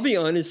 I'll be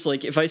honest,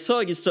 like if I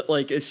saw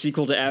like a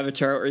sequel to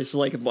Avatar or it's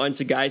like a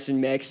bunch of guys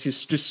in mechs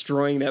just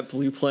destroying that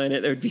blue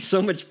planet, that would be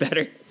so much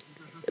better.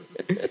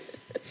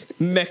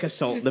 Mech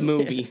Assault, the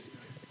movie.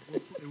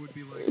 it would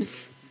be like Revenge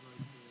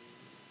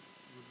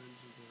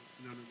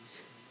of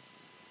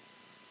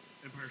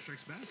the Empire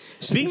Strikes Back.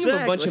 Speaking of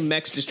a bunch of Exactly.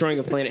 mechs destroying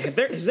a planet,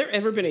 has there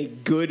ever been a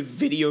good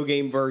video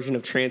game version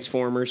of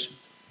Transformers?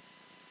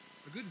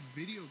 A good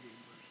video game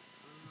version.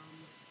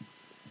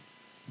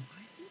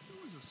 I think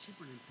there was a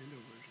Super Nintendo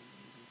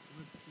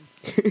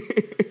version.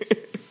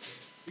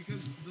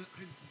 Because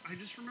I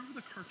just remember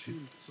the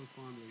cartoon so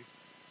fondly.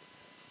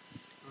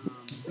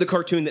 The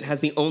cartoon that has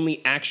the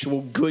only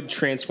actual good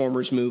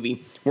Transformers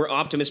movie, where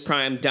Optimus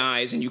Prime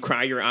dies and you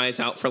cry your eyes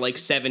out for like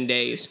 7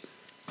 days.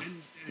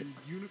 And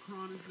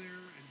Unicron is there,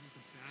 and he's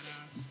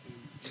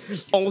a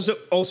badass.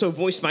 And Also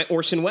voiced by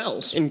Orson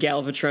Welles. And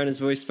Galvatron is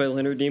voiced by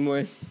Leonard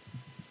Nimoy.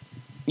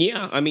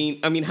 Yeah, I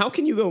mean, how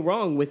can you go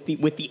wrong with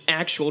the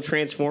actual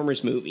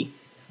Transformers movie?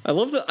 I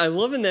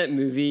love in that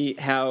movie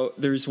how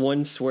there's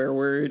one swear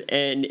word,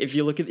 and if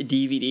you look at the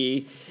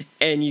DVD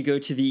and you go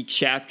to the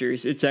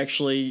chapters, it's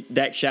actually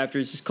that chapter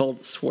is just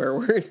called swear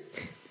word.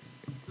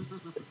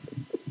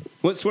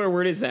 What swear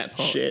word is that,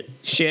 Paul?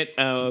 Shit.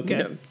 Oh, okay.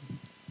 Yeah.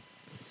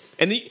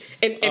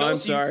 And I'm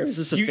also sorry, was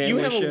this a you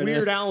family have show a now?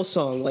 Weird Al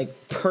song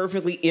like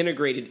perfectly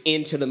integrated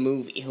into the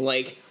movie.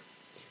 Like,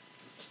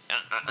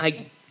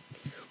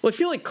 Well, I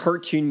feel like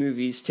cartoon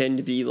movies tend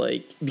to be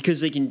like, because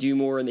they can do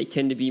more and they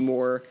tend to be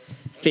more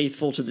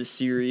faithful to the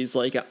series.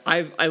 Like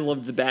I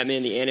love the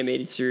Batman the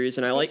animated series,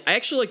 and I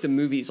actually like the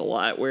movies a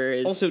lot.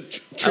 Whereas also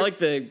I like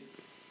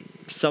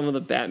some of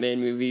the Batman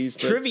movies.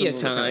 But Trivia some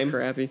of them are kinda time.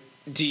 crappy.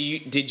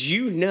 Did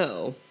you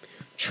know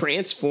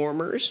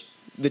Transformers,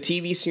 the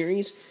TV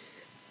series,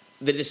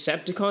 the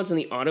Decepticons and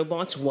the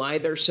Autobots, why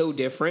they're so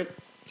different?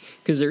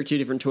 Because there are two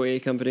different toy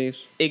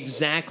companies.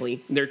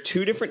 Exactly. They're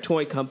 2 different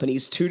toy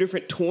companies, 2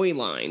 different toy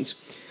lines.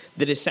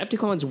 The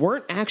Decepticons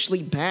weren't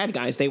actually bad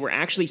guys. They were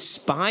actually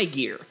spy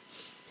gear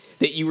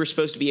that you were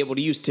supposed to be able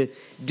to use to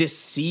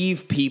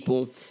deceive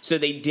people so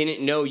they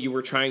didn't know you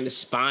were trying to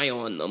spy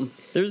on them.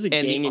 There's a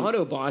and gang the in-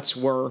 Autobots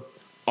were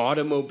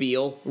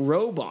automobile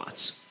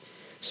robots.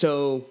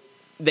 So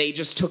they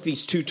just took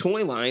these 2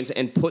 toy lines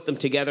and put them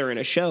together in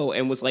a show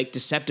and was like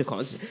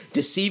Decepticons.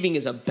 Deceiving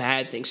is a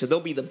bad thing, so they'll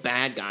be the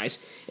bad guys.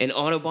 And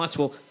Autobots,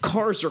 well,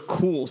 cars are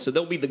cool, so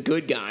they'll be the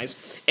good guys.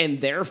 And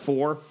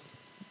therefore,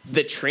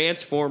 the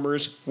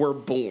Transformers were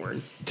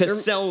born to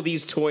sell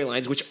these toy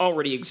lines, which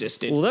already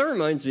existed. Well, that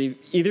reminds me.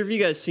 Either of you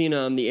guys seen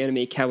the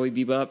anime Cowboy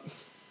Bebop?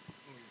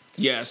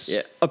 Yes.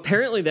 Yeah.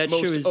 Apparently, that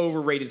show Most is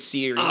overrated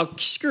series. Oh,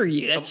 screw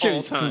you. That Of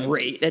show's all time.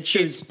 great. That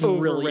show's It's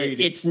brilliant.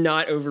 overrated. It's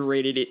not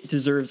overrated. It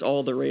deserves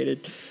all the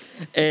rated.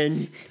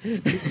 And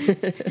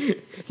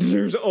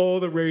There's all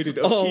the rated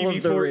of All TV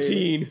of the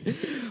 14.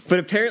 but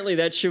apparently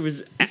that show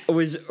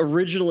was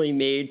originally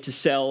made to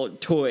sell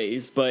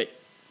toys, but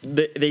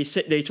they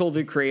told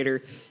the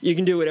creator, you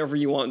can do whatever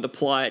you want in the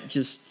plot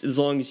just as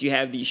long as you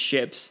have these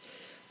ships.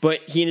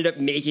 But he ended up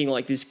making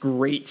like this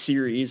great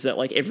series that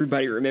like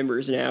everybody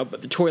remembers now,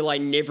 but the toy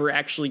line never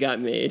actually got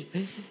made.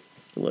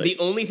 Like, The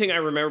only thing I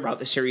remember about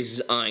the series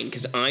is Ein,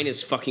 because Ein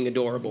is fucking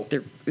adorable.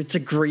 it's a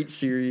great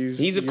series.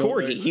 He's a You know,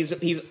 corgi.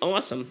 He's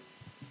awesome.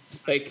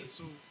 Like,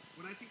 So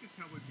when I think of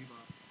Cowboy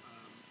Bebop,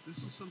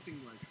 this was something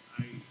like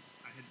I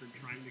had been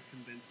trying to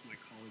convince my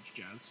college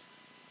jazz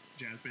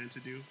band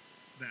to do.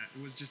 That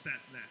it was just that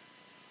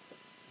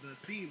the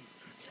theme.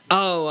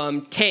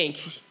 Tank.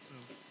 So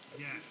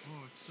yeah,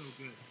 it's so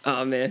good.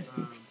 Oh man.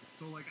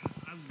 So like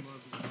I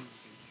love the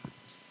music in that.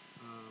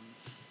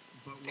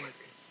 But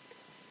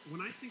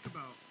when I think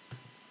about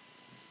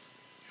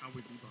Cowboy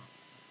Bebop,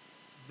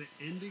 the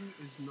ending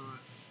is not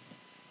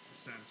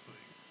satisfying.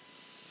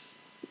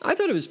 I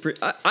thought it was pretty.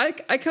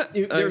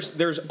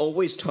 There's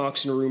always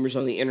talks and rumors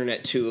on the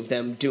internet too of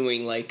them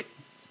doing like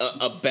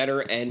a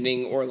better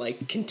ending or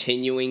like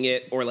continuing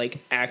it or like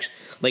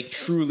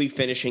truly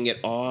finishing it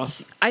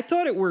off. I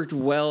thought it worked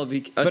well.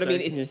 But I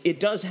mean, it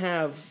does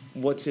have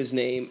what's his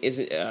name? Is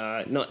it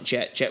not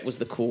Jet? Jet was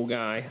the cool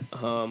guy.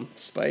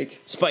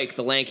 Spike,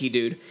 the lanky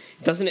dude.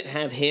 Doesn't it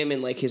have him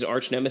and like his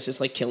arch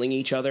nemesis like killing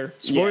each other?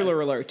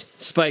 Spoiler alert.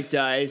 Spike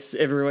dies.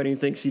 Everyone who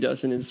thinks he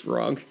doesn't is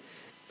wrong.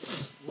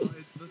 Well,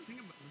 the thing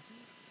that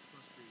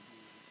frustrated me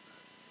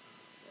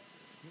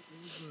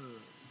is that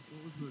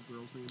what was the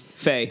girl's name?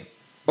 Faye.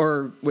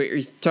 Or wait, are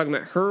you talking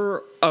about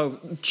her? Oh,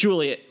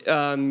 Julia.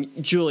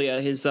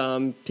 Julia, his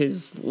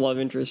love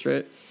interest,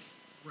 right?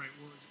 Right.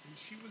 Well, and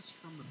she was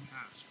from the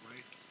past,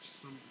 right?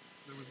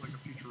 There was like a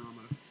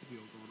Futurama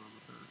deal going on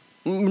with her.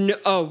 No,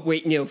 oh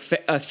wait, no.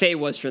 Faye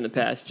was from the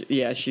past.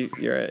 Yeah,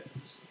 you're right.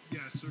 Yeah.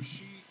 So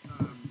she,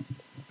 at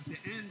the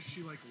end,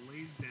 she like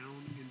lays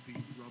down in the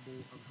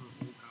rubble of her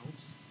old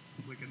house,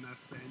 like, and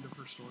that's the end of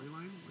her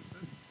storyline. Like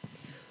that's.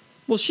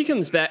 Well, she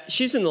comes back.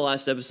 She's in the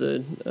last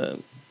episode. Oh,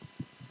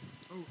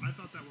 I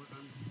thought that was.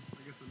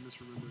 I guess I'm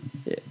misremembering.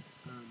 Yeah.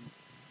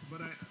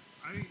 But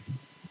I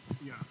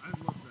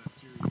love that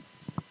series,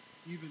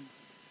 even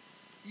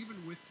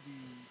with the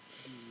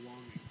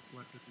longing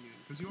left at the end,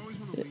 because you always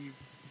want to leave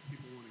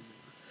people wanting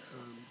more.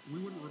 We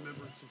wouldn't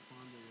remember it so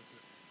fondly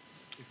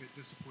if it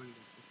disappointed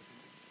us with the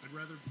ending.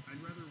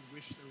 I'd rather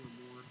wish there were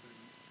more than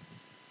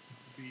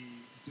be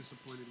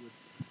disappointed with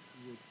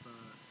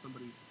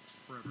somebody's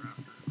forever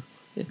after.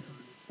 Yeah.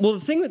 Well,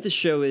 the thing with the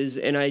show is,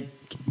 and I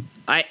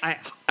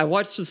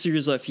watched the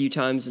series a few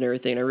times and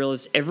everything, and I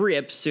realized every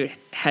episode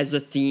has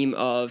a theme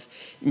of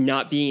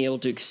not being able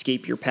to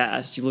escape your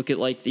past. You look at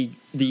like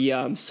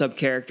the sub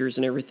characters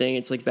and everything;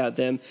 it's like about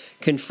them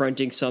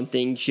confronting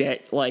something.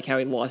 Jet, like how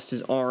he lost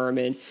his arm,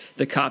 and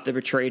the cop that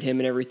betrayed him,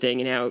 and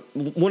everything. And how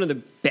one of the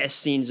best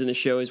scenes in the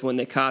show is when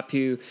the cop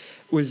who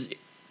was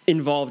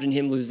involved in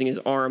him losing his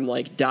arm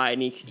like died,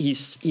 and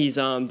he's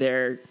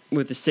there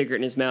with a cigarette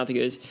in his mouth. He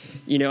goes,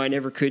 I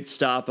never could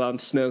stop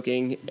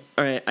smoking.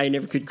 I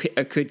never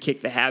could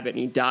kick the habit, and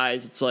he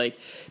dies. It's like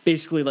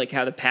basically like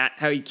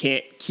how you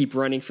can't keep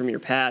running from your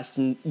past.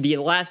 And the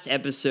last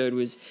episode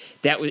was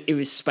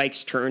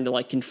Spike's turn to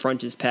like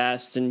confront his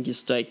past, and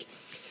just like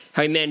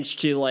how he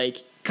managed to like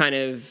kind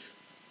of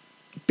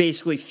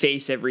basically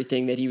face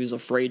everything that he was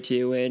afraid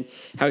to, and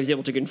how he was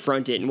able to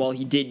confront it. And while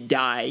he did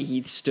die,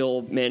 he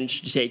still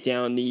managed to take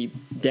down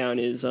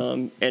his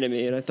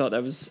enemy. And I thought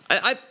that was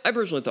I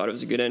personally thought it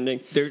was a good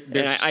ending.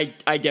 And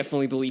I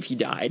definitely believe he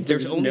died.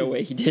 There's no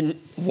way he didn't.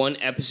 One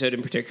episode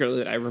in particular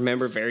that I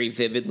remember very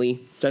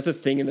vividly. Is that the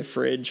thing in the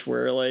fridge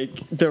where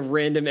like the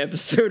random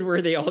episode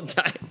where they all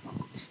die?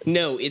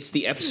 No, it's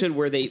the episode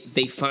where they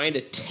find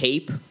a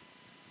tape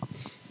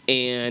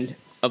and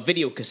a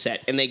video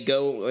cassette, and they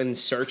go in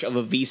search of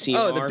a VCR.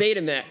 Oh, the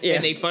Betamax. Yeah.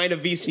 And they find a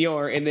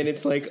VCR, and then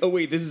it's like, oh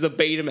wait, this is a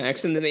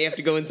Betamax, and then they have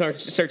to go in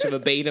search of a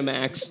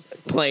Betamax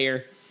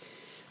player.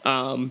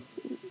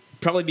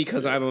 Probably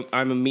because I'm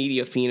a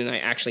media fiend and I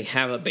actually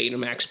have a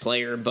Betamax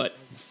player, but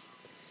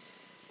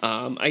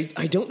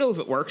I don't know if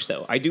it works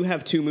though. I do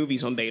have 2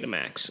 movies on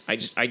Betamax.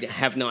 I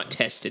have not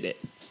tested it.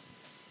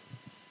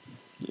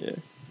 Yeah.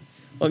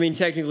 Well, I mean,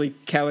 technically,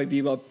 Cowboy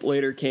Bebop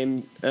later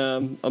came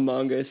a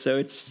manga, so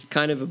it's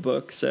kind of a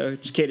book, so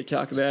it's okay to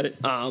talk about it.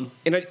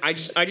 And I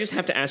just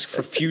have to ask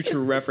for future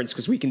reference,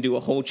 because we can do a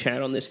whole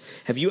chat on this.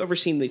 Have you ever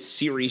seen the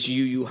series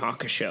Yu Yu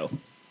Hakusho?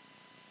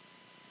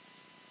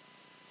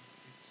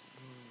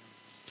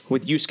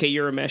 With Yusuke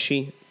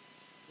Urameshi?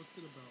 What's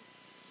it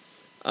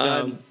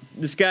about?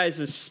 This guy's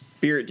a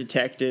spirit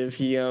detective.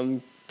 He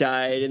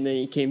died, and then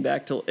he came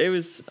back to... It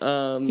was...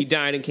 He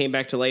died and came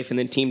back to life and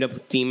then teamed up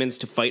with demons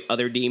to fight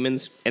other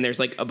demons. And there's,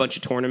 like, a bunch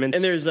of tournaments.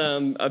 And there's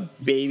a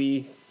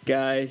baby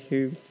guy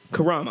who...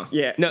 Kurama.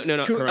 Yeah. No,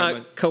 not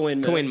Kurama.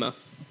 Koenma. Koenma.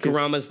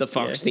 Kurama's the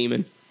fox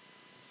demon.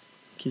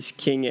 He's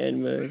King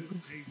Enma. I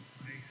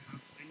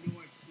know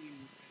I've seen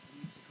at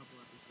least a couple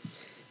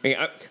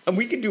episodes.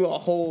 We could do a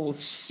whole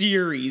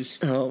series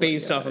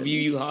based off of Yu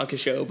Yu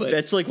Hakusho, but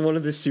that's like one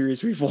of the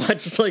series we've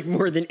watched like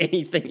more than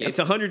anything. It's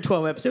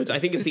 112 episodes. I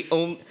think it's the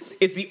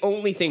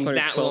only thing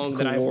that long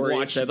that I've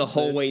watched the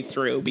whole way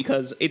through,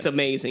 because it's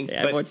amazing.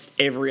 Yeah, I've watched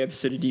every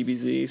episode of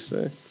DBZ.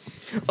 So.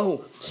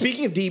 Oh,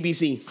 speaking of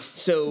DBZ,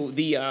 so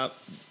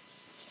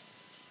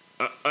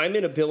I'm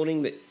in a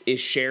building that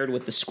is shared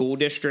with the school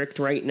district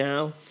right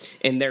now,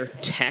 and their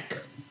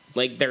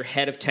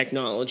head of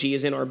technology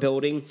is in our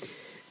building.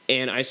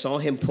 And I saw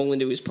him pull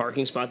into his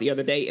parking spot the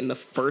other day, and the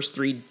first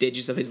 3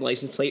 digits of his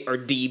license plate are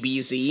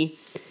DBZ.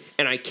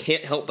 And I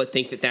can't help but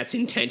think that that's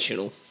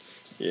intentional.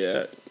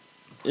 Yeah.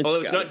 Although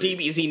it's not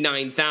DBZ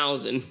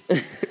 9000. Which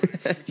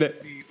would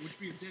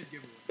be a dead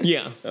giveaway.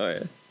 Yeah. Oh,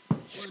 yeah.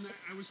 Well, and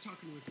I was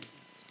talking with tech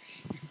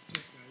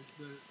guys.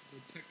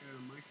 The tech guy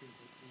on my campus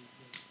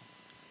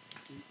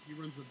he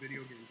runs the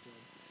video game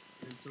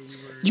club, and so we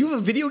were. You have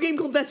a video game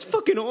club? That's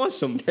fucking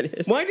awesome.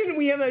 Why didn't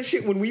we have that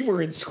shit when we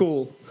were in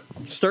school?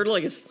 Started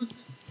like a.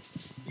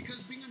 Because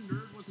being a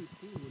nerd wasn't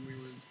cool when we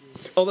were in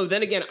school. Although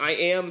then again, I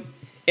am,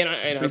 and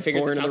I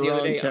figured this born out in the the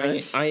other wrong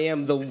day. time. I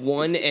am the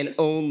one and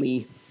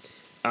only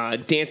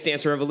Dance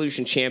Dance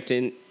Revolution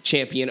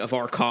champion of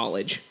our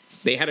college.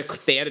 They had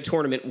a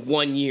tournament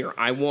 1 year.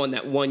 I won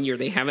that 1 year.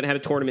 They haven't had a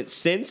tournament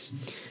since.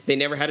 They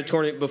never had a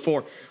tournament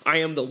before. I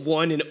am the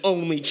one and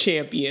only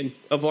champion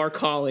of our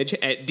college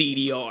at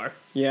DDR.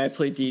 Yeah, I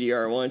played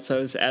DDR once. I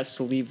was asked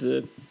to leave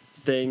the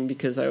thing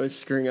because I was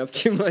screwing up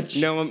too much.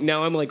 Now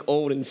I'm like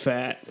old and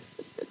fat.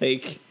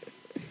 Like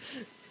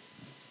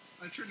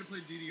I tried to play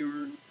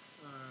DDR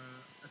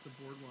at the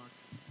boardwalk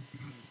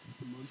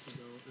months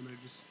ago, and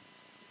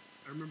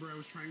I remember I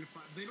was trying to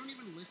find. They don't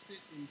even list it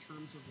in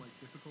terms of like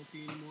difficulty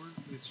anymore.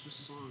 It's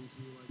just songs,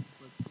 and you're like,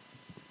 but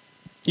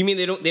you mean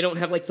they don't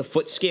have like the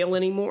foot scale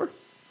anymore?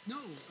 no.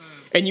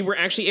 And you were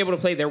actually able to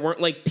play. There weren't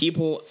like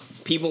people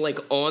like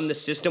on the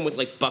system with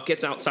like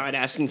buckets outside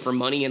asking for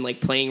money and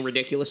like playing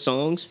ridiculous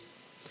songs.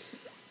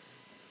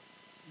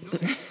 No, they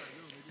didn't have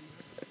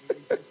it. It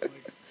was just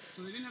like,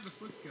 so they didn't have the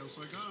foot scale, so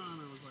I got on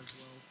and I was like,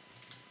 well,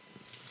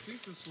 I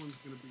think this one's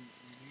going to be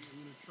easy. I'm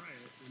going to try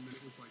it. And then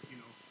it was like,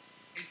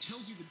 it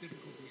tells you the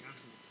difficulty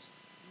afterwards.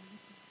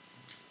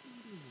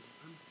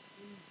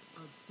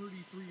 I'm a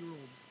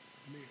 33-year-old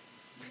man.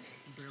 I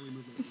can barely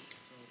move my feet.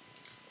 So,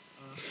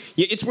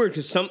 Yeah, it's weird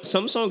because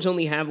some songs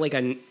only have like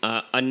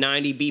a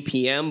 90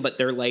 BPM, but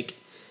they're like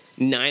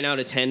 9 out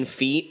of 10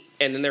 feet.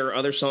 And then there are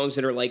other songs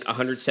that are like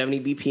 170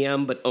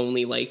 BPM, but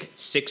only like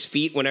 6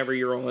 feet whenever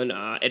you're on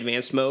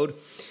advanced mode.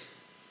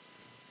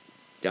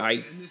 so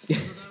that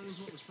was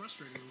what was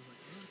frustrating. I was like,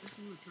 I guess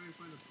I'm going to try and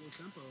find a slow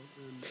tempo.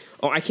 And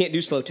Oh, I can't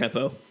do slow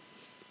tempo.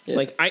 Yeah.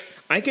 Like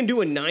I can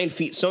do a 9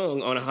 feet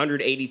song on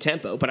 180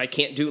 tempo, but I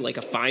can't do like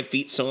a 5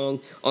 feet song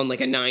on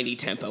like a 90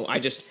 tempo. I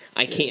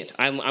can't.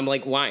 I'm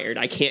like wired.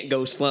 I can't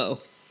go slow.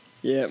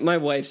 Yeah, my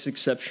wife's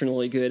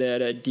exceptionally good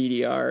at a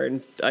DDR,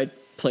 and I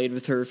played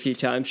with her a few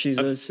times. She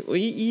says, "Well,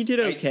 you did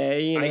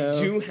okay." I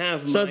do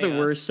have It's my, not the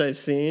worst I've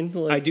seen.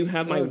 Like, I do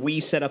have my oh,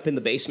 Wii set up in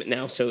the basement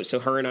now, so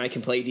her and I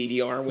can play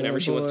DDR whenever Oh,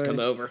 she wants to boy. come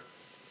over.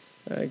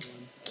 I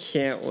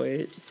can't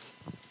wait.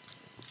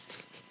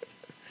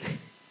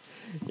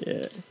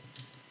 Yeah.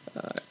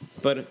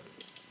 But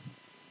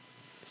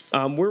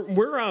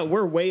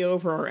we're way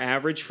over our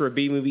average for a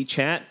B movie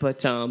chat, but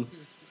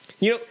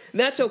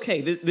that's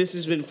okay. This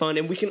has been fun,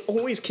 and we can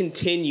always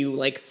continue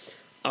like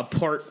a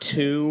part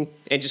 2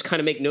 and just kind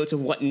of make notes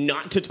of what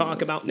not to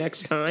talk about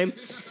next time.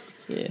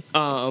 Yeah.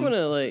 I just want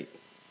to, like...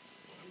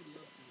 I would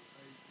love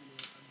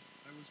to.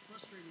 I was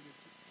frustrated it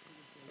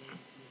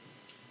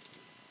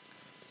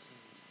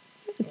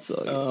took so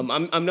long.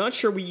 It's all I'm not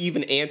sure we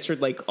even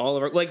answered like all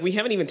of our we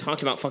haven't even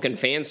talked about fucking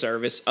fan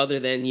service other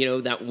than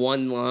that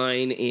one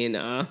line in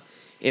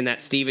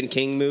that Stephen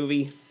King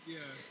movie. Yeah,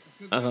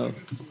 because I got so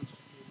much to say about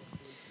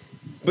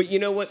it. But you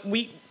know what?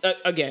 We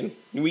again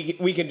we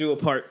can do a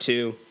part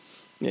 2.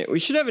 Yeah, we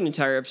should have an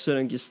entire episode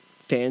on just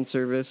fan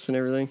service and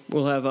everything.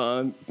 We'll have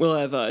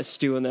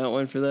Stu on that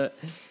one for that.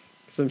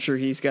 'Cause I'm sure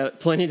he's got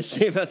plenty to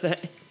say about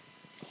that.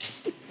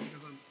 Because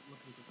I'm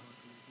looking at the clock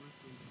and my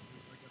son just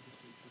like, I got to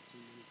spend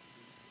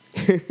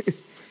 15 minutes to do this.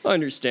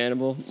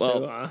 Understandable. Well, So,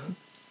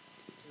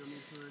 Family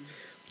time.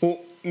 well,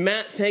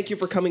 Matt, thank you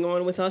for coming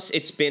on with us.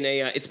 It's been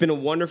a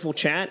wonderful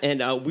chat,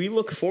 and we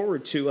look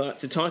forward to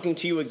talking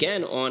to you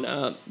again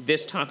on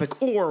this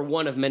topic or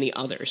one of many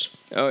others.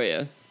 oh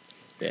yeah.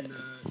 Yeah. And you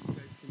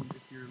guys can,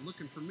 if you're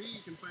looking for me, you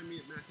can find me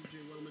at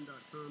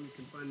MatthewJWellman.com. You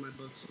can find my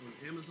books on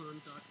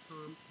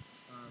Amazon.com.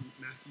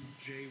 Matthew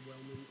J.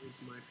 Wellman is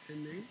my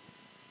pen name.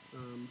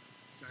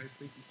 Guys,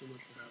 thank you so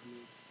much for having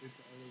me. It's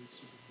always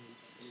super fun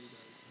talking to you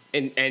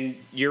guys. And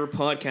your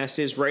podcast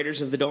is Writers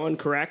of the Dawn,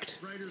 correct?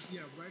 Writers of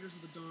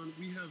the Dawn.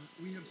 We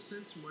have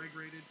since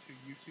migrated to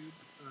YouTube.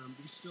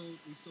 We still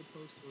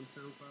post on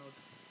SoundCloud,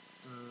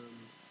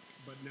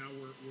 but now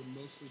we're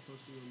mostly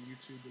posting on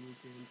YouTube when we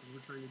can because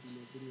we're trying to do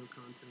more video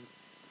content.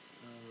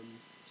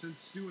 Since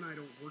Stu and I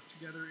don't work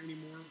together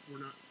anymore,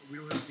 we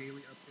don't have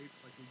daily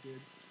updates like we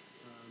did.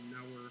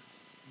 Now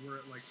we're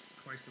at like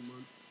twice a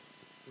month,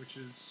 which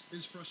is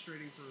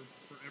frustrating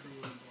for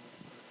everyone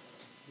involved.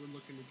 But we're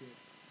looking to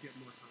get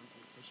more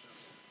content pushed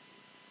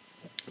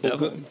out.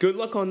 Well, good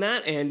luck on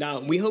that, and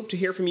we hope to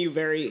hear from you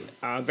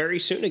very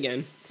soon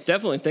again.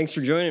 Definitely. Thanks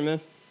for joining, man.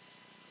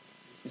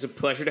 It's a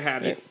pleasure to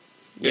have you. Yeah.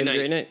 Good Have night. a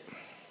great night.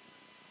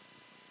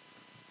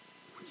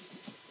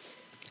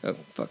 Oh,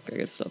 fuck. I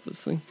gotta stop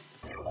this thing.